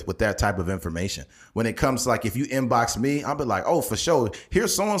coexist with that type of information. When it comes to, like, if you inbox me, I'll be like, oh, for sure.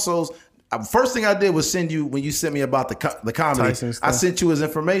 Here's so-and-so's. First thing I did was send you, when you sent me about the comedy, I sent you his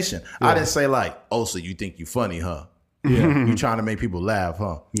information. Yeah. I didn't say like, oh, so you think you funny, huh? Yeah. You trying to make people laugh,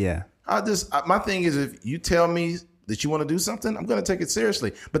 huh? Yeah. My thing is, if you tell me that you want to do something, I'm going to take it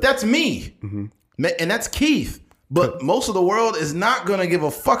seriously. But that's me. And that's Keith. But most of the world is not going to give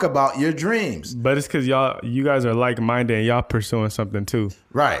a fuck about your dreams. But it's because you guys are like-minded and y'all pursuing something too.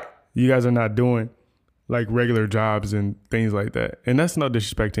 Right. You guys are not doing like regular jobs and things like that. And that's no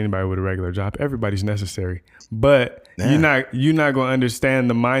disrespect to anybody with a regular job. Everybody's necessary. But you're not going to understand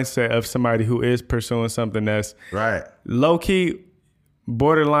the mindset of somebody who is pursuing something that's right, low-key,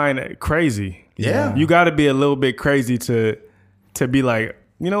 borderline crazy. Yeah. You got to be a little bit crazy to be like,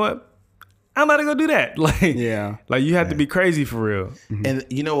 you know what? I'm about to go do that. Like, like you have to be crazy for real. And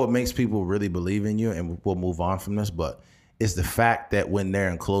you know what makes people really believe in you, and we'll move on from this, but it's the fact that when they're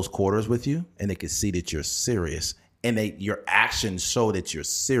in close quarters with you and they can see that you're serious and your actions show that you're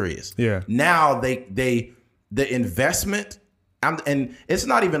serious. Yeah. Now the investment, and it's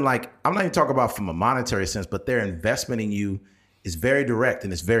not even like, I'm not even talking about from a monetary sense, but their investment in you is very direct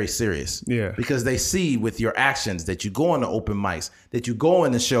and it's very serious. Yeah. Because they see with your actions that you go on the open mics, that you go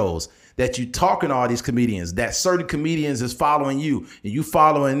in the shows, that you talking to all these comedians, that certain comedians is following you and you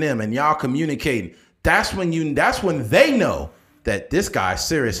following them and y'all communicating. That's when they know that this guy's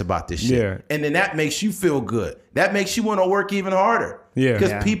serious about this shit. Yeah. And then that makes you feel good. That makes you want to work even harder. Yeah.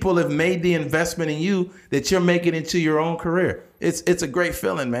 Because people have made the investment in you that you're making into your own career. It's a great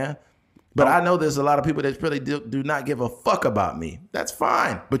feeling, man. But I know there's a lot of people that really do not give a fuck about me. That's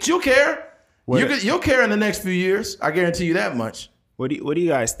fine. But you'll care. You'll care in the next few years. I guarantee you that much. What do you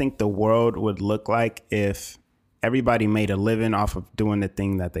guys think the world would look like if everybody made a living off of doing the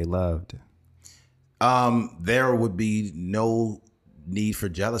thing that they loved? There would be no need for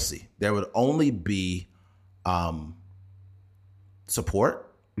jealousy. There would only be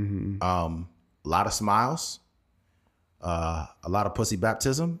support, a lot of smiles, a lot of pussy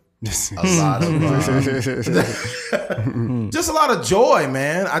baptism, a lot of just a lot of joy,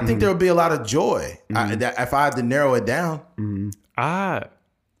 man. I think there would be a lot of joy. If I had to narrow it down.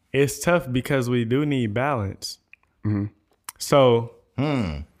 It's tough because we do need balance. So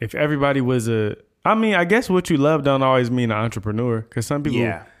if everybody was I guess what you love don't always mean an entrepreneur, because some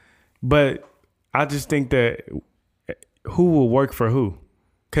people, but I just think that who will work for who?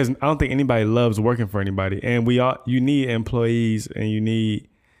 Because I don't think anybody loves working for anybody, and you need employees, and you need,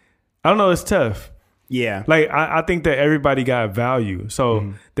 I don't know, it's tough. Yeah. Like I think that everybody got value.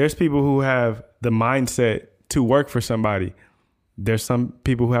 So there's people who have the mindset to work for somebody. There's some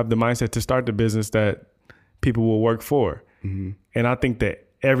people who have the mindset to start the business that people will work for. And I think that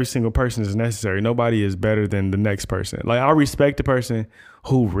every single person is necessary. Nobody is better than the next person. Like, I respect the person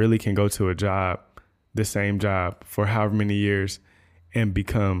who really can go to a job, the same job, for however many years and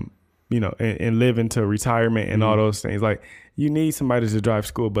become, and live into retirement and all those things. Like, you need somebody to drive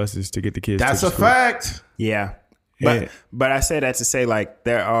school buses to get the kids. That's to a school. fact. Yeah. But I say that to say, like,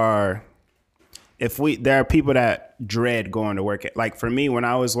 there are people that dread going to work. Like, for me, when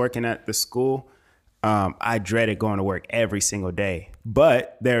I was working at the school, I dreaded going to work every single day.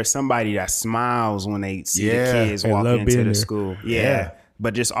 But there's somebody that smiles when they see the kids walking into the school. Yeah.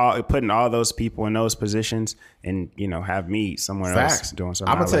 But just putting all those people in those positions and, have me somewhere else doing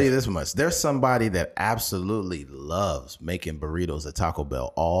something. I'm going to tell you this much. There's somebody that absolutely loves making burritos at Taco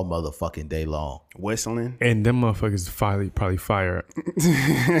Bell all motherfucking day long. Whistling. And them motherfuckers probably fire.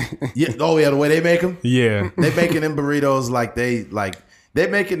 Yeah. Oh, yeah. The way they make them? Yeah. They making them burritos they're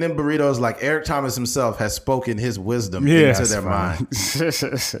making them burritos like Eric Thomas himself has spoken his wisdom into their mind.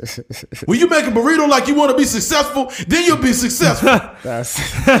 When you make a burrito like you want to be successful, then you'll be successful. That's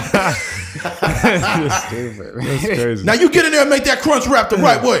stupid. That's crazy. Now you get in there and make that crunch wrap the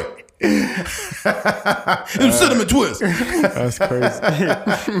right way. Them cinnamon twists. That's crazy.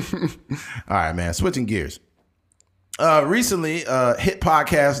 All right, man. Switching gears. Recently, hit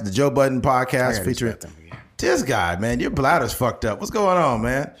podcast, the Joe Budden podcast, featuring this guy, man. Your bladder's fucked up. What's going on,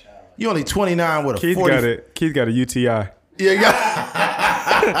 man? You only 29 with a Keith 40. Keith got a UTI. Yeah,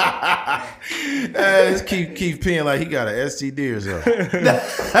 this Keith peeing like he got an STD or something.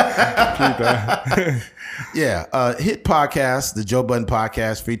 Yeah, hit podcast, the Joe Budden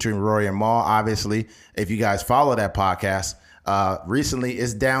podcast, featuring Rory and Mal. Obviously, if you guys follow that podcast, recently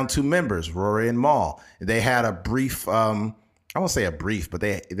it's down 2 members, Rory and Mal. They had a brief I won't say a brief, but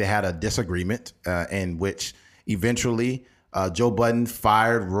they had a disagreement in which eventually Joe Budden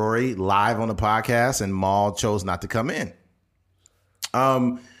fired Rory live on the podcast, and Mal chose not to come in.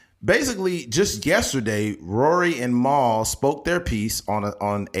 Basically, just yesterday, Rory and Mal spoke their piece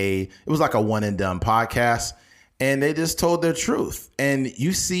on it was like a one and done podcast, and they just told their truth. And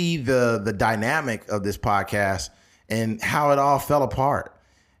you see the dynamic of this podcast and how it all fell apart,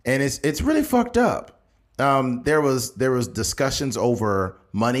 and it's really fucked up. There was discussions over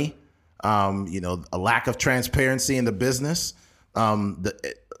money, a lack of transparency in the business,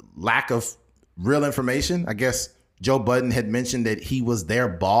 the lack of real information. I guess Joe Budden had mentioned that he was their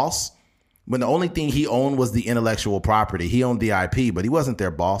boss when the only thing he owned was the intellectual property. He owned the IP, but he wasn't their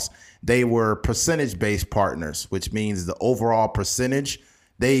boss. They were percentage-based partners, which means the overall percentage,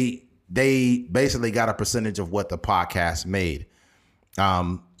 they basically got a percentage of what the podcast made.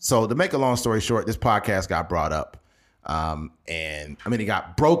 So to make a long story short, this podcast got brought up. It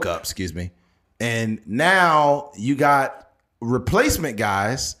got broke up, excuse me. And now you got replacement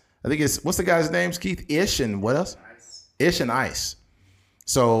guys. I think what's the guy's names, Keith? Ish and what else? Ish and Ice.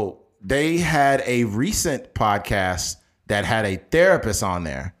 So they had a recent podcast that had a therapist on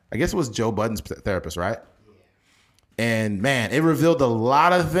there. I guess it was Joe Budden's therapist, right? Yeah. And man, it revealed a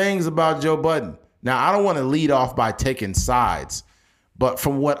lot of things about Joe Budden. Now, I don't want to lead off by taking sides, but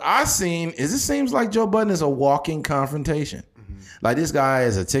from what I've seen, it seems like Joe Budden is a walking confrontation. Mm-hmm. Like this guy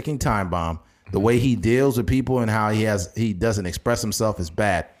is a ticking time bomb. The way he deals with people and how he doesn't express himself is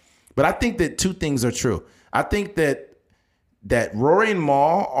bad. But I think that two things are true. I think that Rory and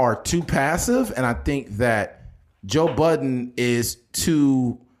Mal are too passive, and I think that Joe Budden is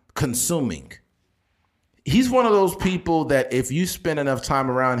too consuming. He's one of those people that if you spend enough time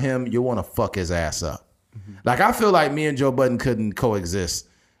around him, you'll want to fuck his ass up. Mm-hmm. Like, I feel like me and Joe Budden couldn't coexist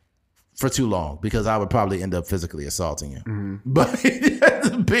for too long because I would probably end up physically assaulting him. Mm-hmm.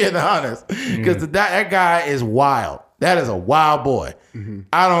 But being honest, because that guy is wild. That is a wild boy. Mm-hmm.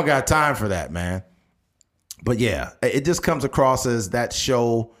 I don't got time for that, man. But yeah, it just comes across as that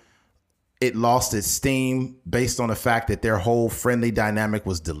show, it lost its steam based on the fact that their whole friendly dynamic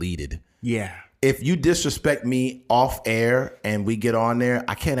was deleted. Yeah. If you disrespect me off air and we get on there,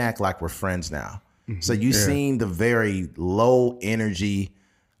 I can't act like we're friends now. Mm-hmm. So you've seen the very low energy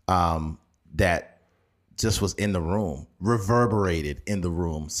that just was in the room, reverberated in the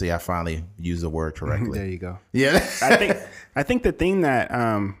room. See, I finally used the word correctly. There you go. Yeah. I think the thing that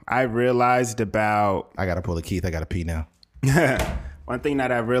I realized about... I got to pull a Keith. I got to pee now. One thing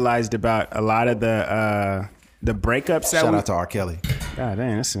that I realized about a lot of the breakups... Shout out to R. Kelly. God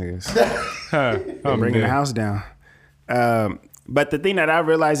damn, this nigga's bringing the house down. But the thing that I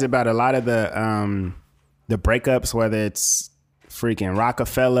realized about a lot of the breakups, whether it's freaking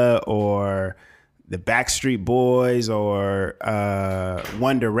Rockefeller or the Backstreet Boys or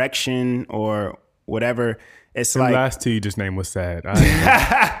One Direction or whatever, it's the like... The last two you just named was sad. But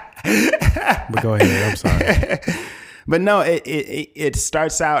go ahead, I'm sorry. But no, it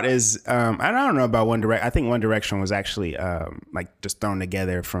starts out as I don't know about One Direction. I think One Direction was actually like just thrown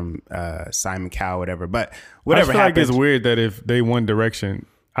together from Simon Cowell, whatever. But whatever. I just feel like it's weird that if they One Direction,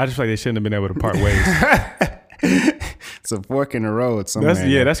 I just feel like they shouldn't have been able to part ways. It's a fork in the road somewhere.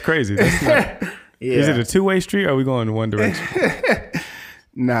 That's crazy. That's not, is it a two-way street? Or are we going in one direction?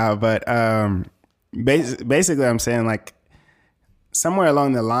 No, but basically, I'm saying like somewhere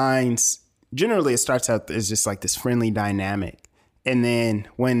along the lines. Generally, it starts out as just like this friendly dynamic. And then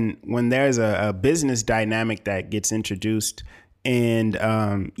when there's a business dynamic that gets introduced and,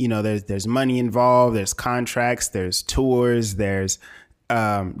 there's money involved, there's contracts, there's tours, there's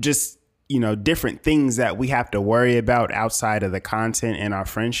just, different things that we have to worry about outside of the content and our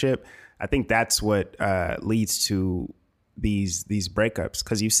friendship. I think that's what leads to these breakups.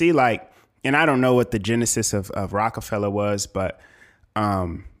 Because you see like, and I don't know what the genesis of Rockefeller was, but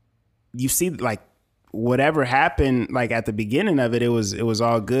you see like whatever happened like at the beginning of it, it was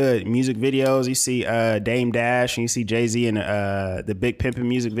all good. Music videos, you see Dame Dash and you see Jay-Z in the Big Pimpin'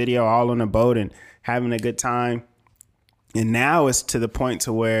 music video all on a boat and having a good time. And now it's to the point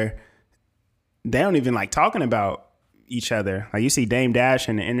to where they don't even like talking about each other. Like you see Dame Dash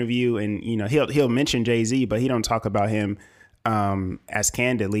in the interview and he'll mention Jay-Z, but he don't talk about him as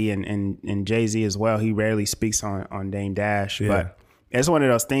candidly and Jay-Z as well. He rarely speaks on Dame Dash, but it's one of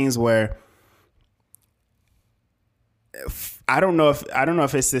those things where I don't know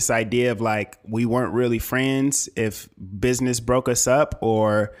if it's this idea of like we weren't really friends if business broke us up,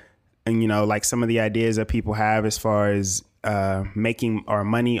 or like some of the ideas that people have as far as making or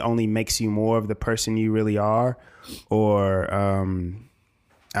money only makes you more of the person you really are, or I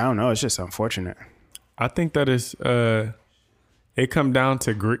don't know. It's just unfortunate. I think that is it come down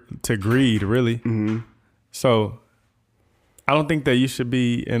to greed, really. Mm-hmm. So I don't think that you should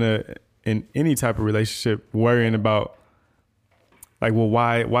be in any type of relationship worrying about like, well,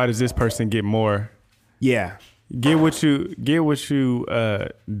 why does this person get more? Yeah. Get what you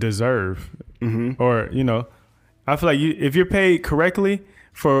deserve, or I feel like if you're paid correctly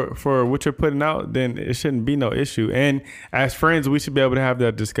for what you're putting out, then it shouldn't be no issue. And as friends, we should be able to have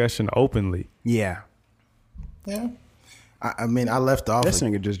that discussion openly. Yeah. Yeah. I mean, I left off. This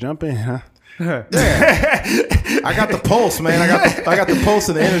nigga just jump in, huh? Yeah. I got the pulse, man. I got the pulse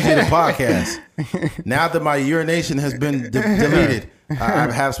and the energy of the podcast. Now that my urination has been deleted,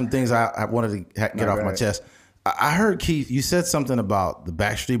 I have some things I wanted to get off my chest. I heard, Keith, you said something about the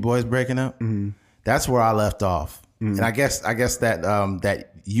Backstreet Boys breaking up. Mm-hmm. That's where I left off. Mm-hmm. And I guess that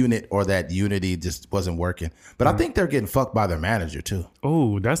that unit or that unity just wasn't working. But I think they're getting fucked by their manager too.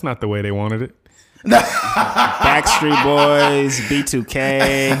 Oh, that's not the way they wanted it. Backstreet Boys,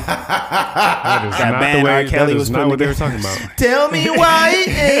 B2K. That is That not band the way. R. Kelly That was is not putting what they were together. talking about. Tell me why it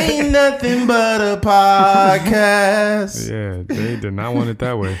ain't nothing but a podcast. Yeah, they did not want it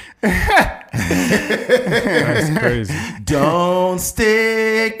that way. That's crazy. Don't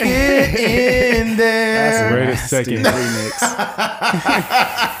stick it in there. Wait a second. remix.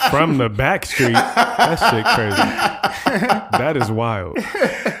 From the Backstreet. That shit crazy. That is wild.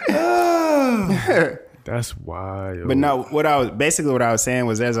 That's wild. But no, what I was saying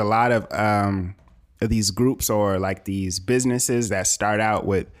was there's a lot of these groups or like these businesses that start out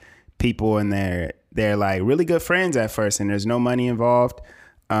with people and they're like really good friends at first and there's no money involved.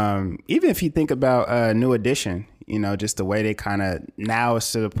 Even if you think about New Edition, just the way they kind of now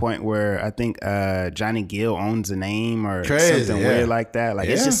it's to the point where I think Johnny Gill owns the name or something weird like that. Like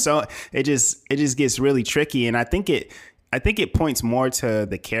it's just so it just gets really tricky, and I think it points more to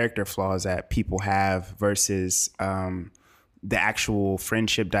the character flaws that people have versus the actual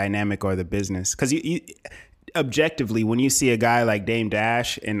friendship dynamic or the business. Because you objectively, when you see a guy like Dame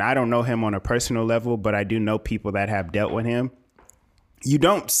Dash, and I don't know him on a personal level, but I do know people that have dealt with him, you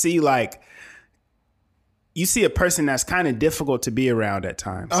don't see you see a person that's kind of difficult to be around at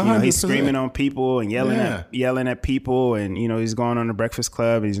times. He's screaming on people and yelling at people, and he's going on the Breakfast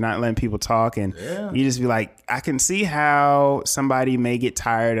Club and he's not letting people talk, and you just be like, I can see how somebody may get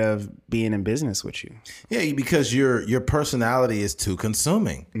tired of being in business with you. Yeah, because your personality is too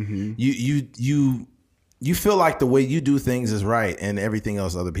consuming. Mm-hmm. You feel like the way you do things is right, and everything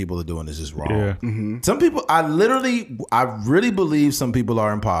else other people are doing is just wrong. Yeah. Mm-hmm. Some people, I really believe some people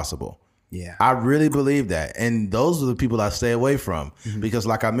are impossible. Yeah, I really believe that. And those are the people I stay away from because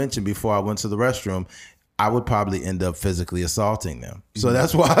like I mentioned before I went to the restroom, I would probably end up physically assaulting them. So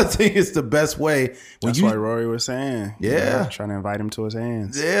that's why I think it's the best way. That's why Rory was saying. Yeah. Trying to invite him to his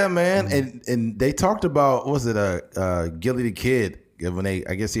hands. Yeah, man. Mm-hmm. And they talked about, was it Gilly the Kid? When I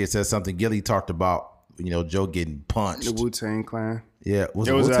guess he had said something, Gilly talked about, Joe getting punched. The Wu-Tang Clan. Yeah. Was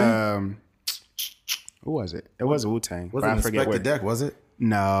it Wu-Tang? Who was it? It was Wu-Tang. Was it Inspector Deck, was it?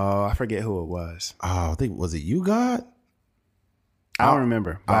 No, I forget who it was. Oh, I think, was it You God? I don't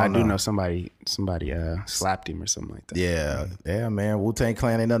remember, but I do know somebody slapped him or something like that. Yeah, man. Wu-Tang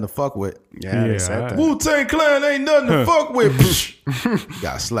Clan ain't nothing to fuck with. Yeah, they said that. Wu-Tang Clan ain't nothing to fuck with.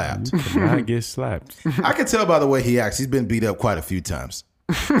 Got slapped. Not get slapped. I can tell by the way he acts. He's been beat up quite a few times.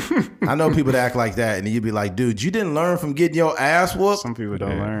 I know people that act like that, and you'd be like, dude, you didn't learn from getting your ass whooped? Some people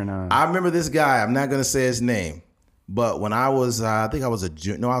don't learn. I remember this guy. I'm not going to say his name. But when I was, I think I was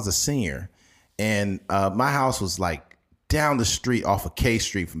a senior, and my house was like down the street off of K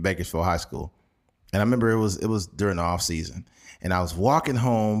Street from Bakersfield High School. And I remember it was during the off season, and I was walking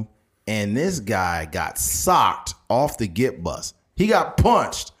home, and this guy got socked off the Get bus. He got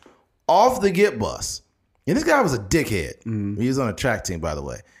punched off the Get bus. And this guy was a dickhead. He was on a track team, by the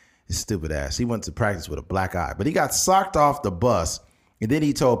way. His stupid ass. He went to practice with a black eye, but he got socked off the bus. And then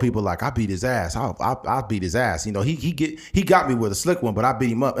he told people like, I beat his ass. I beat his ass. He got me with a slick one, but I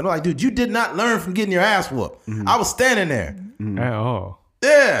beat him up. And I'm like, dude, you did not learn from getting your ass whooped. Mm-hmm. I was standing there. Mm-hmm. At all.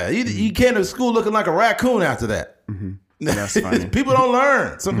 Yeah. You came to school looking like a raccoon after that. Mm-hmm. That's funny. People don't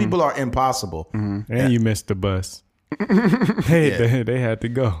learn. Some people are impossible. Mm-hmm. And you missed the bus. They had to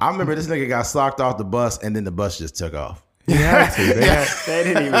go. I remember this nigga got socked off the bus, and then the bus just took off. They had to. They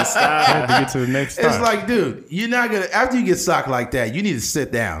didn't even stop. They had to get to the next stop. It's like, dude, you're not gonna. After you get socked like that, you need to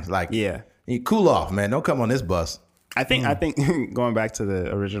sit down. Like, you cool off, man. Don't come on this bus. I think going back to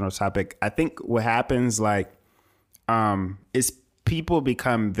the original topic, I think what happens is people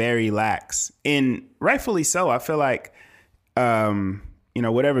become very lax, and rightfully so. I feel like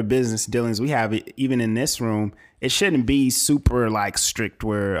whatever business dealings we have, even in this room, it shouldn't be super like strict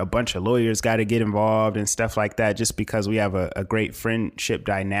where a bunch of lawyers got to get involved and stuff like that just because we have a great friendship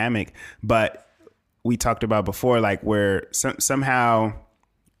dynamic. But we talked about before, like where somehow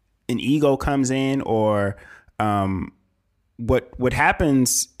an ego comes in, or what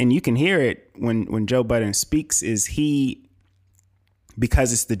happens, and you can hear it when Joe Budden speaks, is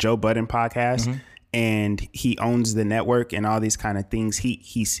because it's the Joe Budden podcast and he owns the network and all these kind of things,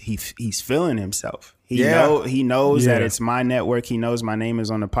 he's feeling himself. He knows that it's my network. He knows my name is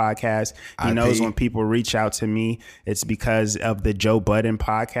on the podcast. He knows when people reach out to me, it's because of the Joe Budden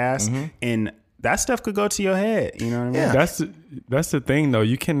podcast. And that stuff could go to your head. You know what I mean? Yeah. That's the thing, though.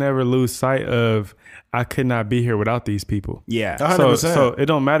 You can never lose sight of, I could not be here without these people. Yeah. 100%. So it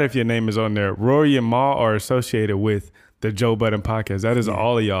don't matter if your name is on there. Rory and Mal are associated with the Joe Budden podcast. That is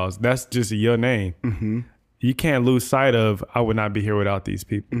all of y'all's. That's just your name. You can't lose sight of, I would not be here without these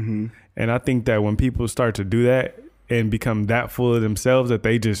people. And I think that when people start to do that and become that full of themselves that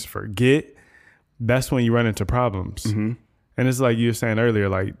they just forget, that's when you run into problems. And it's like you were saying earlier,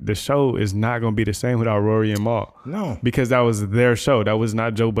 like the show is not going to be the same without Rory and Mal. No. Because that was their show. That was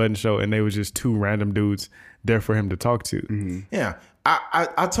not Joe Budden's show. And they were just two random dudes there for him to talk to. Yeah.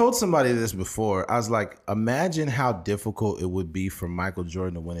 I told somebody this before. I was like, imagine how difficult it would be for Michael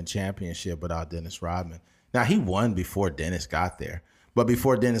Jordan to win a championship without Dennis Rodman. Now, he won before Dennis got there. But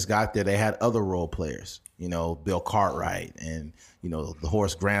before Dennis got there, they had other role players, Bill Cartwright and, the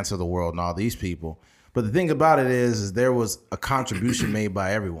Horace Grants of the world and all these people. But the thing about it is there was a contribution made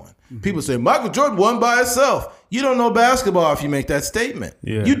by everyone. People say, Michael Jordan won by himself. You don't know basketball if you make that statement.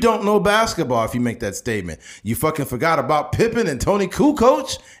 Yeah. You don't know basketball if you make that statement. You fucking forgot about Pippen and Tony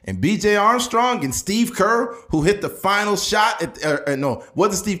Kukoc and B.J. Armstrong and Steve Kerr, who hit the final shot.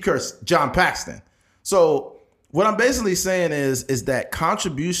 Wasn't Steve Kerr, John Paxson. So what I'm basically saying is that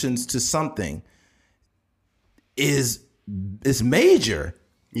contributions to something is major.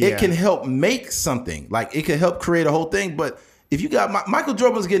 Yeah. It can help make something. Like, it can help create a whole thing. But if you got Michael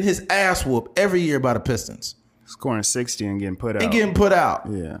Jordan was getting his ass whooped every year by the Pistons. Scoring 60 and getting put out.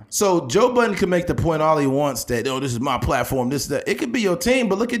 Yeah. So Joe Budden can make the point all he wants that, this is my platform, this, that. It could be your team,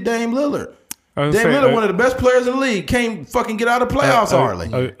 but look at Dame Lillard. Dame Lillard, one of the best players in the league, can't fucking get out of playoffs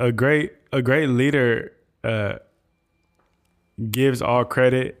hardly. A great leader gives all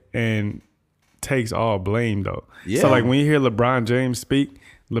credit and takes all blame, though. Yeah. So, like, when you hear LeBron James speak,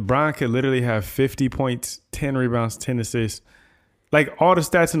 LeBron could literally have 50 points, 10 rebounds, 10 assists, like all the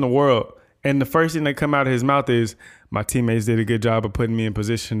stats in the world. And the first thing that come out of his mouth is, my teammates did a good job of putting me in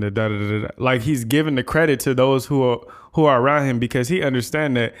position to da-da-da-da. Like, he's giving the credit to those who are around him, because he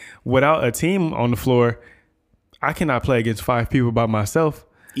understands that without a team on the floor, I cannot play against 5 people by myself.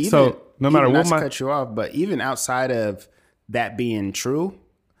 So no matter what, cut you off, but even outside of that being true,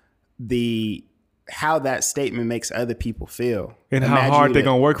 how that statement makes other people feel and how hard they're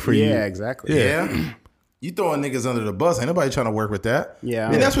gonna work for you. Yeah, exactly. Yeah. You throwing niggas under the bus. Ain't nobody trying to work with that. Yeah.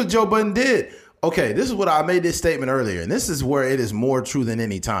 And that's what Joe Budden did. Okay, this is what I made this statement earlier, and this is where it is more true than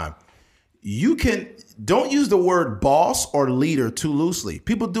any time. Don't use the word boss or leader too loosely.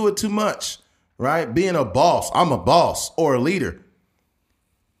 People do it too much, right? Being a boss, I'm a boss, or a leader.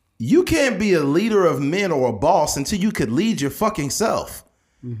 You can't be a leader of men or a boss until you could lead your fucking self.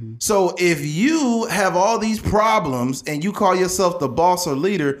 So if you have all these problems and you call yourself the boss or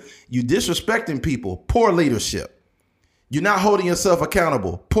leader, you disrespecting people. Poor leadership. You're not holding yourself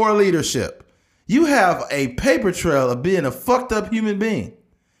accountable. Poor leadership. You have a paper trail of being a fucked up human being.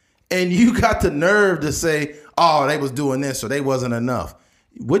 And you got the nerve to say, oh, they was doing this or they wasn't enough.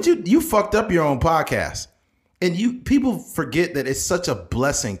 You fucked up your own podcast. And people forget that it's such a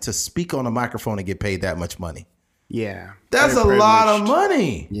blessing to speak on a microphone and get paid that much money. Yeah. That's a lot of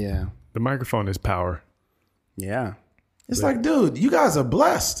money. Yeah. The microphone is power. Yeah. It's like, dude, you guys are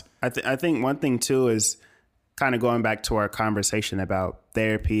blessed. I think one thing too is kind of going back to our conversation about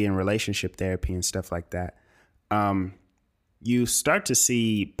therapy and relationship therapy and stuff like that. You start to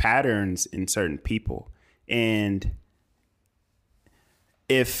see patterns in certain people. And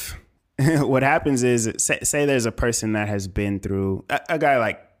if what happens is, say there's a person that has been through a guy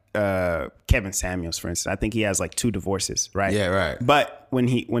like Kevin Samuels, for instance. I think he has like 2 divorces, right? Yeah, right. But when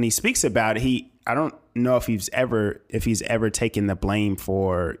he speaks about it, I don't know if he's ever taken the blame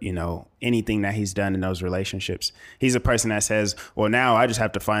for, anything that he's done in those relationships. He's a person that says, well, now I just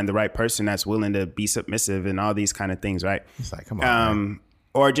have to find the right person that's willing to be submissive and all these kind of things, right? It's like, come on,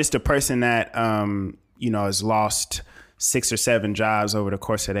 or just a person that has lost 6 or 7 jobs over the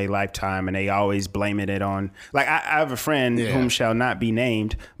course of their lifetime, and they always blaming it on, like, I have a friend whom shall not be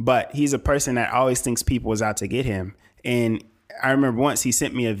named, but he's a person that always thinks people is out to get him. And I remember once he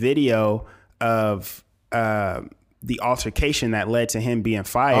sent me a video of the altercation that led to him being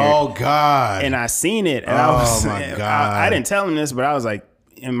fired. Oh God! And I seen it, and my God! I didn't tell him this, but I was like,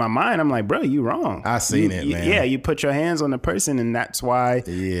 in my mind, I'm like, bro, you wrong. I seen it, man. Yeah, you put your hands on the person, and that's why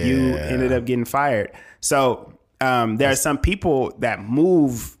you ended up getting fired. So there are some people that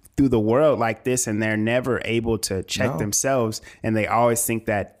move through the world like this, and they're never able to check themselves, and they always think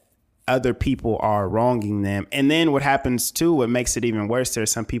that other people are wronging them. And then what happens too, what makes it even worse,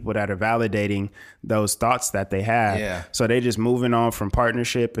 there's some people that are validating those thoughts that they have. Yeah. So they just moving on from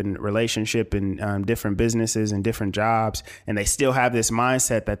partnership and relationship and different businesses and different jobs. And they still have this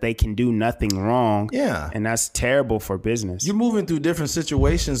mindset that they can do nothing wrong. Yeah. And that's terrible for business. You're moving through different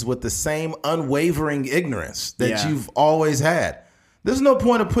situations with the same unwavering ignorance that Yeah. you've always had. There's no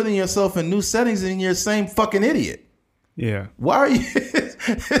point of putting yourself in new settings and you're the same fucking idiot. Yeah. Why are you?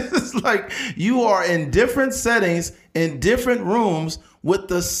 It's like you are in different settings, in different rooms with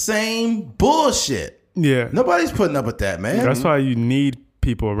the same bullshit. Yeah. Nobody's putting up with that, man. That's why you need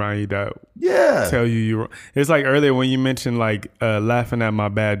people around you that Yeah. tell you you're wrong. It's like earlier when you mentioned like laughing at my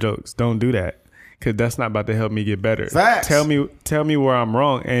bad jokes. Don't do that, because that's not about to help me get better. Facts. Tell me where I'm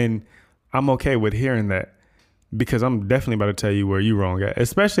wrong, and I'm okay with hearing that, because I'm definitely about to tell you where you're wrong at,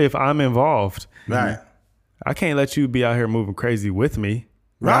 especially if I'm involved. Right. I can't let you be out here moving crazy with me.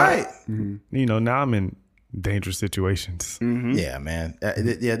 Right. You know, now I'm in dangerous situations. Yeah, man.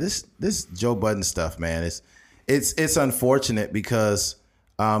 Yeah, this Joe Budden stuff, man, it's unfortunate because,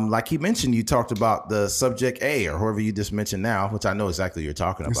 like you mentioned, you talked about the Subject A, or whoever you just mentioned now, which I know exactly what you're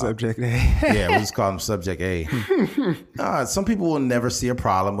talking about. Subject A. Yeah, we just call them Subject A. Some people will never see a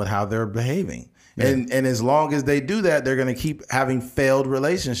problem with how they're behaving. Yeah. And as long as they do that, they're going to keep having failed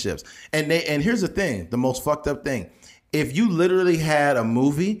relationships. And here's the thing, the most fucked up thing. If you literally had a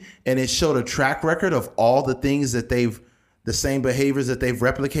movie and it showed a track record of all the things that the same behaviors that they've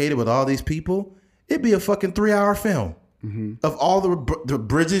replicated with all these people, it'd be a fucking 3-hour film of all the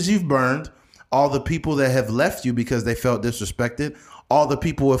bridges you've burned, all the people that have left you because they felt disrespected, all the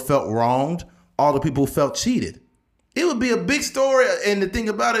people who have felt wronged, all the people who felt cheated. It would be a big story. And the thing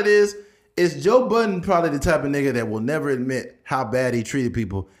about it is Joe Budden probably the type of nigga that will never admit how bad he treated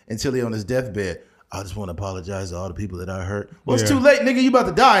people until he's on his deathbed. I just want to apologize to all the people that I hurt. Well, it's too late, nigga. You about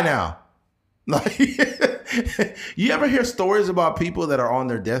to die now. Like, you ever hear stories about people that are on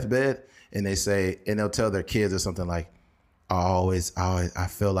their deathbed and they'll tell their kids or something like, I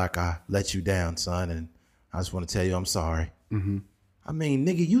feel like I let you down, son, and I just want to tell you I'm sorry. Mm-hmm. I mean,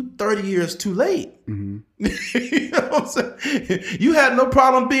 nigga, you 30 years too late. Mm-hmm. You know what I'm saying? You had no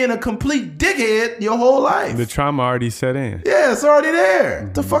problem being a complete dickhead your whole life. The trauma already set in. Yeah, it's already there.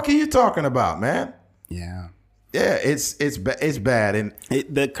 Mm-hmm. The fuck are you talking about, man? Yeah. Yeah, it's bad. And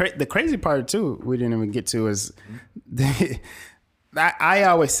the crazy part too, we didn't even get to, is I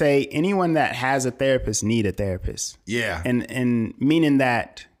always say anyone that has a therapist need a therapist. Yeah. And meaning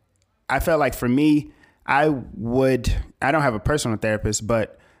that I felt like for me, I don't have a personal therapist,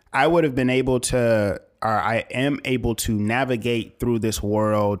 but I would have been able to, or I am able to navigate through this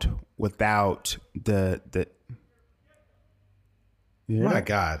world without the My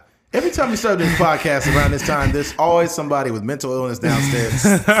God. Every time we start this podcast around this time, there's always somebody with mental illness downstairs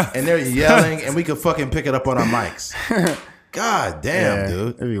and they're yelling and we could fucking pick it up on our mics. God damn,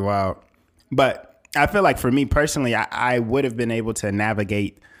 dude. It'd be wild. But I feel like for me personally, I would have been able to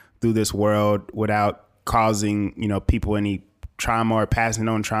navigate through this world without causing, people any trauma or passing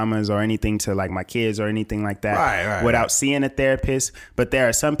on traumas or anything to like my kids or anything like that. Right, without seeing a therapist. But there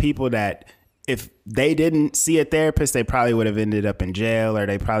are some people that if they didn't see a therapist, they probably would have ended up in jail, or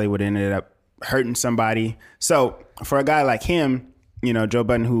they probably would have ended up hurting somebody. So for a guy like him, Joe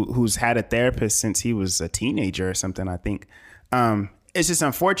Budden, who's had a therapist since he was a teenager or something, I think, it's just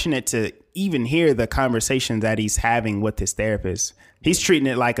unfortunate to even hear the conversation that he's having with his therapist. He's treating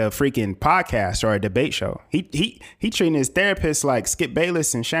it like a freaking podcast or a debate show. He treating his therapist like Skip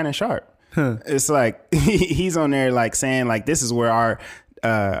Bayless and Shannon Sharp. It's like he's on there like saying like, this is where our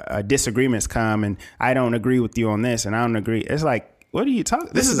disagreements come, and I don't agree with you on this, and I don't agree. It's like, what are you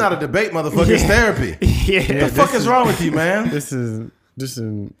talking? This is not a debate, motherfucker. It's therapy. Yeah. The fuck is wrong with you, man? This is just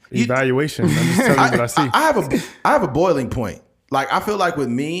an evaluation. I'm just telling you what I see. I have a boiling point. Like, I feel like with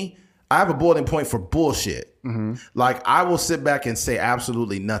me, I have a boiling point for bullshit. Mm-hmm. Like, I will sit back and say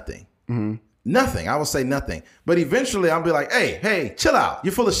absolutely nothing. Mm-hmm. Nothing. I will say nothing. But eventually I'll be like, hey, chill out.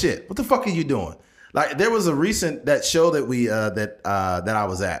 You're full of shit. What the fuck are you doing? Like, there was a recent that show that we that I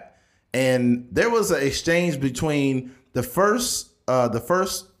was at, and there was an exchange between the first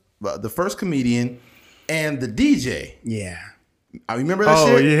comedian and the DJ. Yeah. I remember that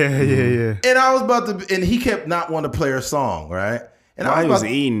Oh shit. yeah. And I was about to, and he kept not wanting to play her song, right? And While I he was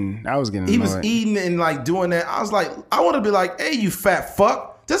was eating, I was getting he annoyed. was eating and like doing that. I was like, I want to be like, hey, you fat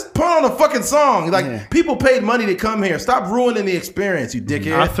fuck, just put on a fucking song. Like people paid money to come here. Stop ruining the experience, you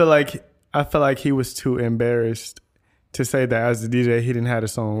dickhead. I feel like he was too embarrassed to say that as the DJ he didn't have the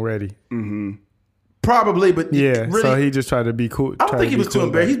song ready. Probably, but Yeah, really, so he just tried to be cool. I don't think he was too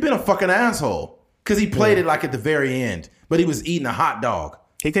embarrassed. He's been a fucking asshole because he played it like at the very end, but he was eating a hot dog.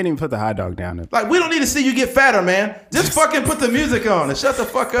 He couldn't even put the hot dog down. Like, we don't need to see you get fatter, man. Just fucking put the music on and shut the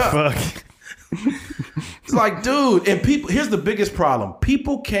fuck up. Fuck. It's like, dude, and people, here's the biggest problem.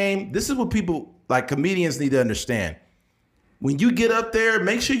 People came, this is what people, like comedians need to understand. When you get up there,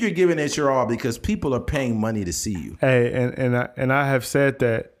 make sure you're giving it your all because people are paying money to see you. Hey, and I have said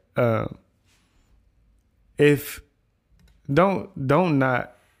that if don't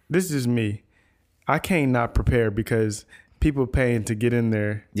not, this is me. I can't not prepare because people paying to get in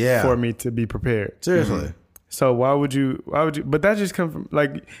there for me to be prepared. Seriously. So why would you, but that just come from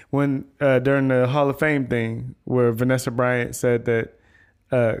like when during the Hall of Fame thing where Vanessa Bryant said that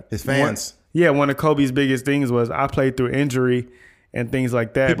His fans. one of Kobe's biggest things was I played through injury and things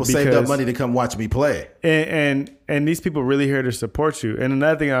like that. People saved up money to come watch me play. And these people really here to support you. And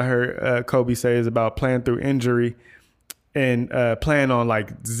another thing I heard Kobe say is about playing through injury and playing on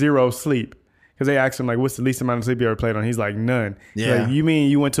like zero sleep. Because they asked him like, what's the least amount of sleep you ever played on? He's like, none. Yeah. Like, you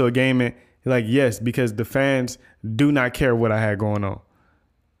mean you went to a game and he's like, yes, because the fans do not care what I had going on.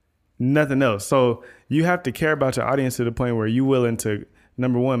 Nothing else. So you have to care about your audience to the point where you're willing to,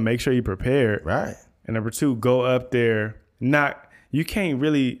 number one, make sure you're prepared. Right. And number two, go up there. You can't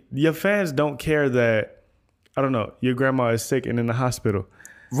really, your fans don't care that, I don't know, your grandma is sick and in the hospital.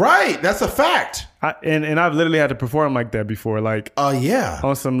 Right. That's a fact. And I've literally had to perform like that before. Like, Yeah.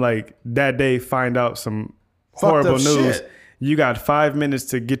 on some like that day, find out some horrible up news. shit. You got 5 minutes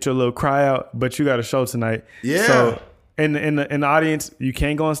to get your little cry out, but you got a show tonight. Yeah. So in the audience, you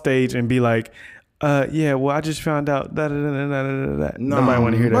can't go on stage and be like, yeah, well, I just found out that. No. Nobody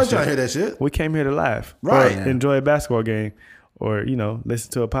want to hear that Why shit. y'all hear that shit? We came here to laugh, Right. Or enjoy a basketball game, or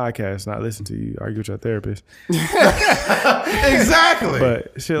listen to a podcast, not listen to you argue with your therapist. Exactly.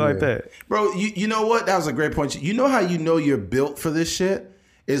 But shit like that. Bro, you know what? That was a great point. You know how you know you're built for this shit?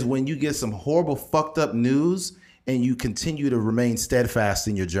 Is when you get some horrible fucked up news and you continue to remain steadfast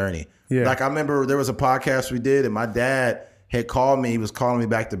in your journey. Yeah. Like I remember there was a podcast we did and my dad had called me. He was calling me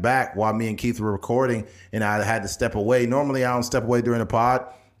back to back while me and Keith were recording and I had to step away. Normally I don't step away during the pod.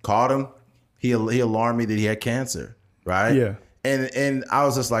 Called him. He alarmed me that he had cancer. Right? Yeah. And I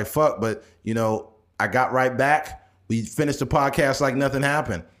was just like, fuck. But, I got right back. We finished the podcast like nothing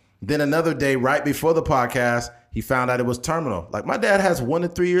happened. Then another day, right before the podcast, he found out it was terminal. Like my dad has 1 to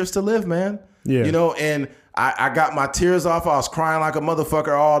 3 years to live, man. Yeah. And I got my tears off. I was crying like a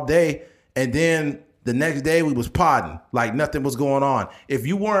motherfucker all day. And then the next day we was podding like nothing was going on. If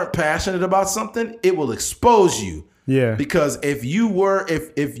you weren't passionate about something, it will expose you. Yeah. Because if you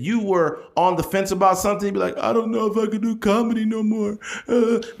were on the fence about something, you'd be like, I don't know if I can do comedy no more.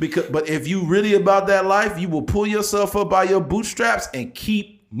 But if you really about that life, you will pull yourself up by your bootstraps and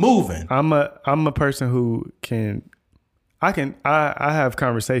keep moving. I'm a person who I have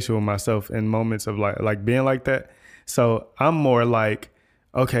conversation with myself in moments of like being like that. So I'm more like,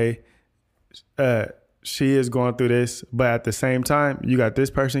 okay, she is going through this, but at the same time, you got this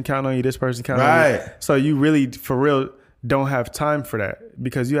person counting on you, this person counting on you. Right. So you really, for real, don't have time for that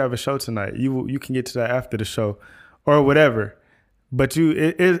because you have a show tonight. You can get to that after the show or whatever. But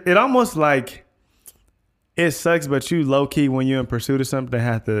it almost like it sucks, but you low key when you're in pursuit of something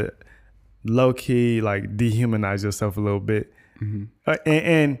have to low key like dehumanize yourself a little bit,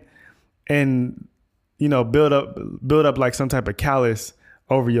 and build up like some type of callous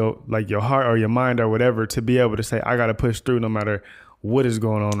over your heart or your mind or whatever to be able to say I gotta push through no matter what is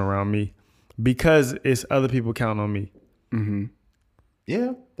going on around me because it's other people counting on me. Mm-hmm.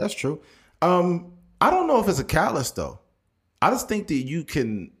 Yeah, that's true. I don't know if it's a callous though. I just think that you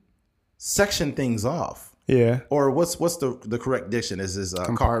can section things off. Yeah. Or what's the correct diction? Is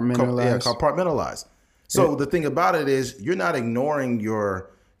Compartmentalize. Compartmentalize. So the thing about it is you're not ignoring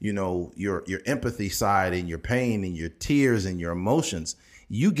your empathy side and your pain and your tears and your emotions.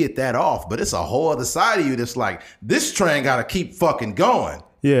 You get that off, but it's a whole other side of you that's like, this train got to keep fucking going.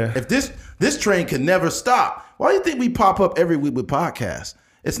 Yeah. If this train can never stop. Why do you think we pop up every week with podcasts?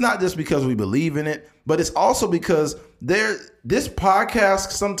 It's not just because we believe in it, but it's also because this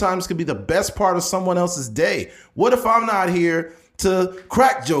podcast sometimes can be the best part of someone else's day. What if I'm not here to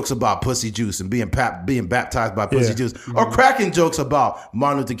crack jokes about pussy juice and being baptized by pussy juice, or cracking jokes about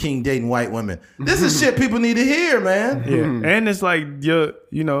Martin Luther King dating white women. This is shit people need to hear, man. Yeah. And it's like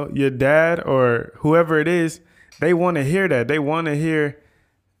your dad or whoever it is, they want to hear that. They want to hear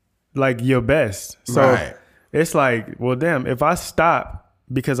like your best. So it's like, well, damn, if I stop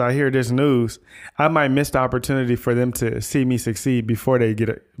because I hear this news, I might miss the opportunity for them to see me succeed before they get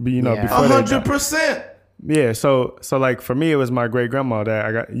it, before 100%. Yeah, so like for me, it was my great grandma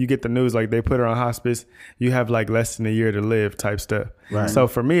that you get the news, like they put her on hospice. You have like less than a year to live type stuff. Right. So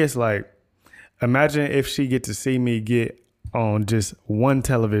for me, it's like, imagine if she get to see me get on just one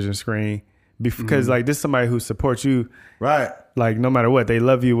television screen, because like this is somebody who supports you. Right. Like no matter what, they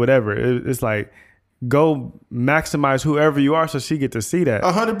love you, whatever. It's like, go maximize whoever you are so she get to see that.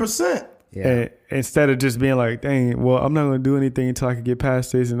 100%. Yeah. And instead of just being like, dang, well, I'm not going to do anything until I can get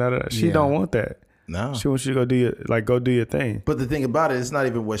past this and that. She don't want that. No, she wants you to go do your thing. But the thing about it, it's not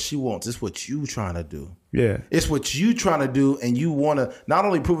even what she wants. It's what you trying to do. Yeah, it's what you trying to do, and you want to not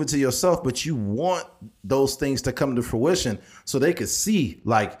only prove it to yourself, but you want those things to come to fruition so they could see,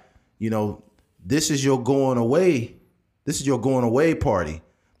 like, this is your going away. This is your going away party.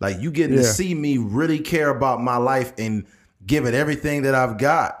 Like you getting to see me really care about my life and give it everything that I've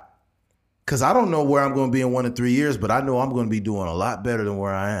got. Because I don't know where I'm going to be in 1 to 3 years, but I know I'm going to be doing a lot better than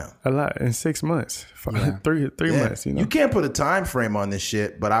where I am. A lot in 6 months, three months. You can't put a time frame on this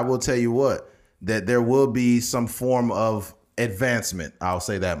shit, but I will tell you what, that there will be some form of advancement. I'll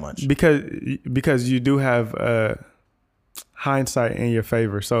say that much. Because you do have hindsight in your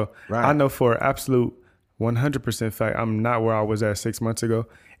favor. So I know for absolute 100% fact, I'm not where I was at 6 months ago,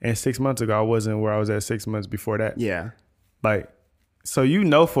 and 6 months ago I wasn't where I was at 6 months before that. Yeah, like. So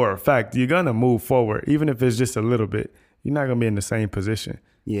for a fact, you're going to move forward, even if it's just a little bit. You're not going to be in the same position.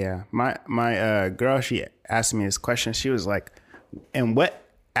 Yeah. My girl, she asked me this question. She was like, in what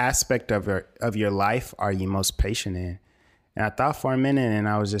aspect of your life are you most patient in? And I thought for a minute, and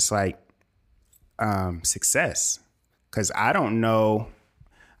I was just like, success. Because I don't know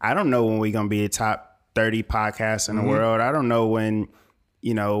when we're going to be a top 30 podcast in the world. I don't know when,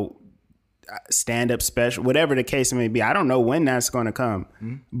 stand-up special, whatever the case may be. I don't know when that's going to come,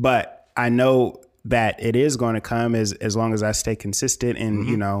 but I know that it is going to come as long as I stay consistent.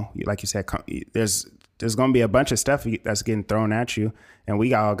 And like you said, there's going to be a bunch of stuff that's getting thrown at you, and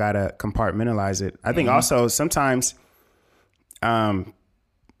we all got to compartmentalize it. I think also sometimes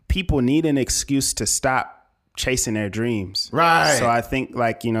people need an excuse to stop chasing their dreams. Right. So I think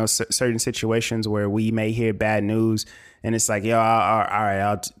like, certain situations where we may hear bad news, and it's like, yo, all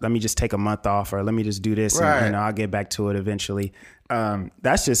right, let me just take a month off, or let me just do this, and I'll get back to it eventually.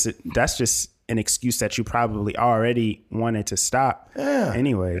 That's just an excuse that you probably already wanted to stop. Yeah.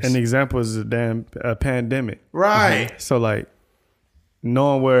 Anyways, an example is a pandemic. Right. Mm-hmm. So like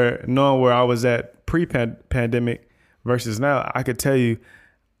knowing where I was at pre-pandemic versus now, I could tell you,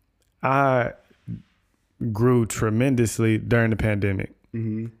 I grew tremendously during the pandemic.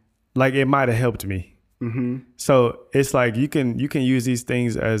 Mm-hmm. Like it might have helped me. Mm-hmm. So it's like you can use these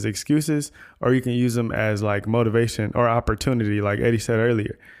things as excuses, or you can use them as like motivation or opportunity, like Eddie said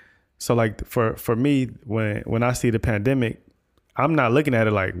earlier. So like for me, when I see the pandemic, I'm not looking at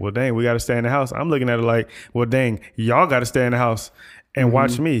it like, well, dang, we got to stay in the house. I'm looking at it like, well, dang, y'all got to stay in the house and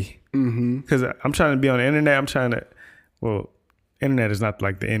watch me. Because I'm trying to be on the internet. Internet is not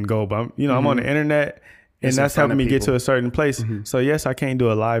like the end goal, but I'm on the internet. And that's helping me get to a certain place. So yes, I can't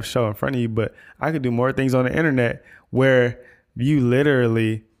do a live show in front of you, but I could do more things on the internet where you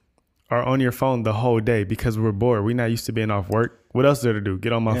literally are on your phone the whole day because we're bored. We're not used to being off work. What else is there to do?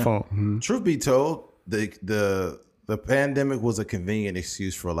 Get on my phone. Truth be told, the pandemic was a convenient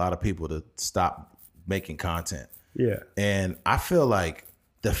excuse for a lot of people to stop making content. Yeah. And I feel like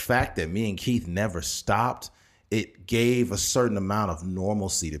the fact that me and Keith never stopped, it gave a certain amount of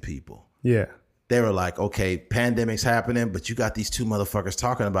normalcy to people. Yeah. They were like, okay, pandemic's happening, but you got these two motherfuckers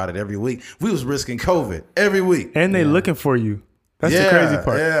talking about it every week. We was risking COVID every week. And they looking for you. That's the crazy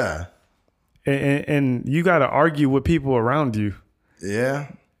part. Yeah. And you got to argue with people around you.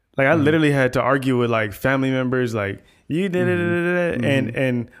 Yeah. Like I literally had to argue with like family members, like you did it.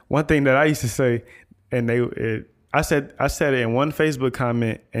 And one thing that I used to say, and I said it in one Facebook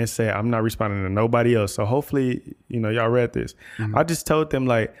comment and say, I'm not responding to nobody else. So hopefully, y'all read this. I just told them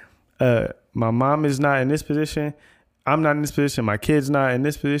like, my mom is not in this position. I'm not in this position. My kid's not in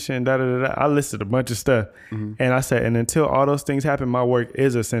this position. I listed a bunch of stuff. And I said, and until all those things happen, my work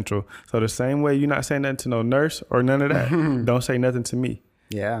is essential. So the same way you're not saying nothing to no nurse or none of that, don't say nothing to me.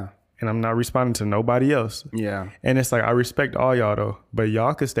 Yeah. And I'm not responding to nobody else. Yeah. And it's like, I respect all y'all though, but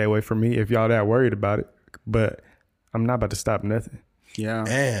y'all can stay away from me if y'all that worried about it. But I'm not about to stop nothing. Yeah.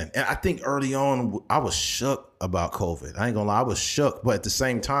 Man, and I think early on I was shook about COVID. I ain't gonna lie, I was shook, but at the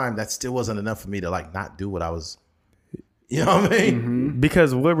same time, that still wasn't enough for me to like not do what I was. You know what I mean?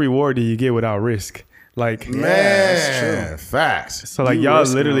 Because what reward do you get without risk? Like, Man, that's true. Facts. so like You y'all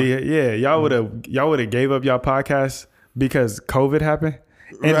risk literally, y'all would have gave up y'all podcast because COVID happened.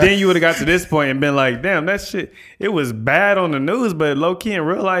 And then you would have got to this point and been like, damn, that shit, it was bad on the news, but low key in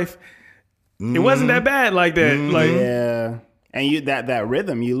real life, it wasn't that bad like that. Like, Yeah. And you that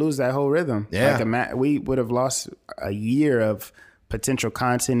rhythm, you lose that whole rhythm. Yeah. Like we would have lost a year of potential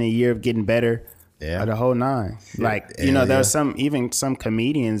content, a year of getting better. Yeah. The whole nine. Like, you know, there was some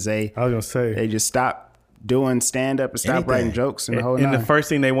comedians, I was gonna say, they just stopped doing stand up and stopped Anything. writing jokes and the whole and nine. the first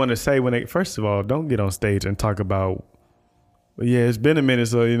thing they want to say when they, first of all, don't get on stage and talk about, yeah, it's been a minute,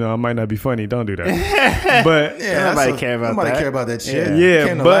 so you know I might not be funny. Don't do that. But Yeah, Nobody care about nobody that. care about that shit. yeah,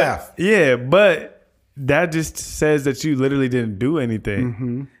 Came to but laugh. yeah, but that just says that you literally didn't do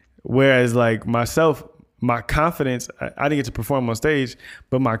anything. Whereas like myself, my confidence, I didn't get to perform on stage,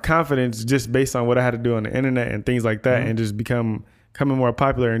 but my confidence just based on what I had to do on the internet and things like that, and just becoming more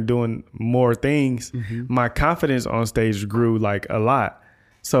popular and doing more things, my confidence on stage grew like a lot.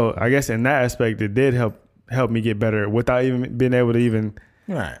 So I guess in that aspect, it did help me get better without even being able to even.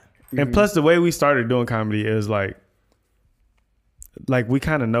 Right. And plus, the way we started doing comedy is like we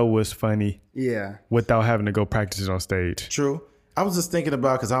kind of know what's funny Yeah. without having to go practice it on stage. True. I was just thinking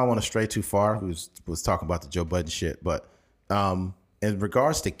about, because I don't want to stray too far. We was talking about the Joe Budden shit, but in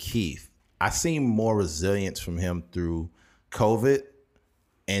regards to Keith, I seen more resilience from him through COVID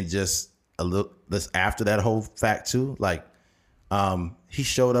and just a little this after that whole fact too. Like he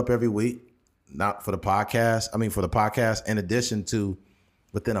showed up every week, not for the podcast. I mean, for the podcast. In addition to,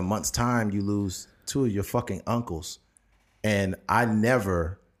 within a month's time, you lose 2 of your fucking uncles, and I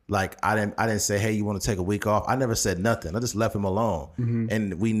never. Like I didn't say, hey, you want to take a week off? I never said nothing. I just left him alone,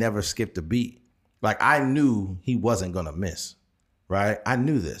 and we never skipped a beat. Like I knew he wasn't gonna miss, right? I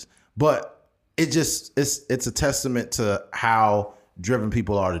knew this, but it's a testament to how driven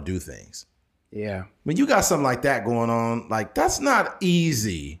people are to do things. Yeah. When you got something like that going on, like that's not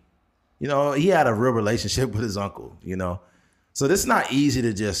easy. You know, he had a real relationship with his uncle. You know, so it's not easy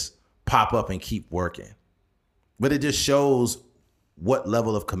to just pop up and keep working, but it just shows what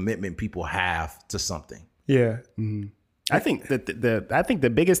level of commitment people have to something. Yeah. I think that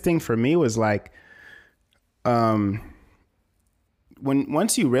the biggest thing for me was like,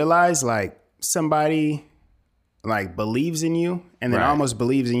 once you realize like somebody like believes in you and then Right. almost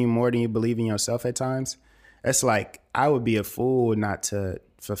believes in you more than you believe in yourself at times, it's like I would be a fool not to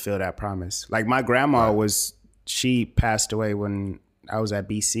fulfill that promise. Like my grandma she passed away when I was at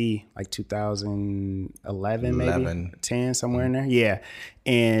BC, like 2011, maybe 10, somewhere in there. Yeah.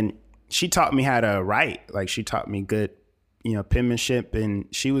 And she taught me how to write. Like she taught me good, penmanship. And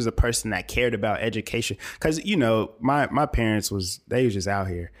she was a person that cared about education. Cause my parents they was just out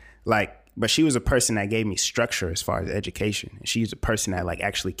here. Like, but she was a person that gave me structure as far as education. And she's a person that like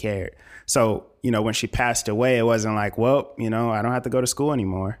actually cared. So, when she passed away, it wasn't like, well, I don't have to go to school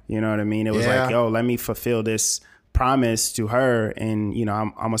anymore. You know what I mean? It was like, yo, let me fulfill this promise to her, and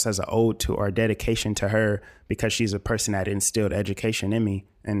I'm almost as an ode to or dedication to her, because she's a person that instilled education in me.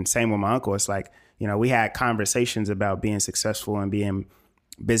 And same with my uncle. It's like, we had conversations about being successful and being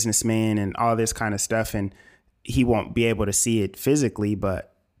businessman and all this kind of stuff, and he won't be able to see it physically,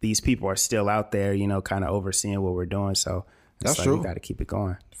 but these people are still out there, kind of overseeing what we're doing. So That's like, true. we got to keep it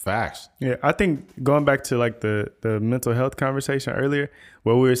going. Facts. Yeah, I think going back to like the mental health conversation earlier,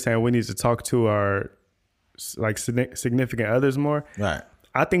 where we were saying we need to talk to our like significant others more. Right.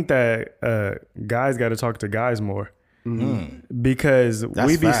 I think that guys got to talk to guys more, because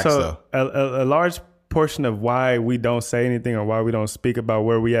we be facts, so a large portion of why we don't say anything or why we don't speak about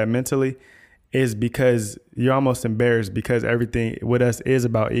where we at mentally is because you're almost embarrassed, because everything with us is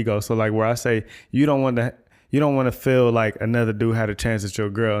about ego. So like where I say you don't want to feel like another dude had a chance at your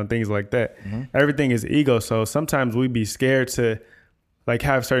girl and things like that. Everything is ego. So sometimes we be scared to like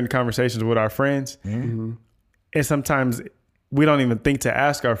have certain conversations with our friends. And sometimes we don't even think to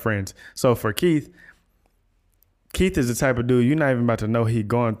ask our friends. So for Keith is the type of dude you're not even about to know he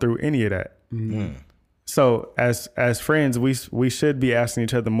going through any of that. So as friends, we should be asking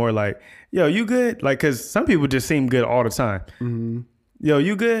each other more like, yo, you good? Like, cause some people just seem good all the time. Yo,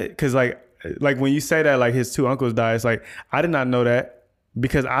 you good? Cause like when you say that, like his 2 uncles died, it's like, I did not know that,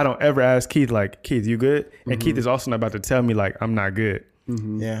 because I don't ever ask Keith, like, Keith, you good? And Keith is also not about to tell me like, I'm not good.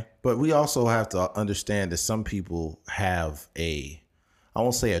 Yeah. But we also have to understand that some people have I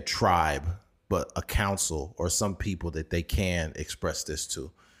won't say a tribe, but a counsel or some people that they can express this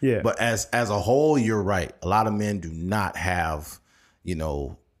to. Yeah. But as a whole, you're right. A lot of men do not have,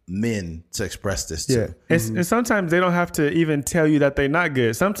 men to express this to. And sometimes they don't have to even tell you that they're not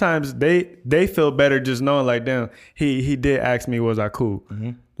good. Sometimes they feel better just knowing like, damn, he did ask me, was I cool?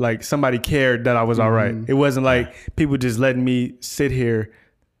 Like somebody cared that I was all right. It wasn't like people just letting me sit here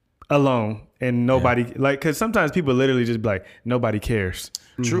alone and nobody because sometimes people literally just be like, nobody cares.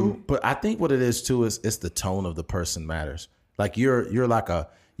 True. But I think what it is too is it's the tone of the person matters. Like you're like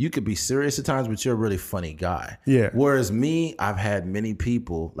you could be serious at times, but you're a really funny guy. Yeah. Whereas me, I've had many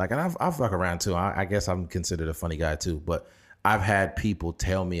people and I've fuck around too. I guess I'm considered a funny guy too, but I've had people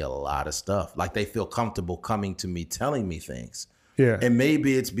tell me a lot of stuff. Like they feel comfortable coming to me, telling me things. Yeah. And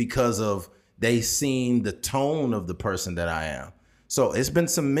maybe it's because of they seen the tone of the person that I am. So it's been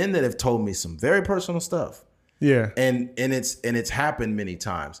some men that have told me some very personal stuff. Yeah. And it's happened many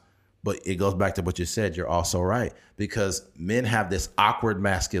times. But it goes back to what you said. You're also right. Because men have this awkward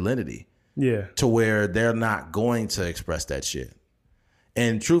masculinity. Yeah. To where they're not going to express that shit.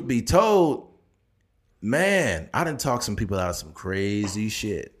 And truth be told, man, I done talk some people out of some crazy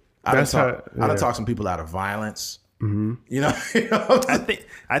shit. I done talk some people out of violence. You know?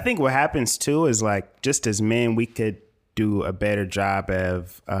 I think what happens too is like, just as men, we could do a better job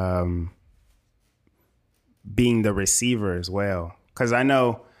of being the receiver as well. Because I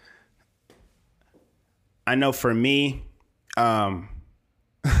know for me, I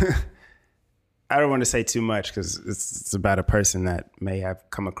don't want to say too much because it's about a person that may have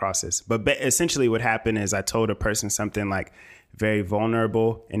come across this. But essentially what happened is I told a person something like very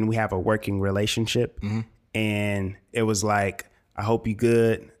vulnerable and we have a working relationship. And it was like, I hope you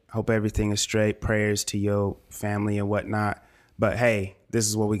good. I hope everything is straight. Prayers to your family and whatnot. But hey, this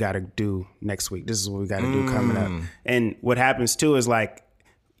is what we got to do next week. This is what we got to do coming up. And what happens too is like,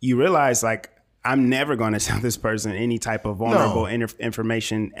 you realize like, I'm never going to tell this person any type of vulnerable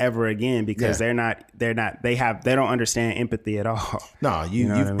information ever again because they don't understand empathy at all. No,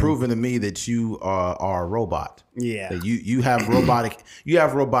 you've proven to me that you are a robot. Yeah. That you have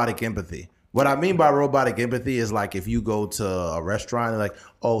robotic empathy. What I mean by robotic empathy is like if you go to a restaurant and like,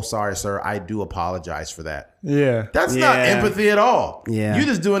 oh, sorry, sir, I do apologize for that. Yeah. That's not empathy at all. Yeah. You're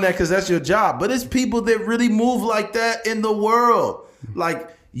just doing that because that's your job. But it's people that really move like that in the world. Like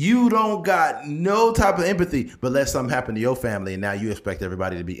you don't got no type of empathy, but let something happen to your family and now you expect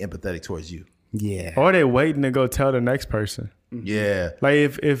everybody to be empathetic towards you. Yeah. Or they waiting to go tell the next person. Yeah. Like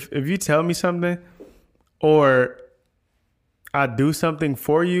if you tell me something or I do something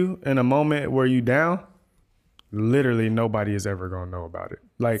for you in a moment where you down, literally nobody is ever gonna know about it.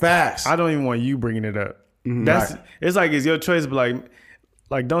 Like facts. I don't even want you bringing it up. That's right. It's like it's your choice, but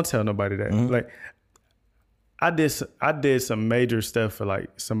like don't tell nobody that. Like I did some major stuff for like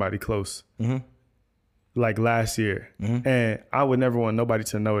somebody close, like last year, and I would never want nobody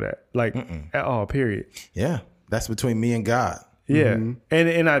to know that, like at all. Period. Yeah, that's between me and God. Yeah,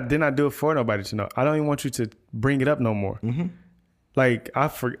 and I did not do it for nobody to know. I don't even want you to bring it up no more. Like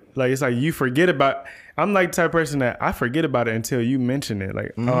it's like you forget about. I'm like the type of person that I forget about it until you mention it.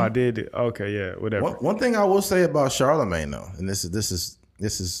 Like, oh, I did it. Okay, yeah, whatever. One thing I will say about Charlamagne though, and this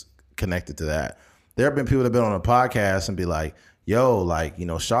is connected to that. There have been people that have been on a podcast and be like, yo, like,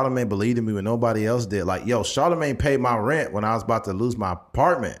 Charlamagne believed in me when nobody else did. Like, yo, Charlamagne paid my rent when I was about to lose my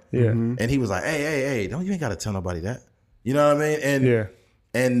apartment. Yeah. And he was like, hey, you ain't got to tell nobody that. You know what I mean?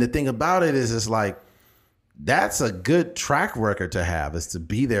 And the thing about it is, it's like, that's a good track record to have, is to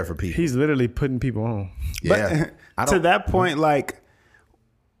be there for people. He's literally putting people on. Yeah. But to that point, like,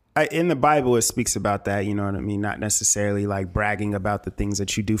 in the Bible, it speaks about that, you know what I mean? Not necessarily like bragging about the things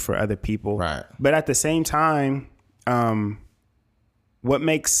that you do for other people. Right. But at the same time, what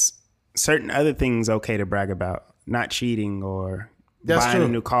makes certain other things okay to brag about? Not cheating or buying a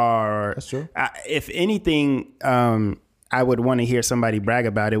new car. Or, that's true. If anything, I would want to hear somebody brag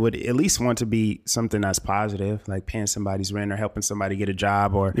about it. Would at least want to be something that's positive, like paying somebody's rent or helping somebody get a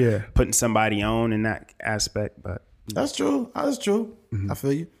job or putting somebody on in that aspect. But that's true. That's true. I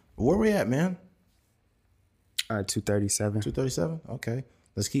feel you. Where we at, man? 237. 237? Okay.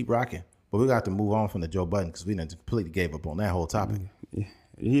 Let's keep rocking. But we got to move on from the Joe Budden because we done completely gave up on that whole topic. We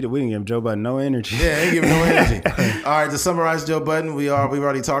didn't give Joe Budden no energy. Yeah, ain't giving no energy. All right, to summarize Joe Budden, we've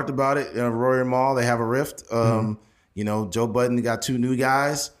already talked about it. Rory and Mal, they have a rift. Joe Budden got two new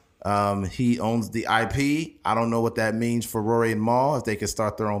guys. He owns the IP. I don't know what that means for Rory and Mal, if they can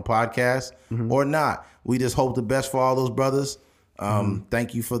start their own podcast or not. We just hope the best for all those brothers.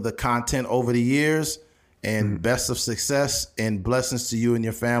 Thank you for the content over the years, and best of success and blessings to you and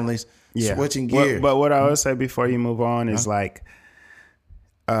your families. Switching gears. But what I would say before you move on is like,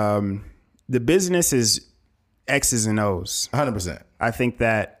 the business is X's and O's. 100%. I think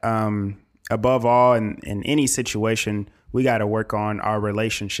that above all, in any situation, we got to work on our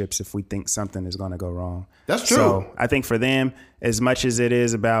relationships if we think something is going to go wrong. That's true. So I think for them, as much as it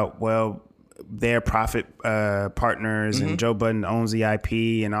is about, well, their profit partners and Joe Budden owns the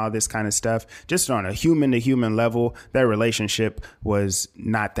IP and all this kind of stuff, just on a human to human level, their relationship was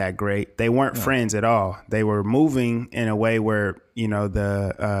not that great. They weren't friends at all. They were moving in a way where, you know,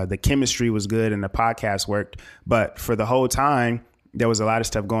 the chemistry was good and the podcast worked. But for the whole time, there was a lot of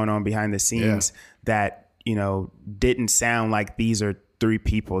stuff going on behind the scenes that, you know, didn't sound like these are three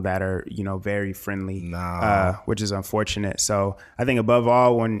people that are, you know, very friendly, which is unfortunate. So I think above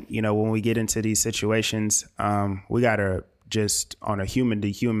all, when we get into these situations, we got to just on a human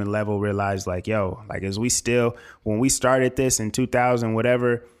to human level realize like, yo, like when we started this in 2000,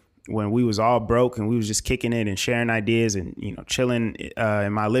 whatever, when we was all broke and we was just kicking it and sharing ideas and, you know, chilling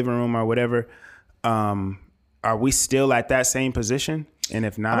in my living room or whatever, are we still at that same position? And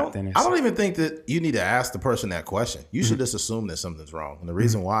if not, then I don't even think that you need to ask the person that question. You should just assume that something's wrong. And the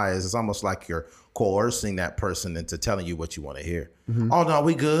reason why is it's almost like you're coercing that person into telling you what you want to hear. Oh, no,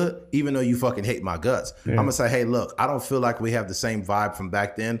 we good, even though you fucking hate my guts. I'm going to say, hey, look, I don't feel like we have the same vibe from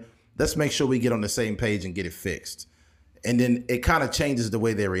back then. Let's make sure we get on the same page and get it fixed. And then it kind of changes the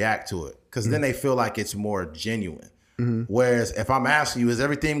way they react to it because then they feel like it's more genuine. Whereas if I'm asking you, is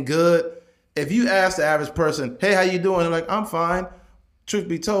everything good? If you ask the average person, hey, how you doing? They're like, I'm fine. Truth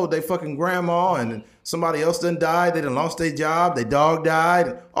be told, they fucking grandma and somebody else done died. They done lost their job. Their dog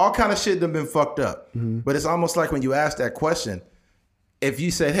died. All kind of shit done been fucked up. But it's almost like when you ask that question, if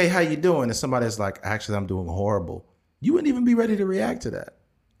you say, hey, how you doing? And somebody's like, actually, I'm doing horrible. You wouldn't even be ready to react to that.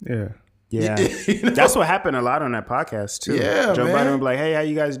 Yeah. Yeah. You know? That's what happened a lot on that podcast too. Yeah, Joe man. Budden would be like, hey, how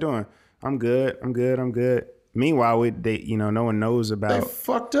you guys doing? I'm good. Meanwhile, no one knows They about.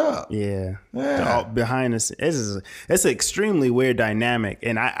 fucked up. Yeah. Yeah. Behind us, it's an extremely weird dynamic,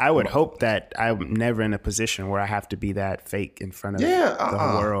 and I would hope that I'm never in a position where I have to be that fake in front of the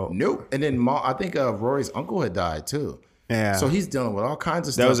whole world. Nope. And then I think Rory's uncle had died too. Yeah. So he's dealing with all kinds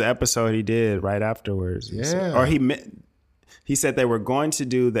of stuff. That was an episode he did right afterwards. Yeah. Or he said they were going to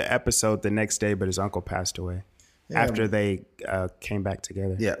do the episode the next day, but his uncle passed away after they came back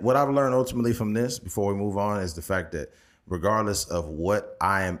together. Yeah. What I've learned ultimately from this, before we move on, is the fact that regardless of what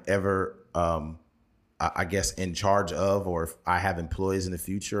I am ever, I guess, in charge of, or if I have employees in the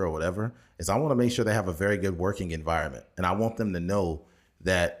future or whatever, is I want to make sure they have a very good working environment. And I want them to know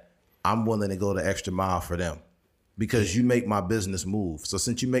that I'm willing to go the extra mile for them because you make my business move. So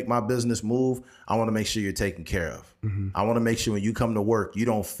since you make my business move, I want to make sure you're taken care of. I want to make sure when you come to work, you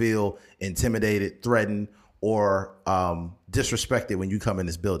don't feel intimidated, threatened, or disrespected when you come in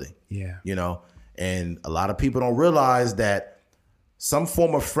this building. Yeah. You know, and a lot of people don't realize that some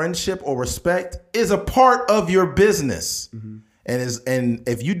form of friendship or respect is a part of your business. And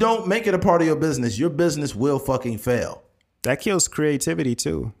if you don't make it a part of your business will fucking fail. That kills creativity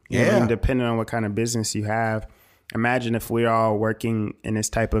too. You know, and depending on what kind of business you have. Imagine if we're all working in this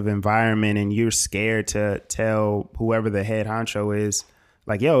type of environment and you're scared to tell whoever the head honcho is,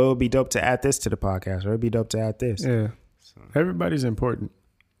 like, yo, it would be dope to add this to the podcast, or it'd be dope to add this. Yeah. Everybody's important.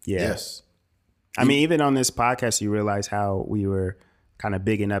 Yeah. Yes. I mean, even on this podcast, you realize how we were kind of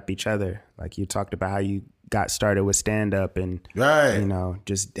bigging up each other. Like you talked about how you got started with stand up and, Right. you know,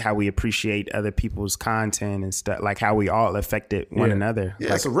 just how we appreciate other people's content and stuff, like how we all affected one another. Yeah,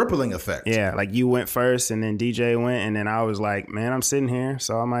 Like, it's a rippling effect. yeah, like you went first and then DJ went, and then I was like, man, I'm sitting here,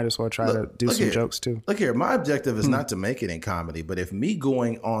 so I might as well try to do some here. jokes too. Look here, my objective is not to make it in comedy, but if me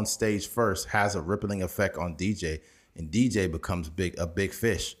going on stage first has a rippling effect on DJ and DJ becomes a big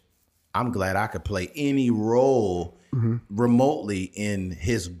fish, I'm glad I could play any role remotely in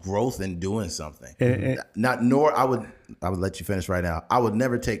his growth and doing something. I would let you finish right now. I would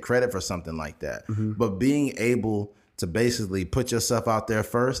never take credit for something like that. But being able to basically put yourself out there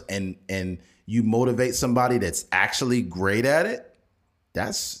first and you motivate somebody that's actually great at it,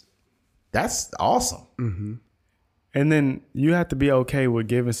 that's awesome. And then you have to be okay with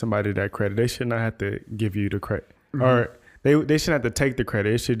giving somebody that credit. They should not have to give you the credit. Or they shouldn't have to take the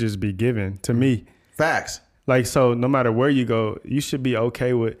credit. It should just be given to me. Facts. Like, so no matter where you go, you should be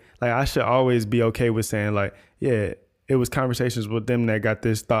okay with, like, I should always be okay with saying, like, yeah, it was conversations with them that got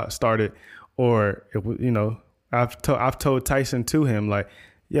this thought started. Or, it was, you know, I've told Tyson to him, like,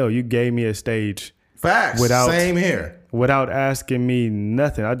 yo, you gave me a stage. Facts. Same here. Without asking me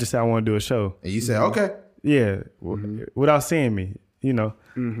nothing. I just said I want to do a show. And you say, okay. Yeah. Without seeing me, you know.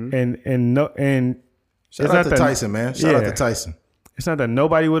 And Shout out to Tyson, man. Shout out to Tyson. It's not that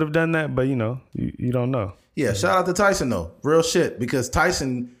nobody would have done that, but, you know, you don't know. Yeah, shout out to Tyson, though. Real shit. Because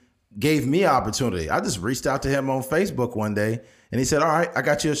Tyson gave me opportunity. I just reached out to him on Facebook one day, and he said, "All right, I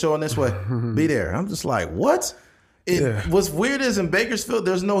got you a show in this way. Be there." I'm just like, what? What's weird is in Bakersfield,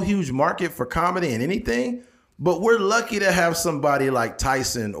 there's no huge market for comedy and anything, but we're lucky to have somebody like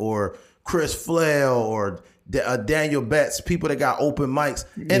Tyson or Chris Flail or Daniel Betts, people that got open mics.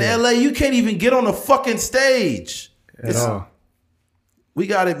 In LA, you can't even get on the fucking stage. At all. We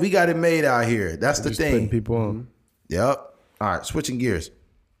got it made out here. That's the thing. Putting people on. Yep. All right, switching gears.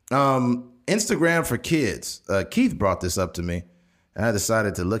 Instagram for kids. Keith brought this up to me, and I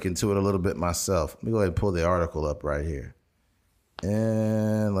decided to look into it a little bit myself. Let me go ahead and pull the article up right here.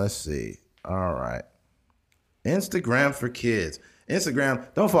 And let's see. All right. Instagram for kids. Instagram,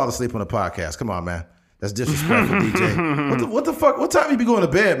 don't fall asleep on the podcast. Come on, man. That's disrespectful, DJ. What the fuck? What time you be going to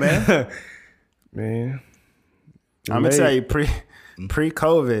bed, man? Man. I'm going to tell you,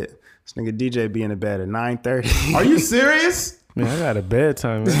 pre-COVID, this nigga DJ be in the bed at 9:30. Are you serious? Man, I got a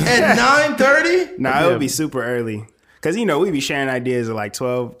bedtime, man. At 9:30? Nah, it would be super early. Because, we be sharing ideas at like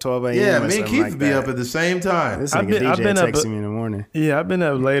 12 a.m. Yeah, me and Keith like be that. up at the same time. This nigga DJ texting me in the morning. Yeah, I've been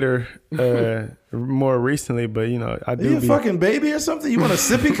up later more recently, but, I do Are you a fucking baby or something? You want a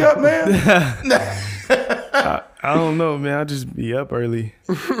sippy cup, man? I don't know, man. I just be up early.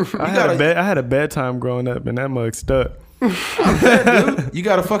 I had a bedtime growing up, and that mug stuck. I bet, dude. You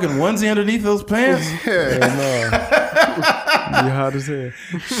got a fucking onesie underneath those pants? Yeah, no. You hot as hell.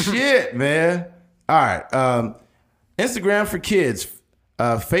 Shit, man. All right. Instagram for kids.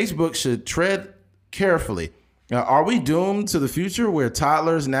 Facebook should tread carefully. Are we doomed to the future where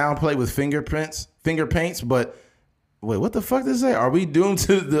toddlers now play with finger paints? But wait, what the fuck does it say? Are we doomed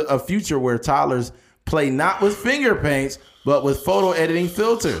to a future where toddlers play not with finger paints, but with photo editing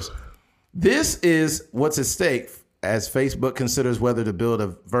filters? This is what's at stake as Facebook considers whether to build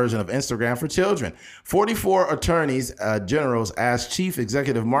a version of Instagram for children. 44 attorneys generals asked Chief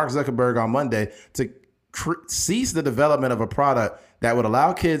Executive Mark Zuckerberg on Monday to cease the development of a product that would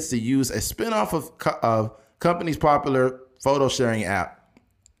allow kids to use a spinoff of company's popular photo sharing app,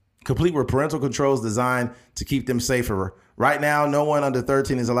 complete with parental controls designed to keep them safer. Right now, no one under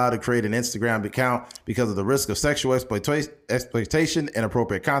 13 is allowed to create an Instagram account because of the risk of sexual exploitation,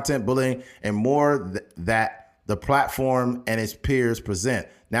 inappropriate content, bullying, and more that the platform and its peers present.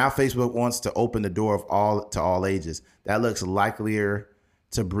 Now Facebook wants to open the door to all ages. That looks likelier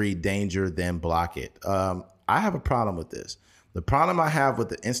to breed danger than block it. I have a problem with this. The problem I have with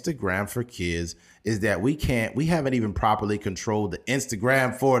the Instagram for kids is that we haven't even properly controlled the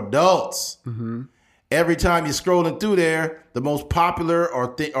Instagram for adults. Mm-hmm. Every time you're scrolling through there, the most popular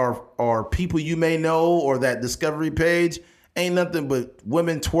or people you may know or that discovery page ain't nothing but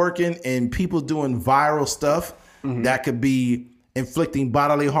women twerking and people doing viral stuff that could be inflicting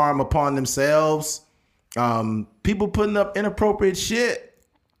bodily harm upon themselves. People putting up inappropriate shit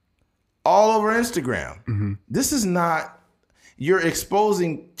all over Instagram. Mm-hmm. This is not, you're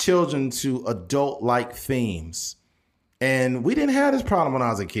exposing children to adult-like themes. And we didn't have this problem when I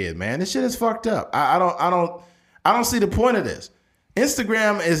was a kid, man. This shit is fucked up. I don't see the point of this.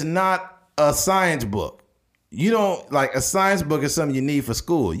 Instagram is not a science book. You don't, like, a science book is something you need for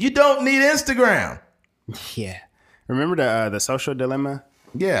school. You don't need Instagram. Yeah. Remember the Social Dilemma?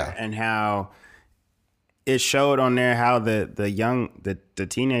 Yeah. And how it showed on there how the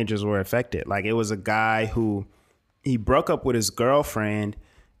teenagers were affected. Like, it was a guy who, he broke up with his girlfriend,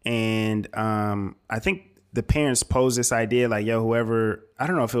 and I think the parents posed this idea like, yo, whoever, I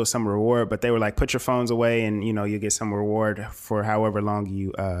don't know if it was some reward, but they were like, put your phones away and, you get some reward for however long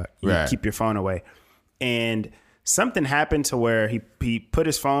you keep your phone away. And something happened to where he put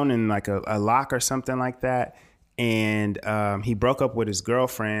his phone in like a lock or something like that. And he broke up with his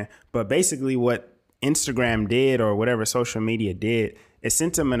girlfriend. But basically what Instagram did, or whatever social media did, it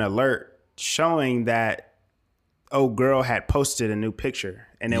sent him an alert showing that old girl had posted a new picture.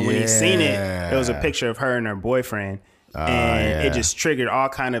 And then when he seen it was a picture of her and her boyfriend. And it just triggered all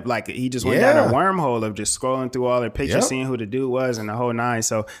kind of, like, he just went down a wormhole of just scrolling through all their pictures, seeing who the dude was and the whole nine.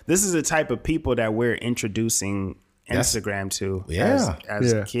 So this is the type of people that we're introducing Instagram to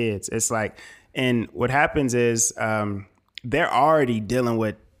as kids. It's like, and what happens is they're already dealing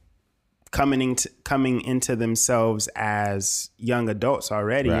with coming into themselves as young adults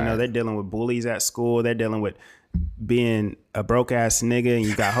already. Right. They're dealing with bullies at school. They're dealing with being a broke ass nigga and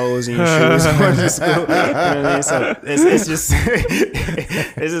you got holes in your shoes going to school. You know what I mean? So it's just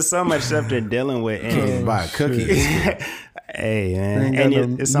it's just so much stuff they're dealing with. And buy cookies. Hey man,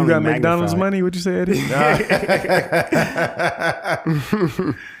 and it's you got McDonald's money? What'd you say, Eddie?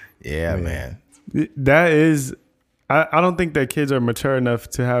 Yeah, man. That is, I don't think that kids are mature enough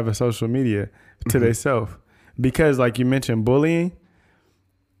to have a social media to themselves, because like you mentioned, bullying.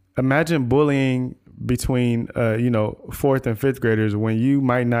 imagine bullying between, 4th and 5th graders when you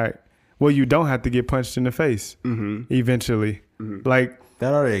might not, well, you don't have to get punched in the face eventually. Like,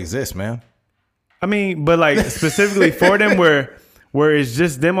 That already exists, man. I mean, but like specifically for them where it's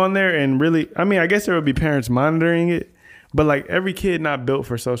just them on there and really, I mean, I guess there would be parents monitoring it, but like every kid not built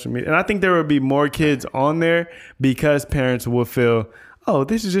for social media. And I think there would be more kids on there because parents will feel, oh,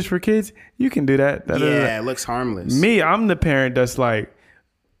 this is just for kids. You can do that. Yeah, it looks harmless. Me, I'm the parent that's like,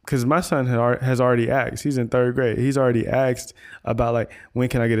 because my son has already asked. He's in 3rd grade. He's already asked about like, when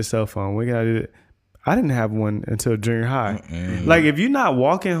can I get a cell phone? When can I do it? I didn't have one until junior high. Like if you're not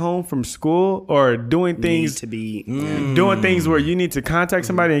walking home from school or doing things to be doing things where you need to contact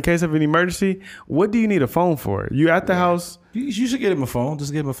somebody in case of an emergency, what do you need a phone for? You at the house? You should get him a phone.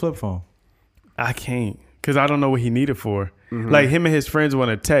 Just give him a flip phone. I can't because I don't know what he needed for. Like him and his friends want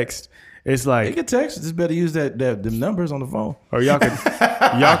to text. It's You like, can text. Just better use the numbers on the phone. or y'all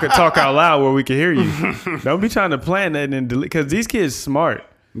could talk out loud where we can hear you. Don't be trying to plan that and delete because these kids smart.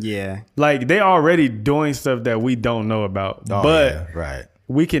 Yeah. Like they already doing stuff that we don't know about, Oh, but yeah, right.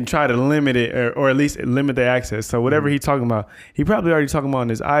 we can try to limit it or at least limit the access. So whatever he's talking about, he probably already talking about on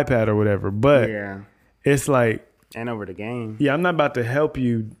his iPad or whatever. But Yeah. it's like, And over the game. yeah, I'm not about to help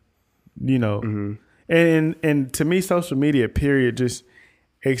you, And to me, social media, period, just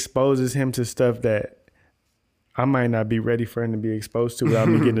exposes him to stuff that I might not be ready for him to be exposed to without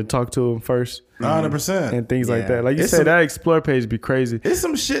me getting to talk to him first 100%. and things like Yeah. that. Like you It's said, some- that explore page be crazy. It's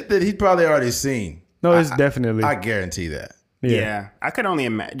some shit that he'd probably already seen. No, it's definitely. I guarantee that. Yeah. I could only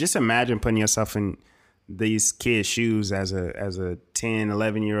just imagine putting yourself in these kids' shoes as a 10,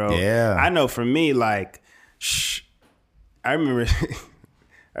 11-year-old. Yeah. I know for me, like, I remember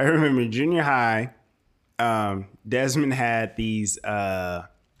junior high, Desmond had these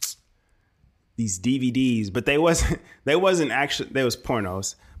DVDs, but they wasn't actually, they was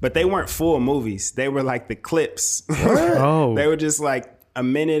pornos, but they weren't full movies. They were like the clips. Oh. They were just like a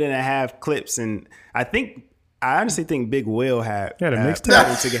minute and a half clips. And I honestly think Big Will had a mixtape? put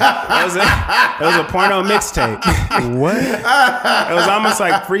them together. It was a porno mixtape. What? It was almost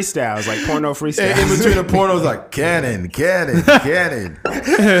like freestyles, like porno freestyles. In between the pornos, like cannon.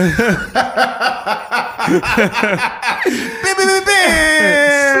 Beep, beep, beep, beep.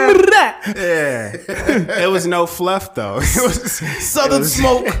 Yeah. It was no fluff though. It was Southern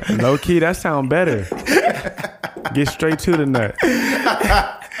smoke. Low key, that sound better. Get straight to the nut.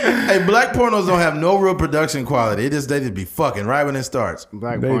 Hey, black pornos don't have no real production quality. They just be fucking right when it starts.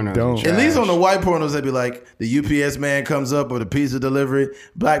 black They pornos. don't. Trash. At least on the white pornos, they be like the UPS man comes up with a pizza delivery.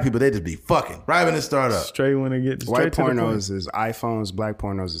 Black people, they just be fucking right when it start up. Straight when it gets White straight to the point. pornos is iPhones, black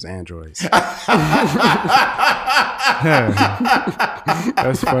pornos is Androids.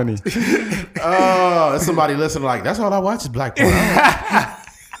 That's funny. Oh, somebody listening like, that's all I watch is black porn.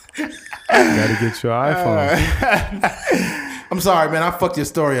 Gotta get your iPhone. I'm sorry, man. I fucked your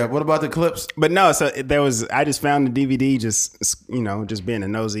story up. What about the clips? But no, so I just found the DVD just being a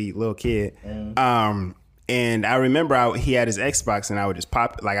nosy little kid. And I remember he had his Xbox and I would just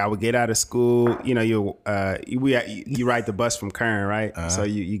pop, like I would get out of school, you ride the bus from Kern, right? So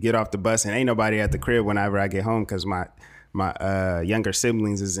you get off the bus and ain't nobody at the crib whenever I get home because my younger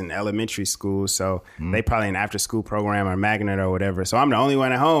siblings is in elementary school, so they probably an after school program or magnet or whatever. So I'm the only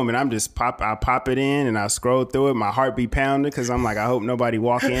one at home, and I'll pop it in and I'll scroll through it. My heart be pounding because I'm like, I hope nobody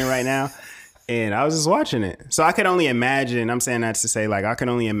walk in right now. And I was just watching it. So I could only imagine, I'm saying that to say, like, I could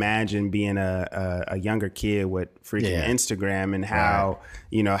only imagine being a younger kid with freaking Instagram and how,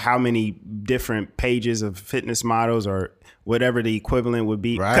 how many different pages of fitness models or whatever the equivalent would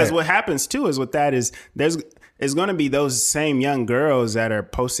be. Because what happens too is with that is it's going to be those same young girls that are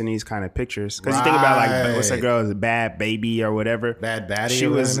posting these kind of pictures. Because you think about like, what's that girl, Bad Baby or whatever. Bad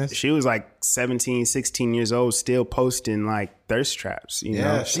Baddie. She was like 17, 16 years old, still posting like thirst traps. You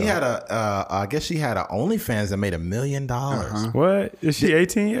know? She had I guess she had a OnlyFans that made $1 million. What? Is she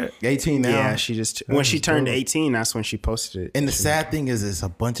 18 yet? 18 now. Yeah, when she turned 18, that's when she posted it. And the sad thing is, it's a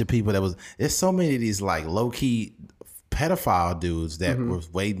bunch of people there's so many of these like low key pedophile dudes that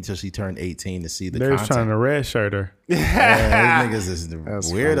was waiting until she turned 18 to see the They're content. trying to red shirt her. Yeah, those niggas is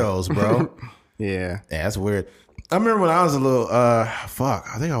weirdos, bro. Yeah, that's weird. I remember when I was a little, I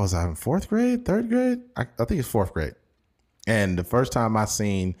think I was in 4th grade, 3rd grade. I think it's 4th grade. And the first time I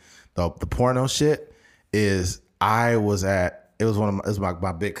seen the porno shit is it was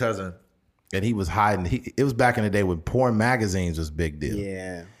my big cousin, and he was hiding. It was back in the day when porn magazines was a big deal.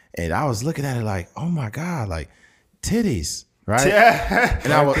 yeah. And I was looking at it like, oh my God, like titties. right? Yeah.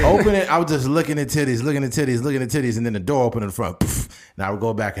 And I would open it. I was just looking at titties, and then the door opened in the front. Poof, and I would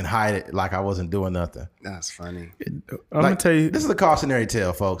go back and hide it like I wasn't doing nothing. That's funny. I'm gonna tell you, This is a cautionary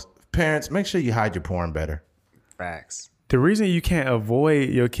tale, folks. Parents, make sure you hide your porn better. Facts. the reason you can't avoid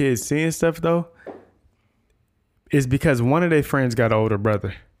your kids seeing stuff though is because one of their friends got an older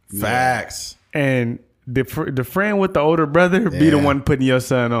brother, Facts. and the friend with the older brother be the one putting your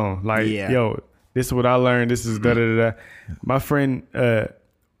son on. Like, yo, this is what I learned. This is da da da. My friend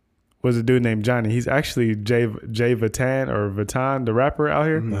was a dude named Johnny. He's actually Jay Vatan, the rapper out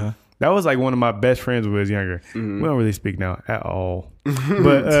here. That was like one of my best friends when I was younger. We don't really speak now at all,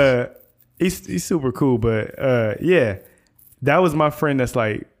 but he's super cool. But yeah, that was my friend. That's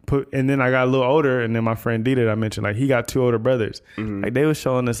like and then I got a little older, and then my friend D that I mentioned, like he got 2 older brothers. Like they was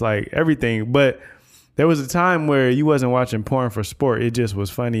showing us like everything, but there was a time where you wasn't watching porn for sport. It just was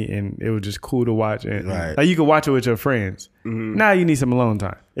funny and it was just cool to watch. And like you could watch it with your friends. Now you need some alone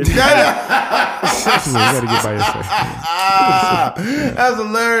time. You gotta get by yourself. That's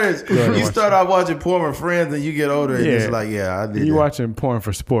hilarious. You start out watching porn with friends and you get older and it's like, I did You that. watching porn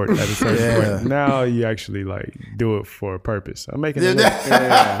for sport at a certain point. Now you actually like do it for a purpose. I'm making it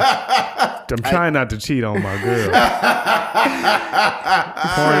I'm trying not to cheat on my girl.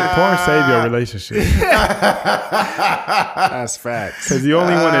 Porn save your relationship. That's facts. Because you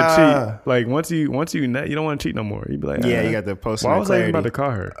only want to cheat. Like once you nut, you don't want to cheat no more. You be like, You got the post. why was I even about to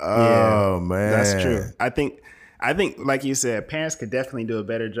call her? Oh man, that's true. I think like you said, parents could definitely do a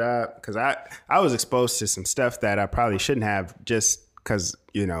better job because I was exposed to some stuff that I probably shouldn't have just because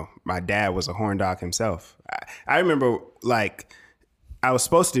my dad was a horn dog himself. I remember like I was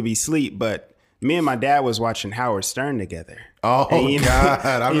supposed to be asleep, but me and my dad was watching Howard Stern together. Oh God,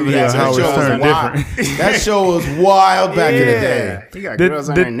 I remember that. Howard That show Stern was wild. That show was wild back in the day. You got girls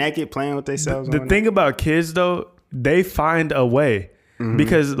on there naked playing with themselves. The thing about kids though, they find a way.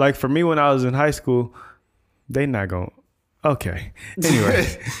 Because like for me when I was in high school, they not going. Okay. Anyway,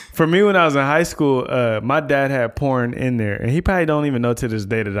 for me when I was in high school, my dad had porn in there, and he probably don't even know to this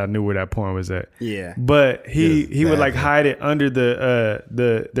day that I knew where that porn was at. Yeah. But he would like hide it under their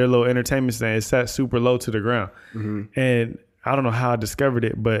little entertainment stand. It sat super low to the ground, and I don't know how I discovered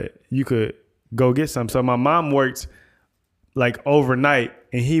it, but you could go get some. So my mom worked like overnight,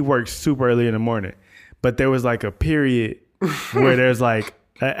 and he worked super early in the morning. But there was like a period where there's like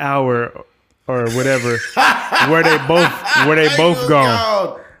an hour or whatever where they both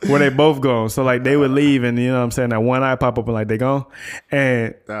gone. So like they would leave and you know what I'm saying, that one eye pop up and like they gone.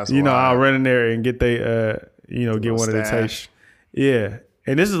 And I'll run in there and get they get one of the tapes. Yeah.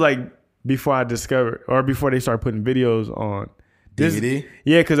 And this is like before I discovered or before they start putting videos on DVD?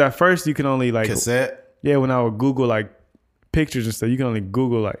 Yeah, because at first you can only like cassette. Yeah, when I would Google like pictures and stuff, you can only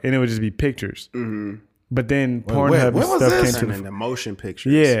Google like and it would just be pictures. But then Pornhub and stuff came to the motion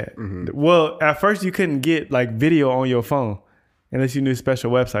pictures. Yeah. Well, at first you couldn't get like video on your phone unless you knew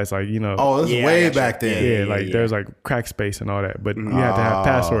special websites like, Oh, this is way back then. Yeah, there's like Crackspace and all that. But you had to have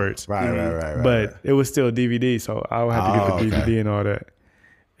passwords. Right. But it was still DVD, so I would have to get the DVD and all that.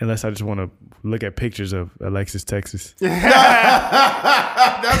 Unless I just want to look at pictures of Alexis, Texas. That's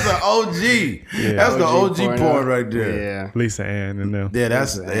an OG. Yeah. That's the OG porn right there. Yeah. Lisa Ann and them. Yeah,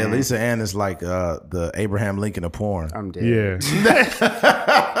 that's Lisa Ann is like the Abraham Lincoln of porn. I'm dead. Yeah.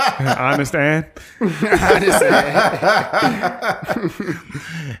 I understand.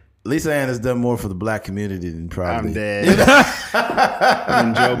 Lisa Ann has done more for the black community than probably. I'm dead.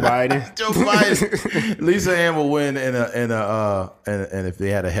 And Joe Biden. Joe Biden. Lisa Ann will win and if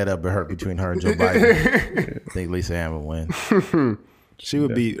they had a head up between her and Joe Biden, I think Lisa Ann would win. She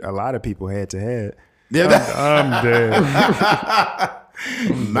would beat a lot of people head to head. Yeah, I'm dead.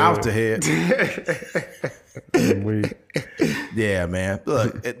 mouth to head. I'm weak. Yeah, man.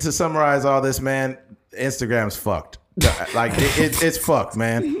 Look, to summarize all this, man, Instagram's fucked. Like it's fucked,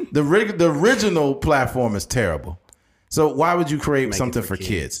 man. The original platform is terrible. So why would you create something for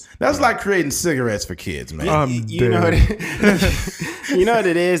kids? That's like creating cigarettes for kids, man. You know what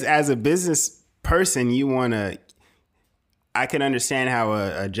it is? As a business person, you want to. I can understand how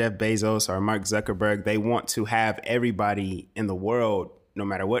a Jeff Bezos or Mark Zuckerberg, they want to have everybody in the world, no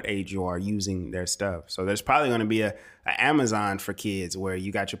matter what age you are, using their stuff. So there's probably going to be a Amazon for kids where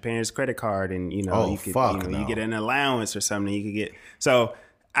you got your parents' credit card and you get an allowance or something you could get. So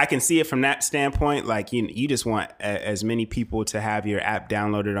I can see it from that standpoint. Like you just want as many people to have your app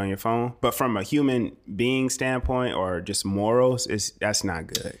downloaded on your phone. But from a human being standpoint or just morals, that's not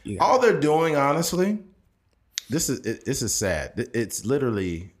good. All they're doing, honestly, this is sad. It's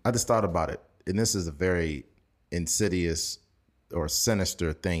literally, I just thought about it, and this is a very insidious or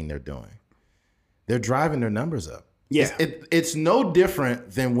sinister thing they're doing. They're driving their numbers up. Yeah. It's no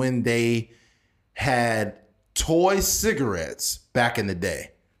different than when they had toy cigarettes back in the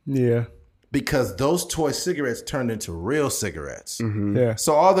day, Yeah. because those toy cigarettes turned into real cigarettes. Yeah.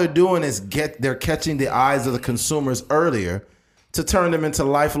 So all they're doing is they're catching the eyes of the consumers earlier to turn them into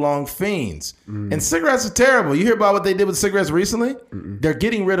lifelong fiends. And cigarettes are terrible. You hear about what they did with cigarettes recently? They're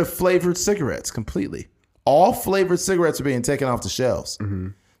getting rid of flavored cigarettes completely. All flavored cigarettes are being taken off the shelves.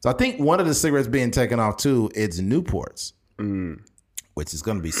 So I think one of the cigarettes being taken off too is Newports, which is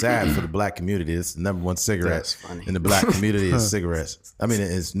going to be sad for the black community. It's the number one cigarette in the black community is cigarettes. I mean,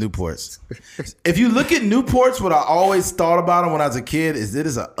 it's Newports. If you look at Newports, what I always thought about them when I was a kid is it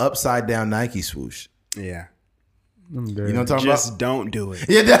is an upside down Nike swoosh. Yeah. You know what I'm talking Just about? don't do it.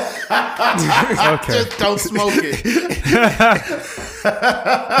 Yeah, Okay. just don't smoke it.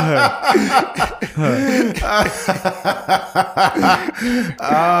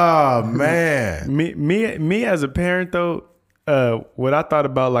 Oh man. Me as a parent though, what I thought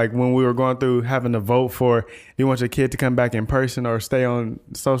about like when we were going through having to vote for, do you want your kid to come back in person or stay on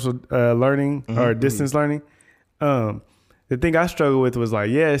social learning or distance learning? The thing I struggled with was like,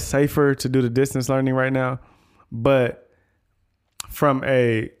 yeah, it's safer to do the distance learning right now, but from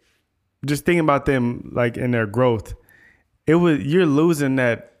just thinking about them like in their growth, you're losing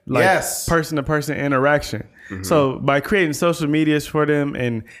that like person to person interaction. So by creating social medias for them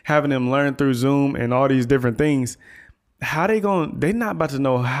and having them learn through Zoom and all these different things, they're not about to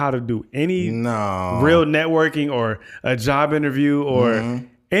know how to do any real networking or a job interview or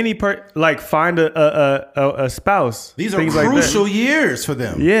find a spouse. These are crucial years for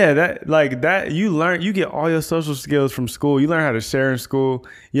them. Yeah, you get all your social skills from school. You learn how to share in school.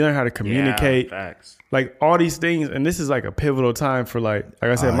 You learn how to communicate. Yeah, facts. Like all these things, and this is like a pivotal time for like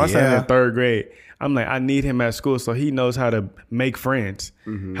I said, my son in 3rd grade. I'm like, I need him at school so he knows how to make friends.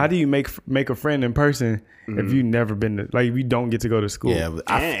 How do you make a friend in person if you've never been to, like, if you don't get to go to school? Yeah,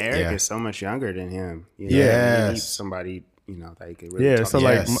 Eric is so much younger than him. You know? Yes. You need somebody, that he could really talk so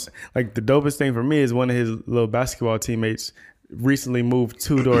to. like the dopest thing for me is one of his little basketball teammates recently moved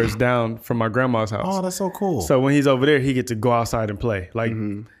 2 doors down from my grandma's house. Oh, that's so cool. So when he's over there, he gets to go outside and play. Like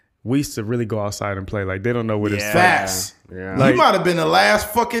we used to really go outside and play. Like they don't know what it's Facts. Yeah. You might have been the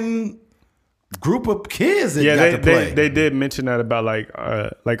last fucking group of kids that got to play. They did mention that about like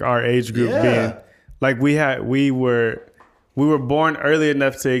our age group being like we were born early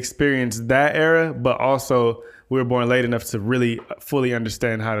enough to experience that era, but also we were born late enough to really fully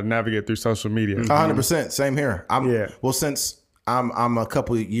understand how to navigate through social media. 100%. Same here. Well, since I'm a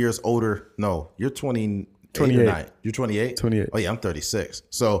couple of years older. No, you're 28. You're 28? 28. Oh yeah, I'm 36.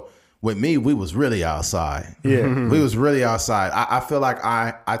 So with me, we was really outside. Yeah. We was really outside. I feel like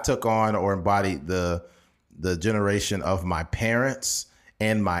I took on or embodied the generation of my parents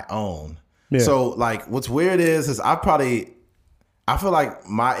and my own. Yeah. So like what's weird is I feel like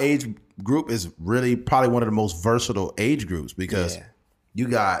my age group is really probably one of the most versatile age groups because you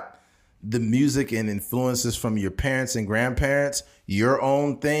got the music and influences from your parents and grandparents, your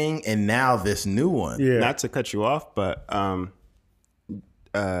own thing, and now this new one. Yeah. Not to cut you off, but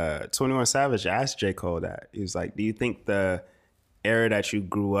 21 Savage asked J. Cole that. He was like, do you think the era that you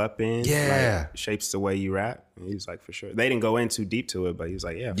grew up in shapes the way you rap? And he was like, for sure. They didn't go in too deep to it, but he was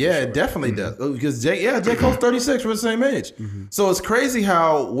like, yeah, for sure. It definitely does. Because J. Cole's 36, we're the same age. So it's crazy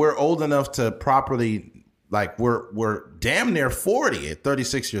how we're old enough to properly, like we're damn near 40 at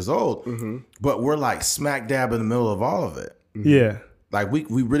 36 years old, but we're like smack dab in the middle of all of it. Yeah. Like we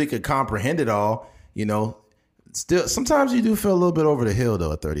really could comprehend it all, Still, sometimes you do feel a little bit over the hill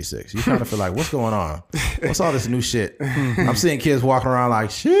though at 36. You kind of feel like, what's going on? What's all this new shit? I'm seeing kids walking around like,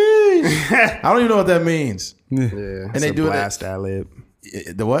 sheesh. I don't even know what that means. Yeah, and they do blast ad lib.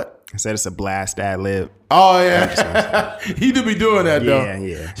 The what? I said it's a blast ad lib. Oh yeah, he do be doing that though.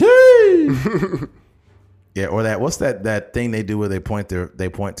 Yeah. Sheesh. Yeah, or what's that thing they do where they point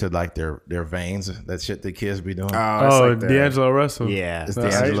to like their veins? That shit the kids be doing. Like D'Angelo Russell. Yeah, it's the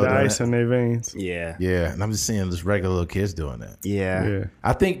ice in their veins. Yeah, and I'm just seeing just regular little kids doing that. Yeah.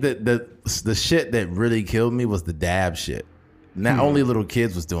 I think that the shit that really killed me was the dab shit. Not only little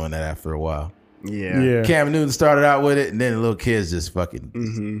kids was doing that after a while. Yeah. Cam Newton started out with it, and then the little kids just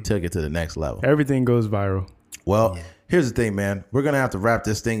fucking took it to the next level. Everything goes viral. Well, here's the thing, man. We're gonna have to wrap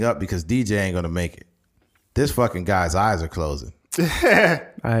this thing up because DJ ain't gonna make it. This fucking guy's eyes are closing.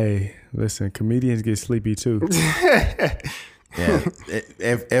 Hey, listen, comedians get sleepy too. Yeah.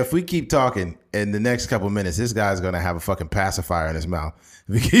 If we keep talking in the next couple of minutes, this guy's gonna have a fucking pacifier in his mouth.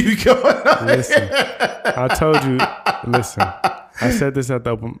 If we keep going on. Listen, I told you. Listen, I said this at the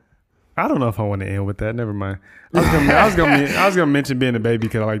open. I don't know if I want to end with that. Never mind. I was gonna mention being a baby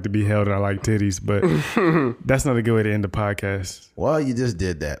because I like to be held and I like titties, but that's not a good way to end the podcast. Well, you just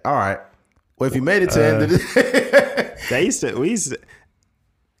did that. All right. Well, if you made it to the end of this, we used to,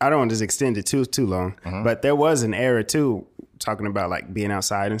 I don't want to just extend it too long, but there was an era too, talking about like being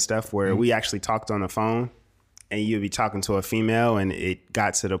outside and stuff, where we actually talked on the phone, and you'd be talking to a female, and it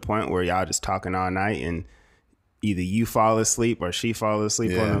got to the point where y'all just talking all night, and either you fall asleep or she fall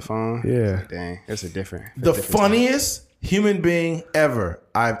asleep on the phone. Yeah. Dang, that's a different. the funniest human being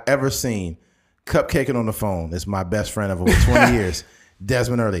I've ever seen, cupcaking on the phone. It's my best friend of over 20 years,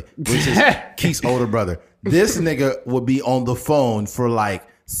 Desmond Early, which is Keith's older brother. This nigga would be on the phone for like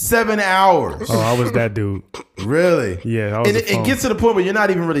 7 hours. Oh, I was that dude. Really? Yeah, I was And the it phone. gets to the point where you're not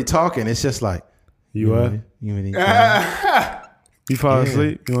even really talking. It's just like, You what? You fall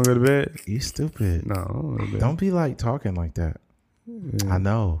asleep? You want to go to bed? you stupid. No, I don't wanna go to bed. Don't be like talking like that. I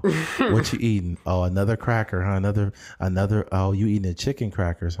know. What you eating? Oh, another cracker, huh? Another. Oh, you eating the chicken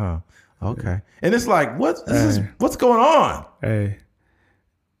crackers, huh? Okay. And it's like, what's going on? Hey,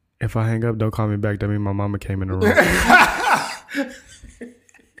 if I hang up, don't call me back. That means my mama came in the room.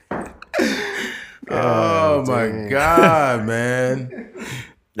 Oh my God, man.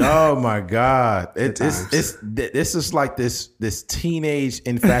 Oh my God. This is like this teenage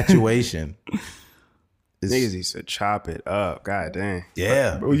infatuation. Niggas used to chop it up. God dang.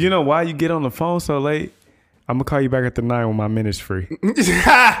 Yeah. Well, you know why you get on the phone so late? I'm gonna call you back at the 9 when my minute's free.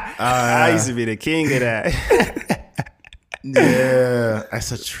 I used to be the king of that. Yeah.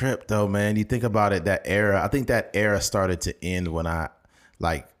 That's a trip though, man. You think about it, that era. I think that era started to end when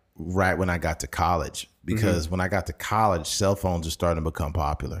right when I got to college. Because when I got to college, cell phones are starting to become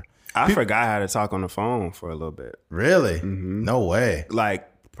popular. I forgot how to talk on the phone for a little bit. Really? No way. Like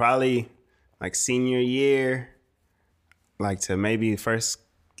probably like senior year, like to maybe first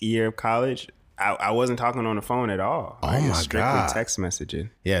year of college, I wasn't talking on the phone at all. Oh Like, my strictly God. text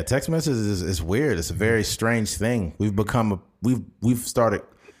messaging. Yeah, text messages is weird. It's a very strange thing. We've started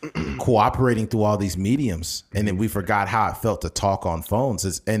cooperating through all these mediums, and then we forgot how it felt to talk on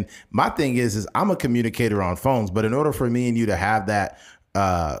phones. And my thing is I'm a communicator on phones, but in order for me and you to have that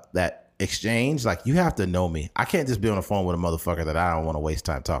exchange, like, you have to know me. I can't just be on the phone with a motherfucker that I don't want to waste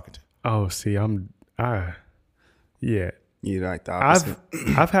time talking to. Oh, see, yeah. You like the opposite.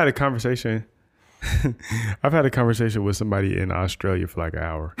 I've had a conversation. I've had a conversation with somebody in Australia for like an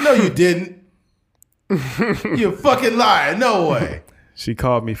hour. No, you didn't. You're fucking lying. No way. She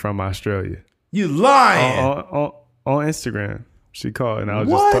called me from Australia You lying. on Instagram. She called and I was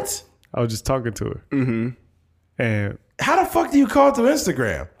What? I was just talking to her. Mm-hmm. And How the fuck do you call through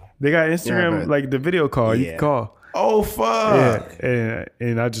Instagram? they got Instagram, Yeah, but- like the video call. You Yeah. can call. Oh, fuck. Yeah,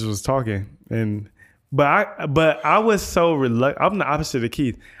 and I just was talking, but I was so reluctant. I'm the opposite of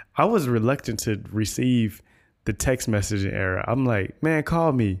Keith. I was reluctant to receive the text messaging era. I'm like, man,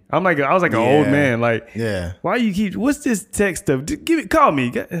 call me. I was like an old man. Like, Yeah. why you keep? What's this text stuff? Just call me.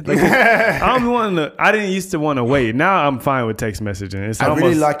 Like, I didn't used to want to wait. Now I'm fine with text messaging. It's I almost,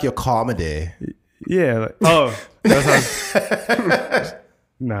 really like your comedy. Yeah. Like, oh, that's how.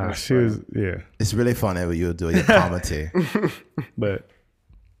 Nah, she was. Yeah, It's really funny when you do your comedy. but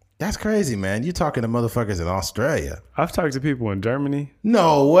That's crazy, man. You talking to motherfuckers in Australia. I've talked to people in Germany.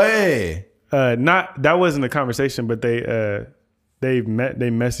 No way. Not that wasn't a conversation, but they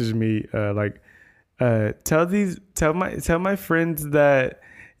messaged me tell my friends that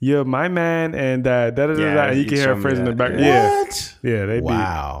you're my man and and you can hear our friends in the back. What? Yeah, they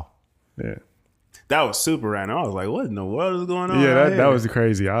Wow. be yeah. That was super random. I was like, what in the world is going on? Yeah, out that here? was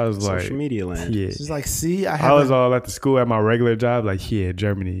crazy. I was Social like, media land. yeah. She's like, see, I was all at the school at my regular job, like, yeah,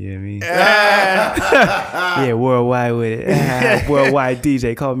 Germany, you know what I mean? Yeah, worldwide with it. Worldwide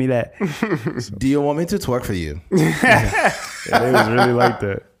DJ, call me that. Do you want me to twerk for you? Yeah, they was really like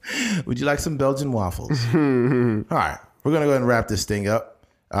that. Would you like some Belgian waffles? All right. We're going to go ahead and wrap this thing up.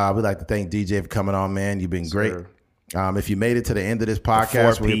 We'd like to thank DJ for coming on, man. You've been great. If you made it to the end of this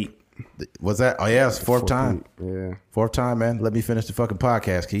podcast, was that? Oh, yeah, it's fourth time. Yeah. Fourth time, man. Let me finish the fucking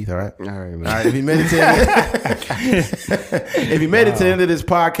podcast, Keith. All right. All right, man. All right. If you made it to the end of this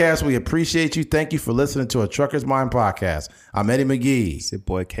podcast, we appreciate you. Thank you for listening to a Trucker's Mind podcast. I'm Eddie McGee. It's your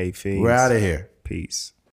boy K Fiends. We're out of here. Peace.